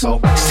don't think so.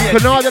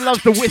 Bernardo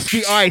loves the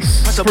whiskey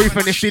ice. Proof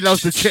and if she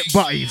loves the chip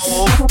butties.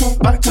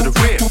 Back to the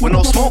rear, with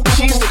no smoke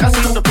machines, still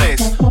gassing up the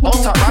place.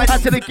 Hold tight, right?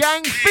 Back to the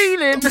gang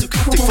feeling.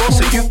 Tick force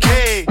of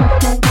UK.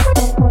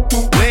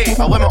 Wait,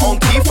 I wear my own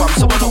teeth, fam,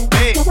 so I look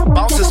big.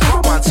 Bouncers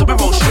spot man, so we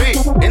roll straight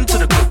into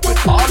the club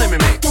with all of my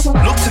mates.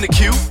 Looked in the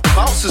queue, the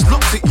bouncers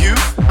looked at you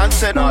and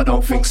said, no, I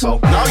don't think so.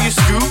 Now you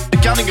screw, the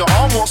gal in your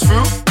arm walks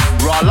through.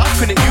 We're all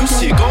laughing at you,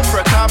 so you go for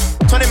a cab.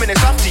 20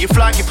 minutes after your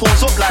flag, you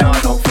pulls up like, no,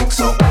 I don't think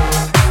so.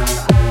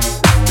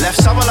 Left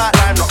sour like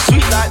lime, not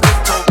sweet like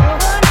Victor.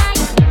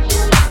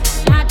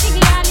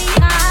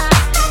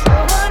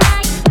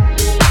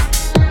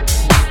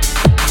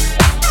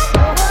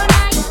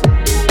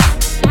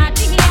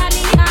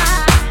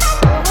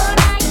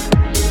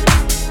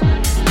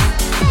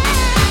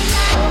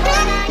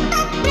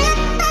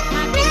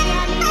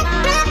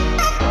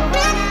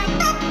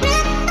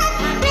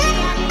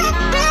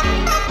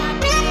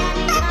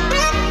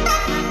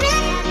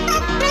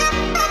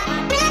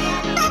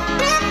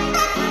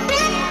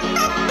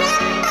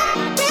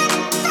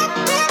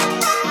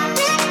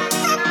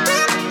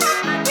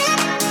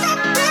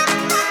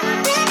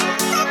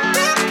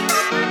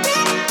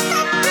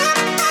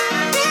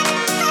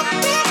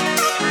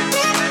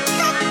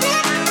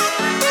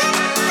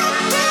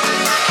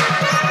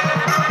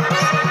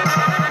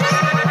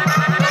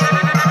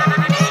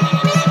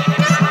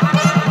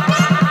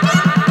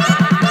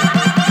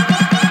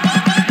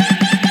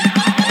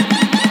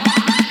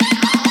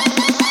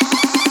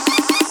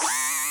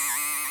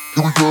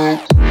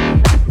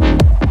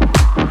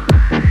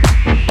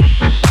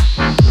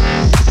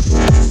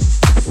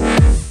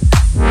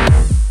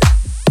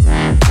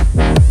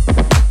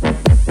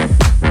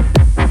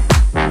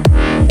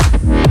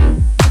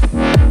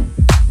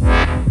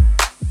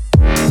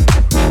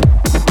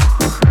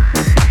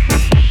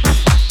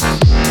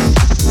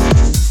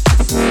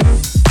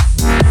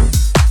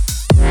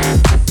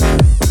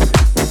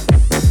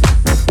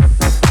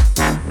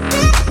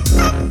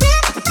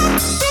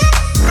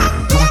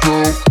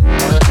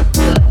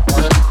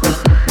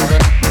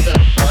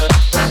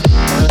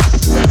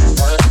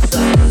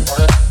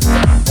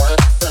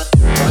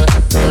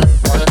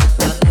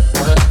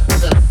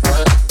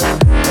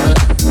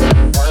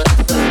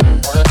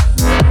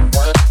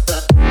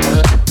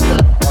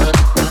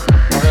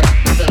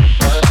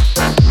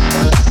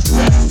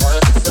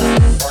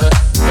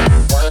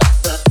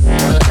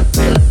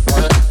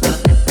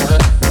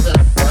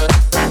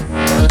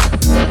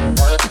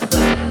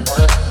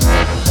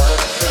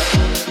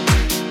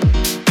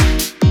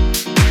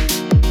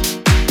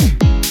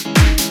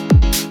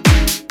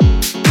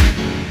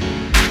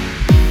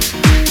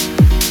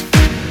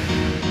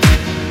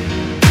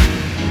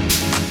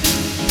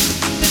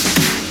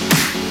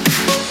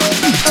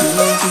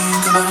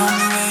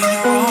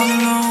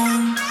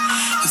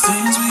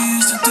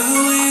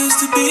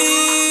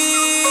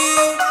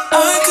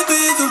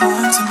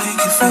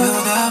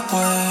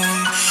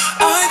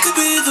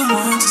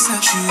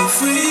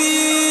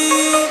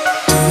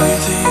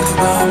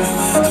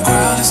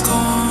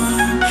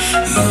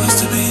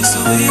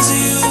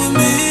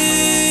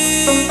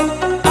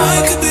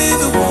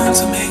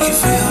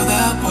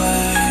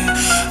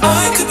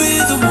 I could be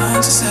the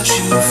one to set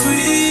you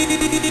free.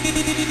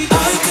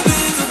 I could be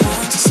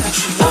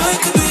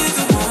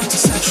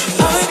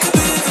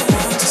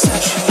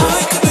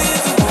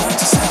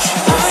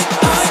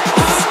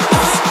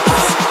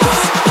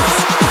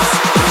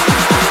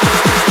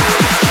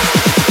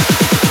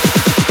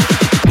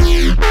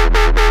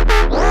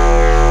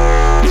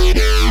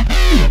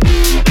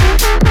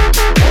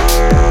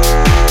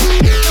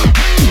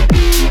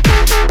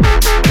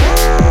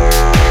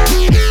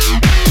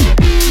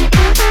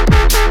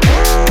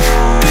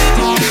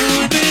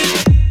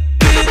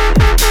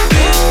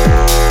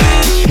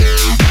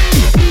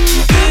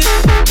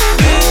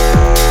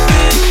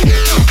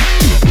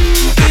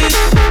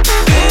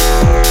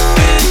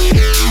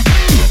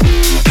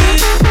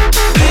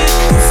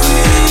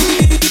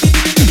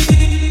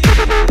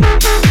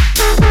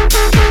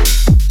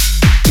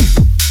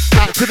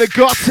the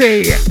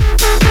Gotti.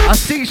 I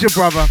see you,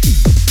 brother.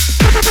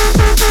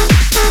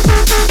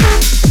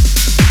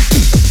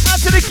 Out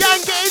to the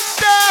gang getting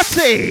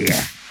dirty.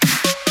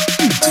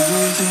 Do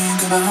you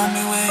think about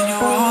me when you're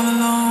all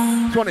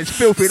alone? This one is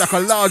filthy like a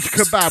large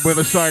kebab with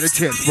a side of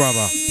chips,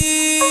 brother.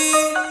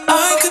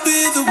 I could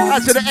be the one.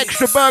 Out to the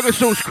extra burger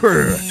sauce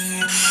crew.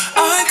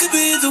 I could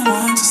be the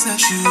one to set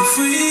you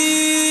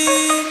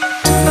free.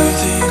 Do you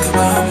think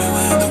about me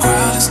when the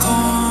crowd is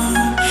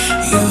gone?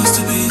 It used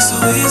to be so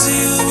easy,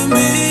 you and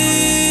me.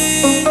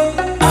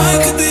 I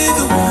could be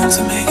the one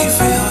to make you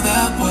feel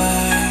that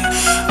way.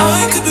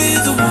 I could be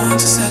the one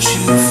to set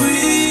you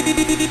free.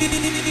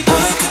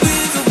 I could be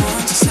the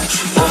one to set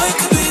you. I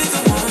could be the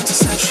one to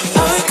set you.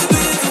 I could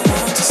be the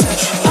one to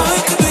set you. I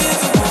could be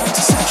the one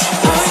to set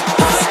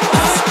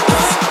you.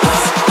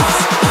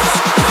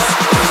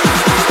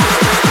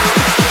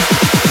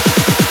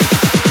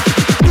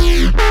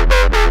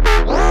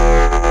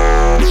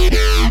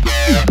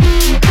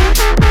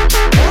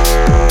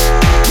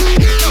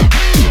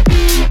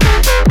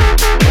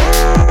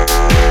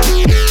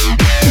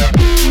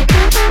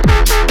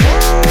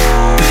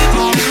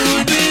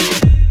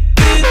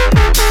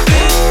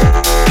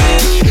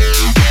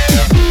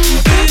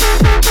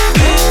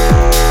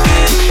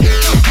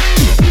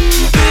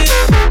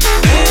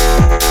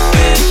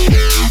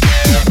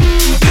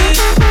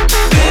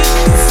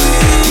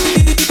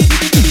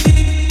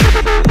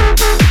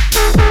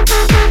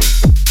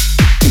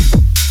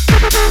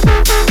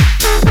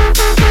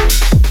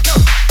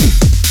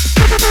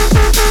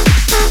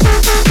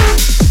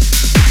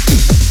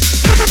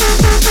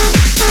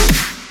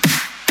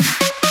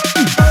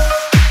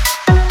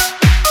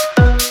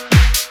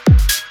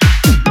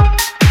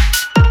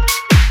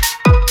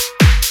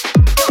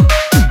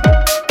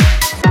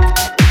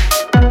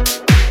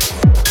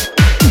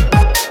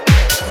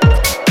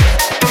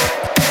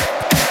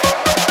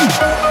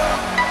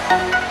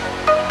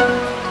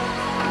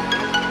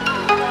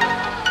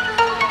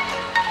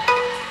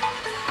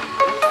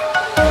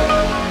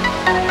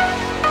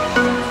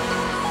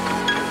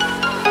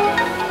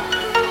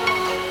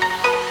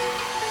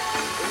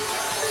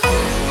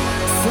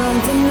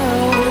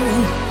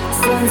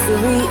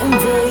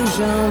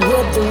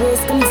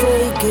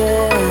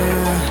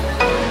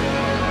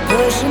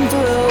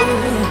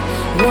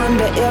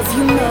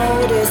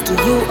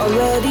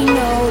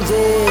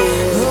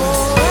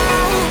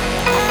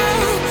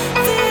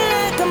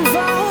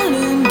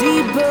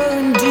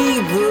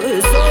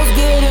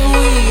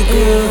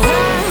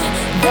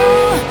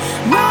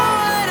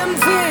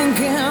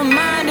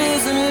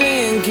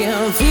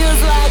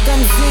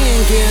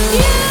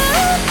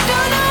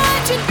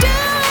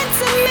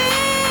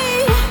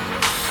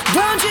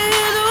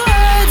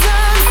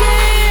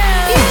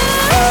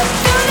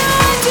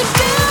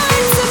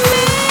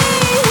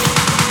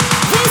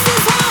 This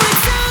is how it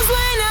sounds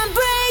when I'm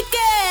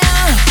breaking.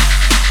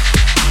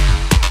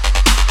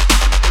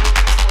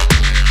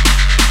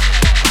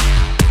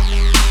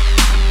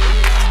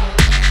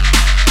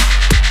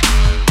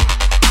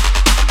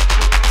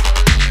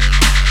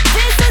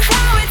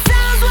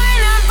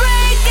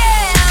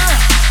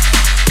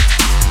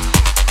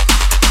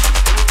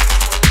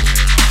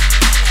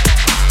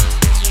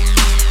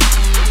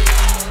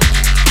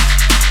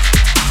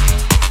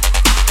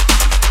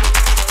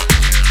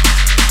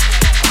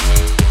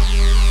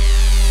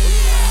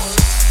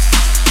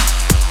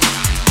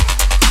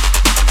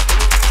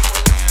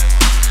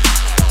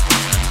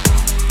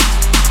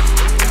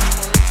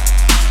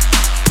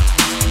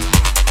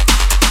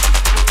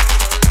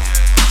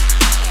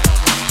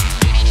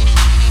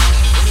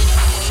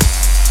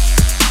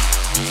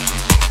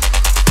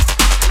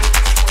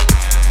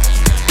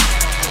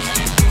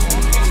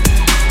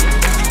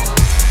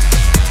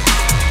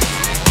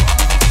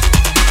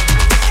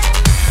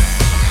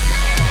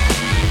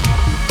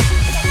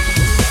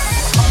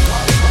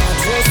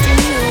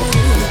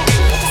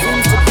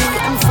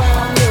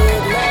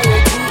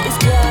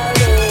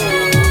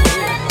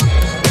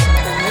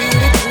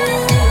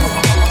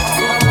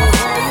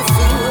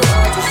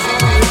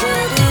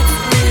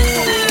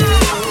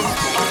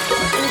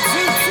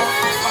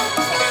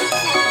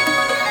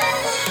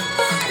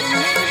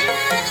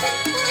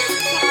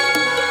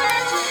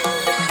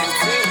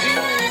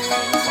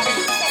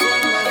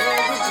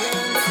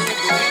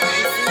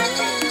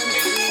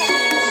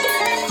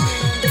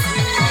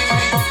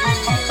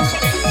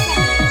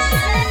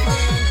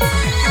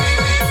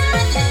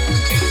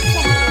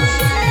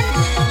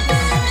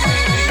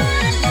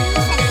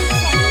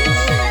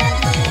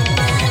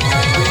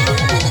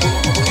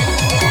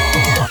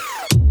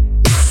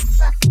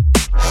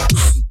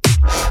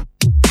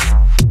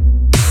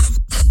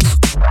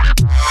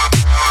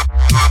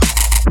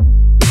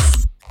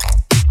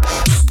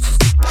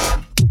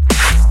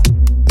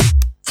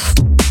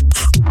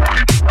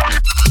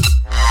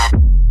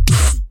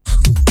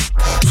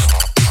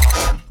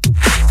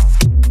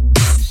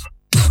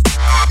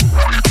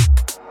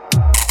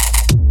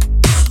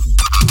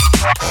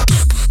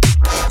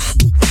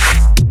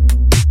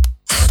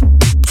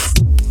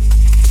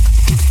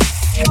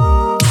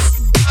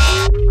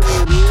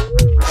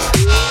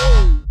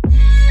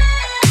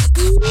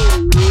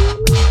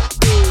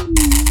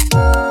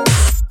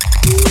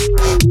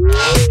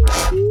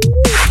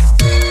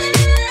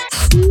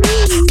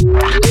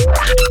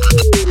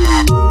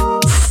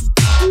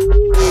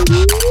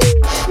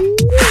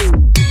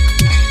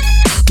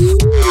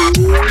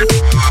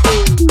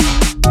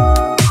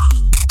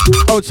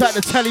 Hold tight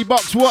the telly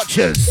box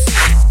watchers.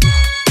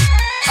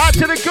 Out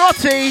to the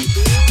Gotti.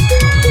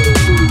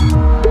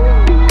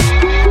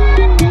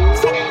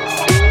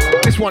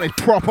 This one is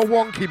proper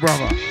wonky,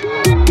 brother.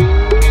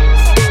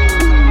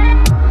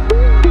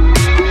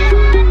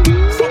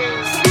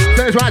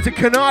 Send this one out to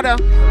Canada.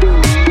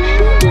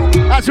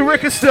 Out to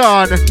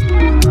Rickistan.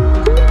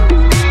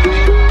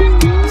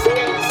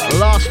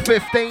 Last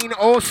 15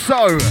 or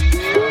so.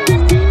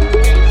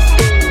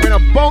 Been a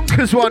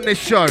bonkers one this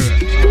show.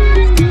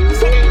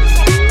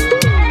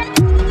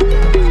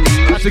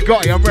 That's a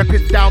Gotti, I'm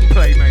repping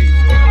Downplay, mate.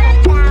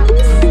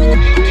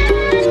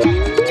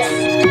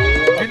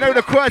 You know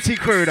the QWERTY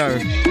crew though.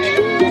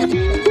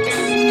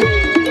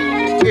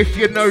 If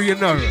you know, you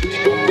know.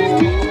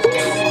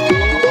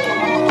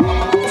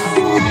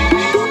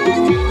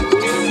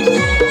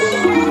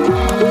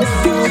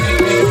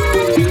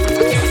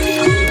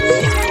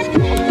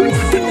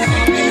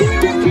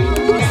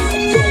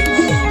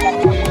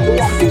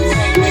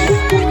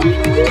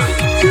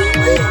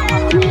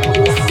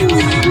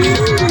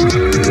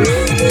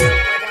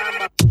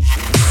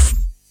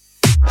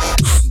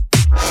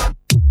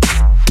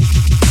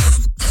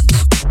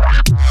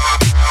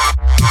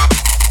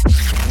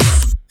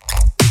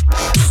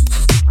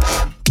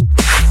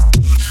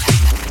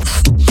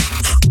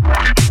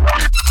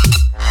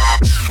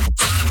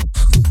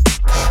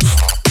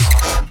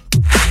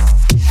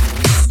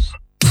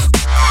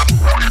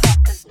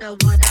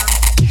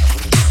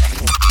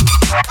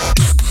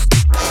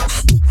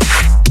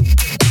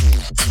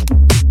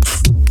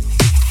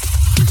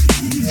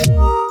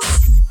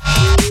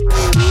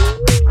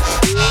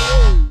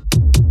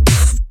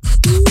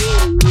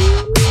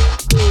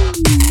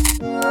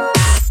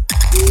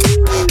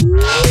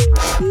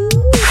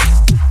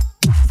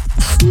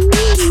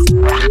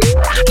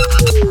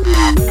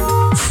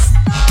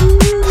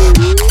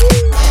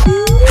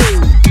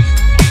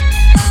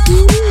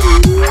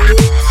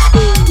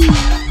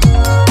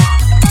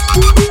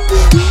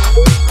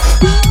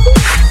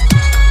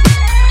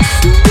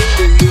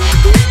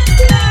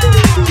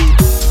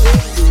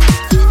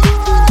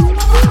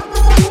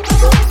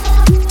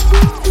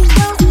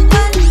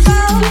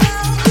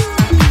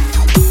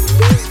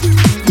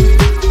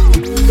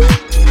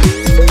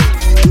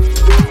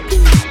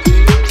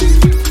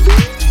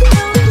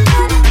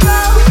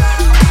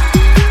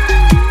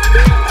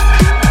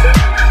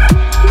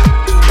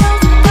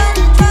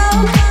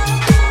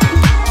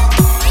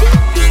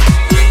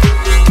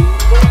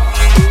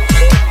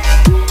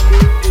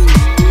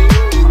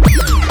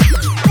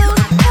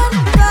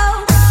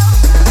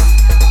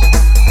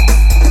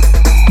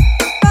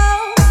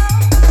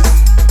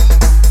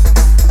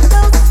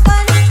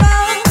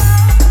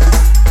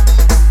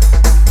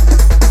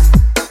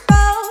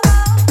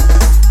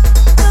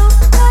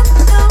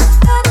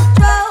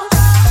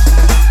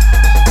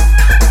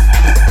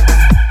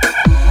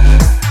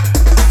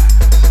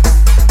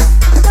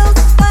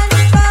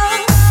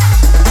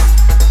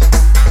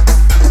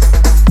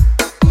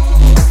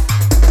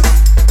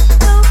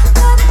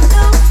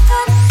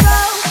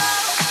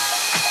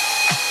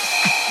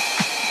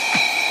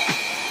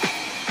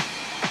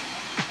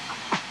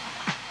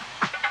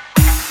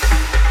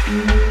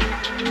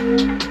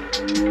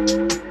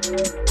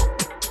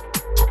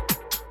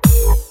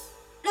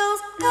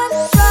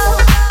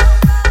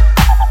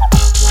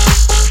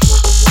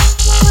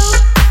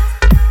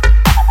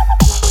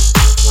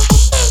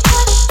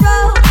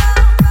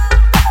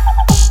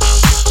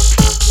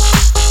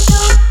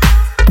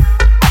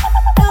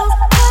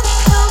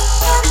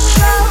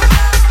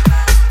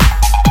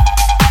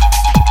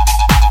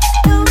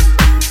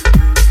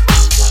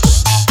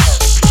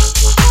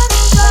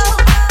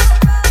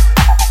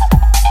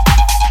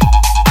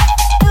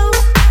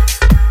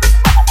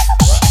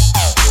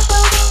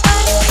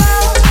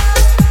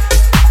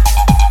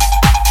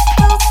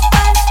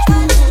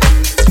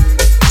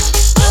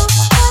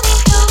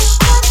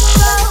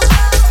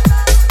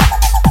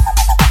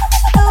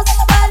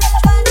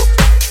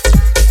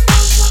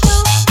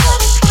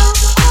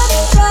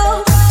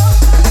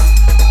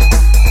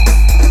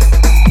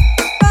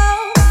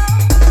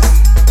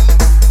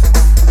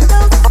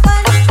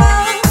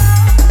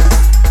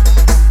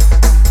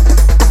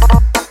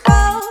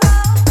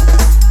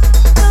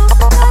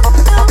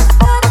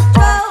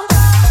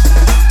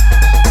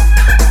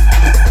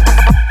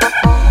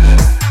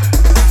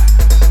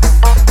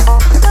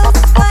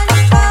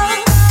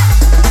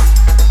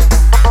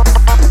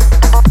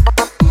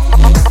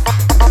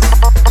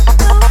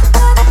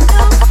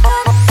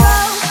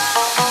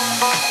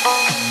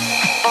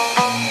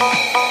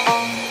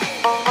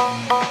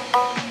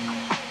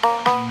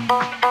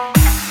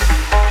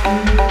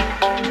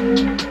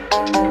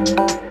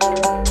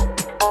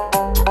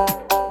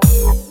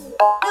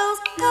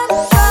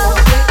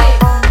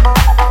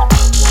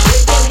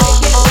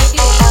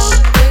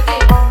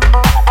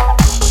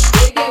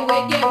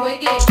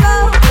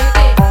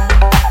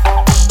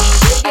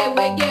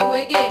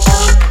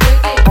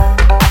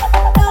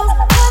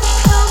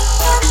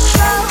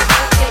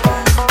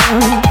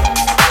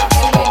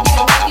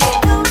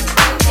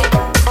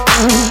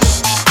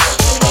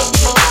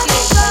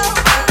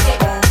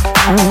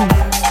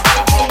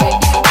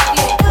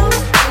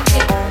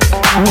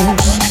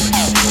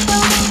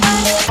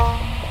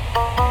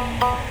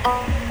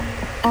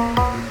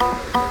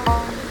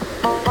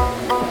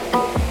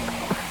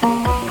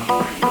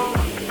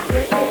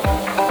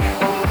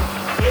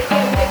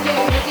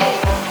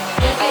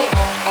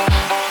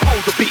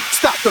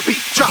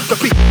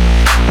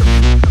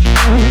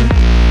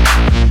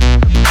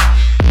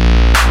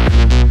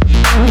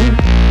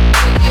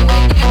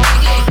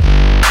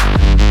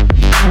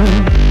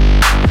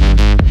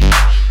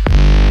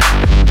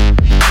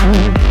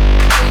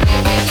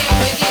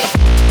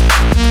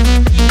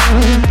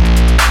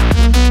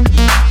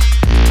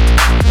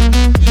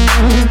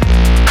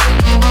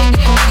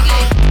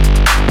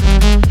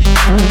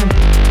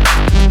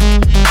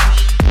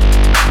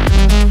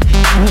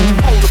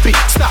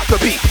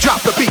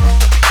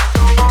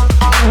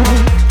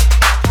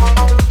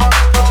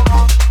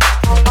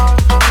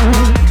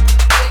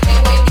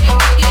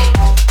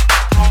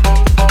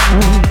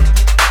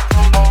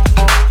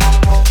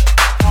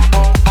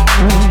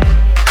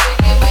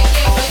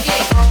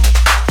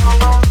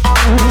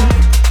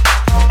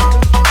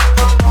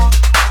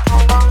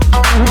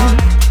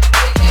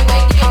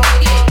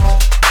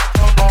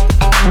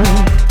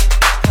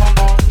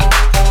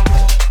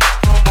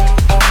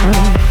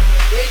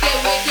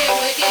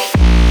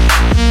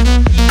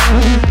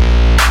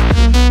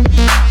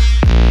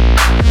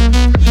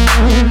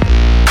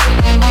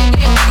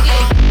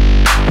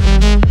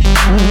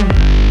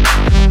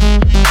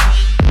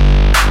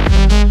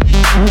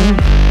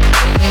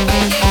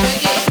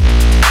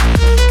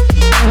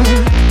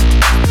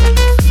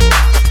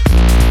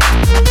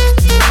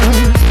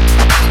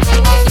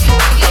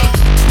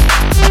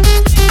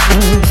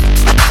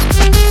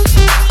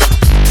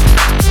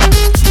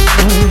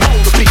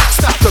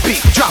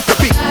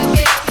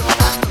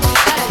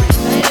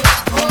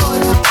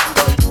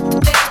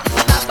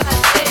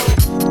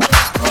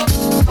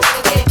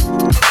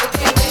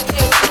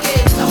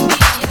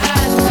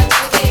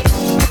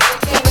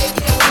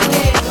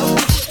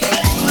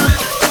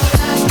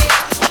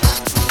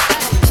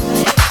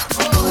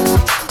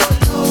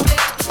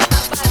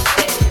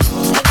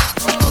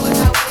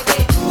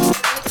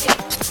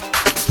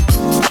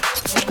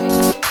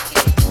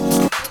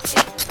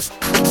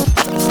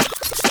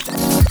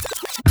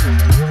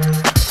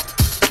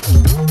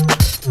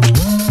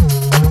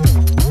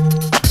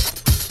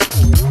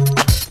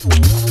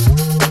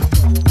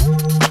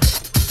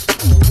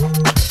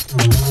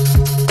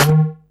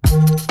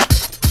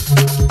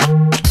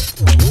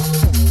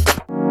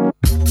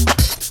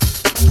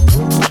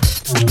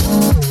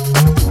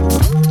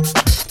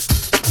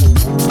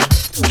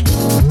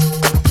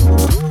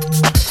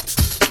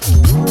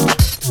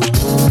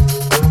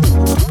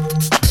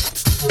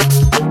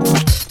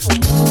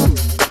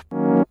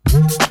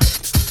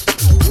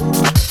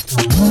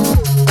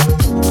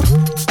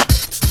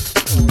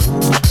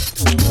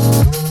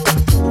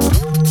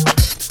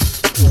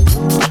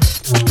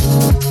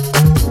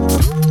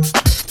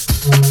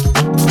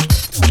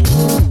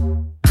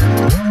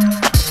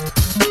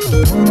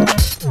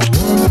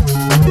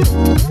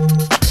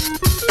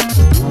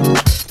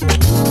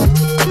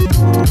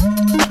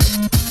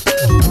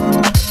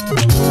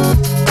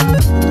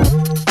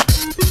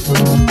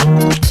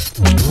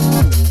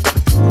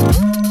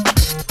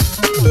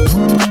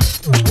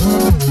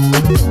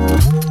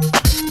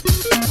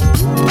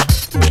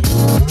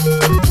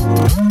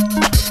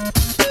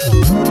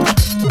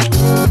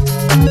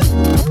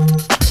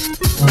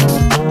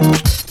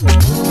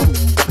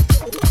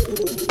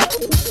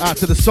 Out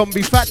to the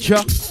zombie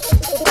Thatcher.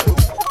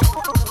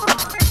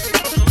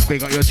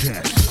 Big up your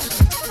chest.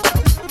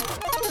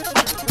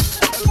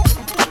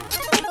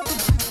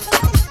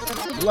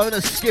 Loving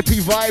a Skippy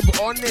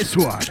vibe on this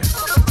one.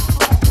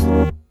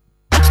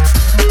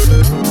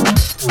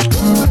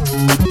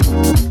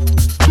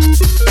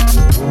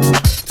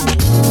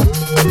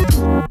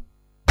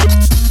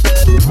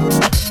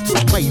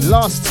 Wait,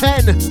 last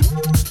 10.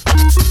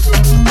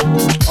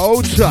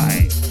 Hold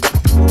tight.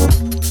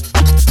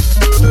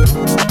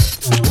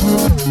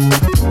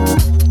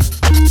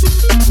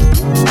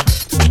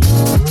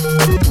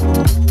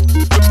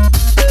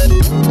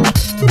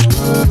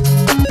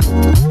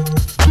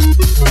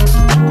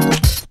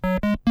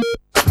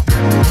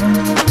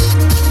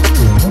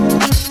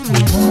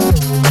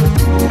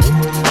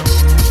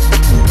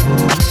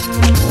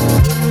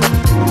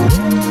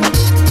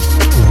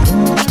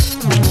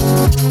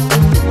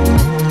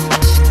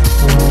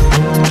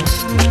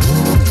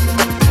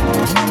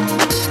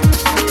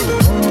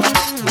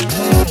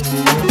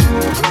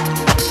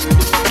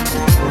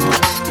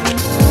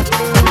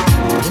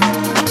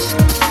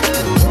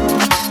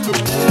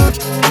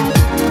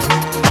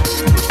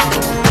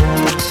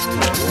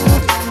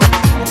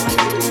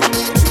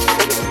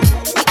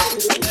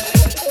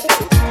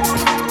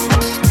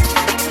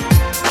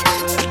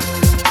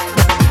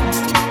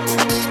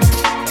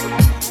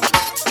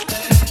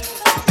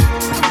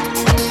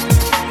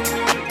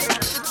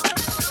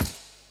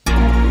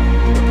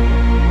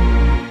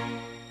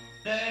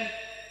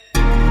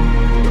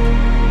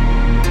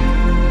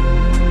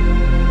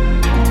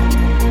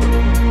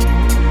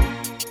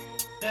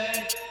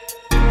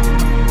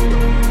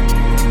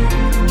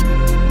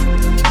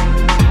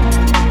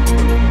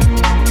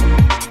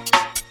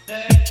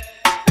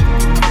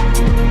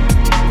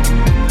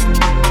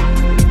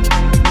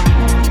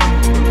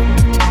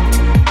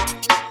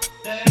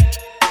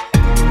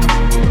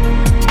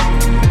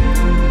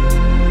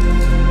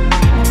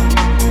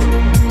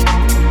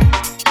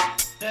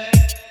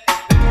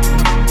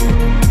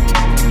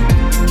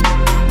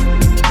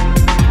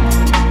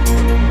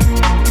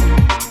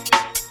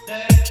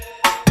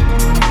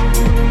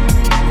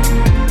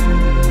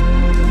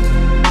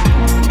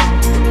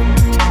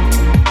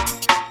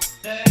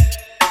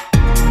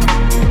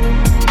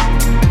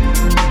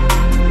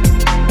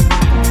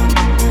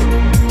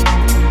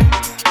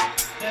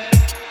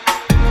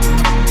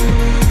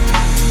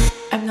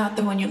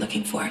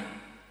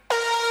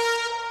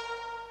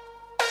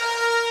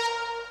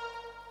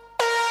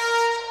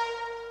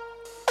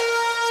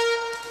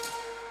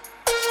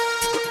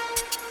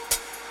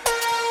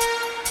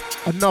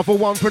 Another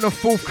one from the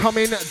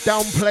forthcoming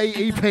Downplay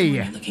EP.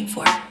 Looking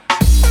for.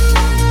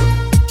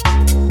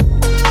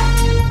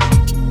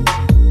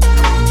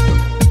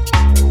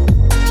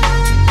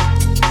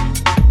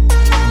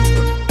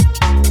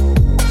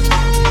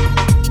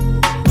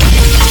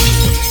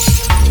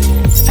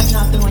 I'm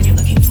not the one you're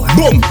looking for.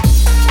 Boom!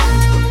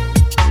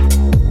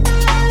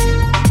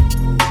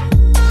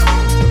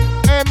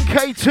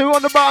 MK2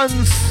 on the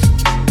buttons.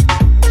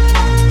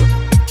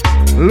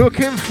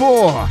 Looking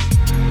for.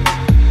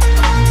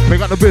 We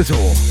got the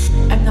Bizzle.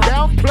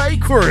 Downplay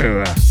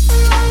crew.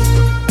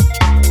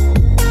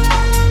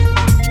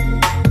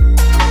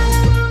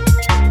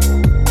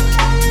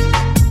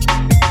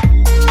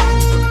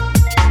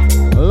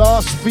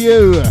 Last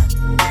few. I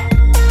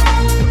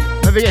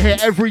think you're here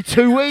every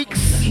 2 weeks.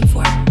 Looking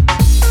for.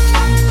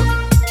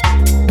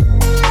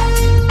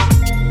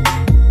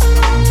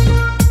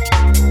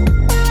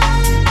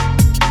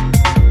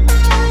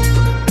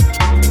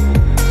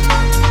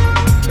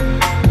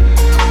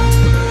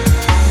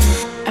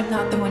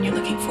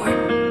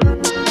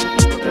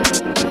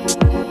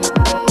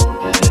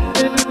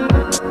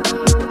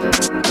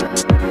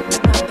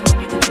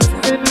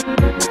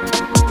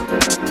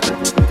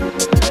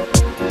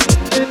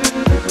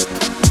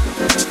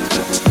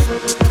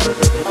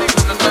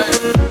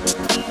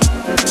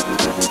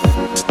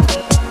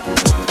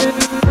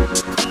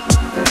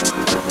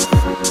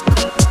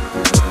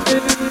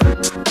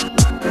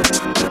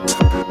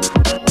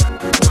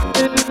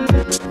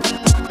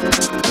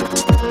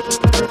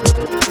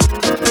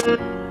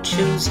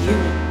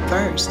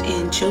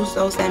 Choose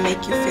those that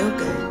make you feel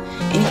good.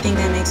 Anything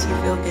that makes you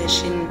feel good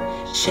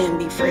shouldn't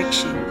be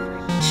friction,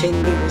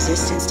 shouldn't be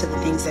resistance to the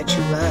things that you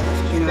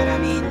love. You know what I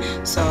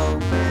mean? So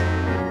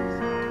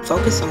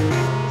focus on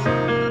that.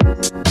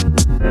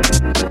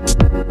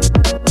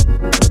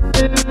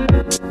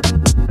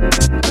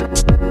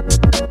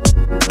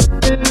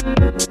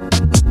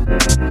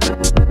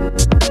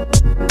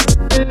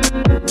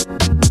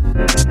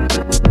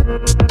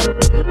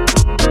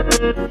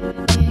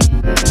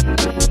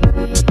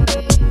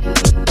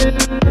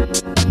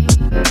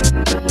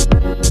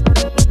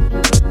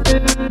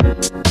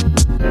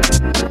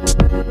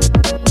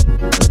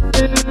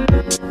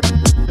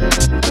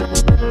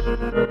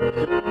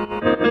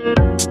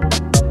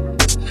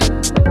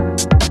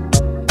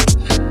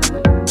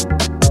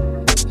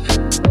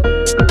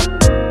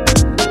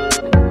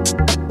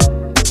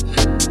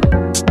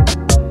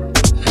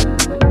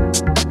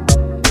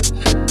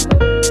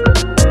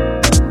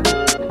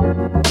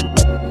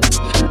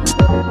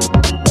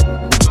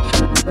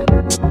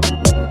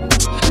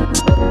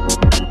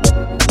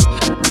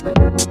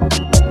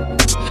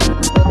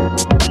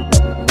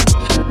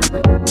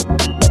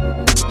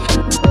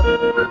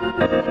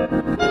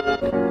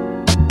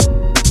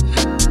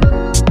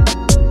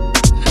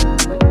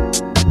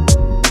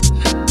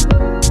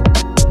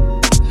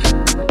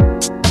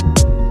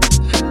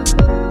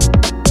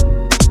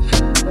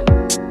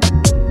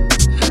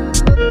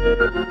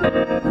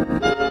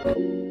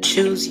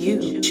 choose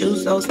you.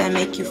 Choose those that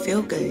make you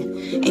feel good.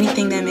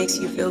 Anything that makes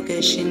you feel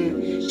good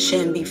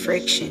shouldn't be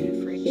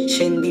friction.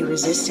 Shouldn't be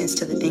resistance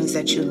to the things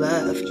that you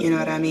love. You know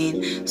what I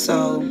mean?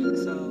 So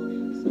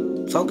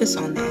focus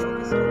on that.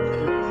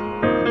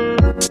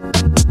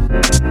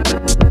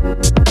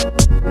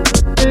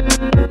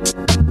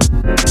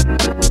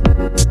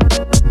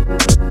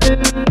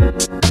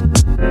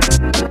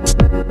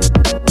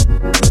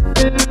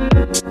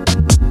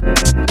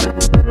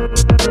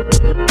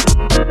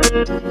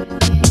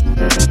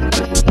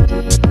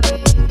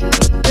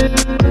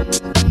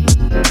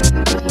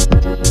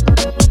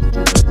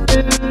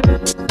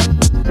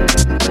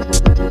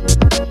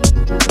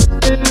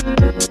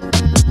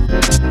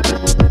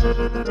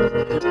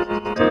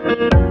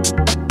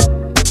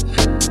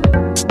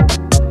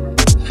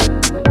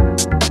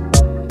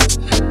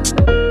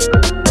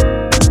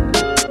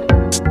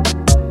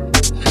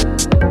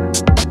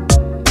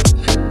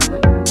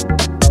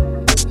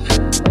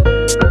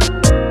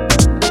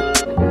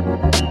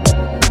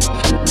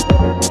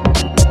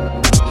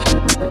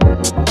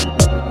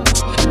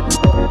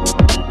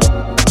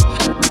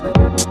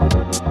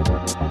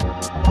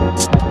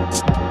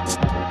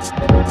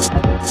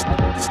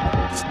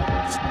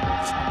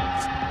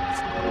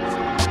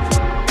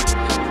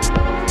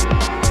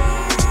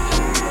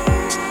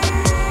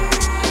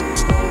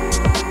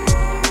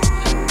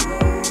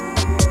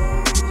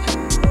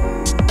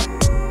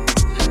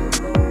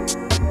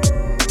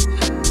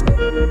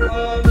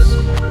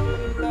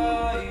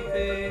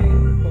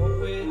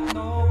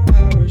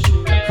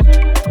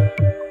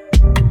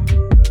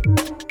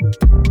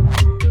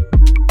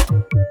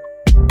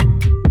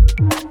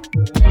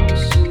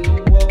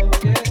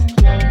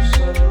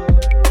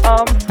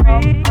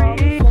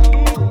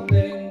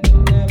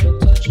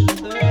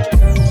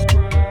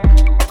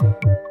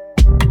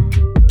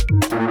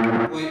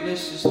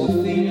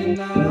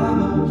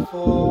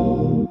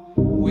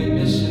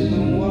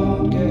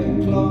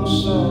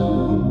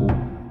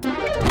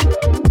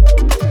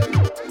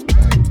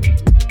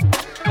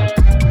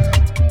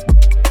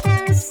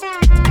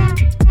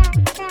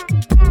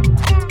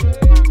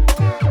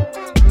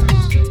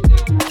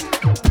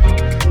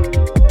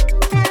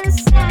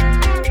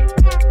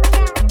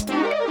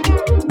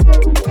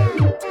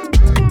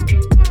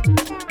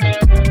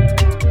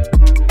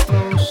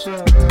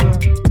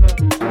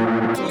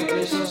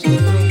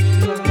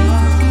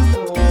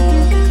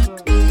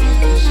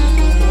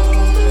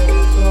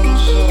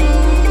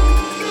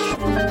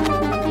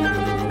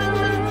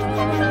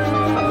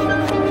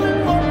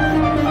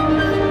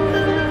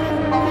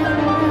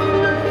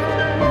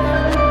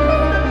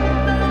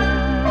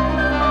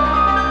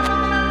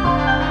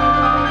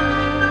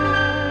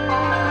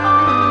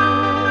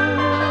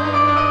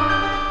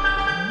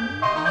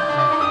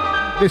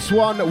 This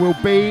one will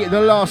be the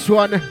last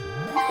one.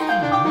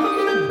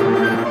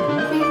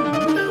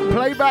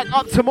 Playback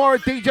up tomorrow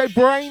at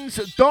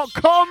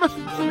djbrainz.com.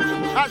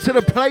 Out to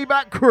the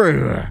playback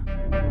crew.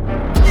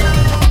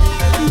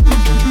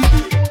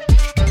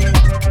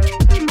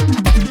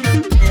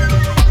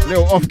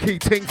 Little off-key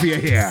ting for you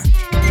here.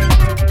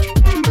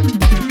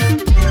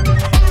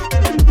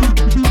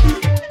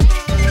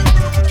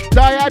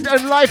 Dyad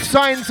and Life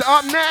Signs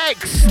up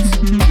next.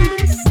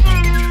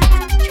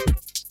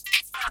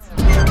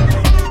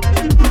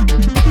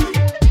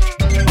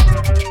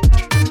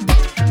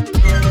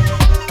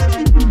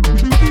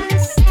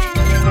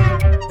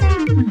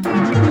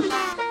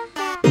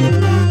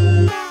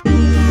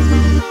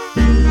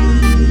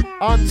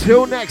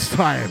 Until next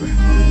time,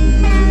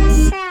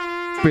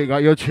 big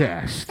out your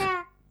chest.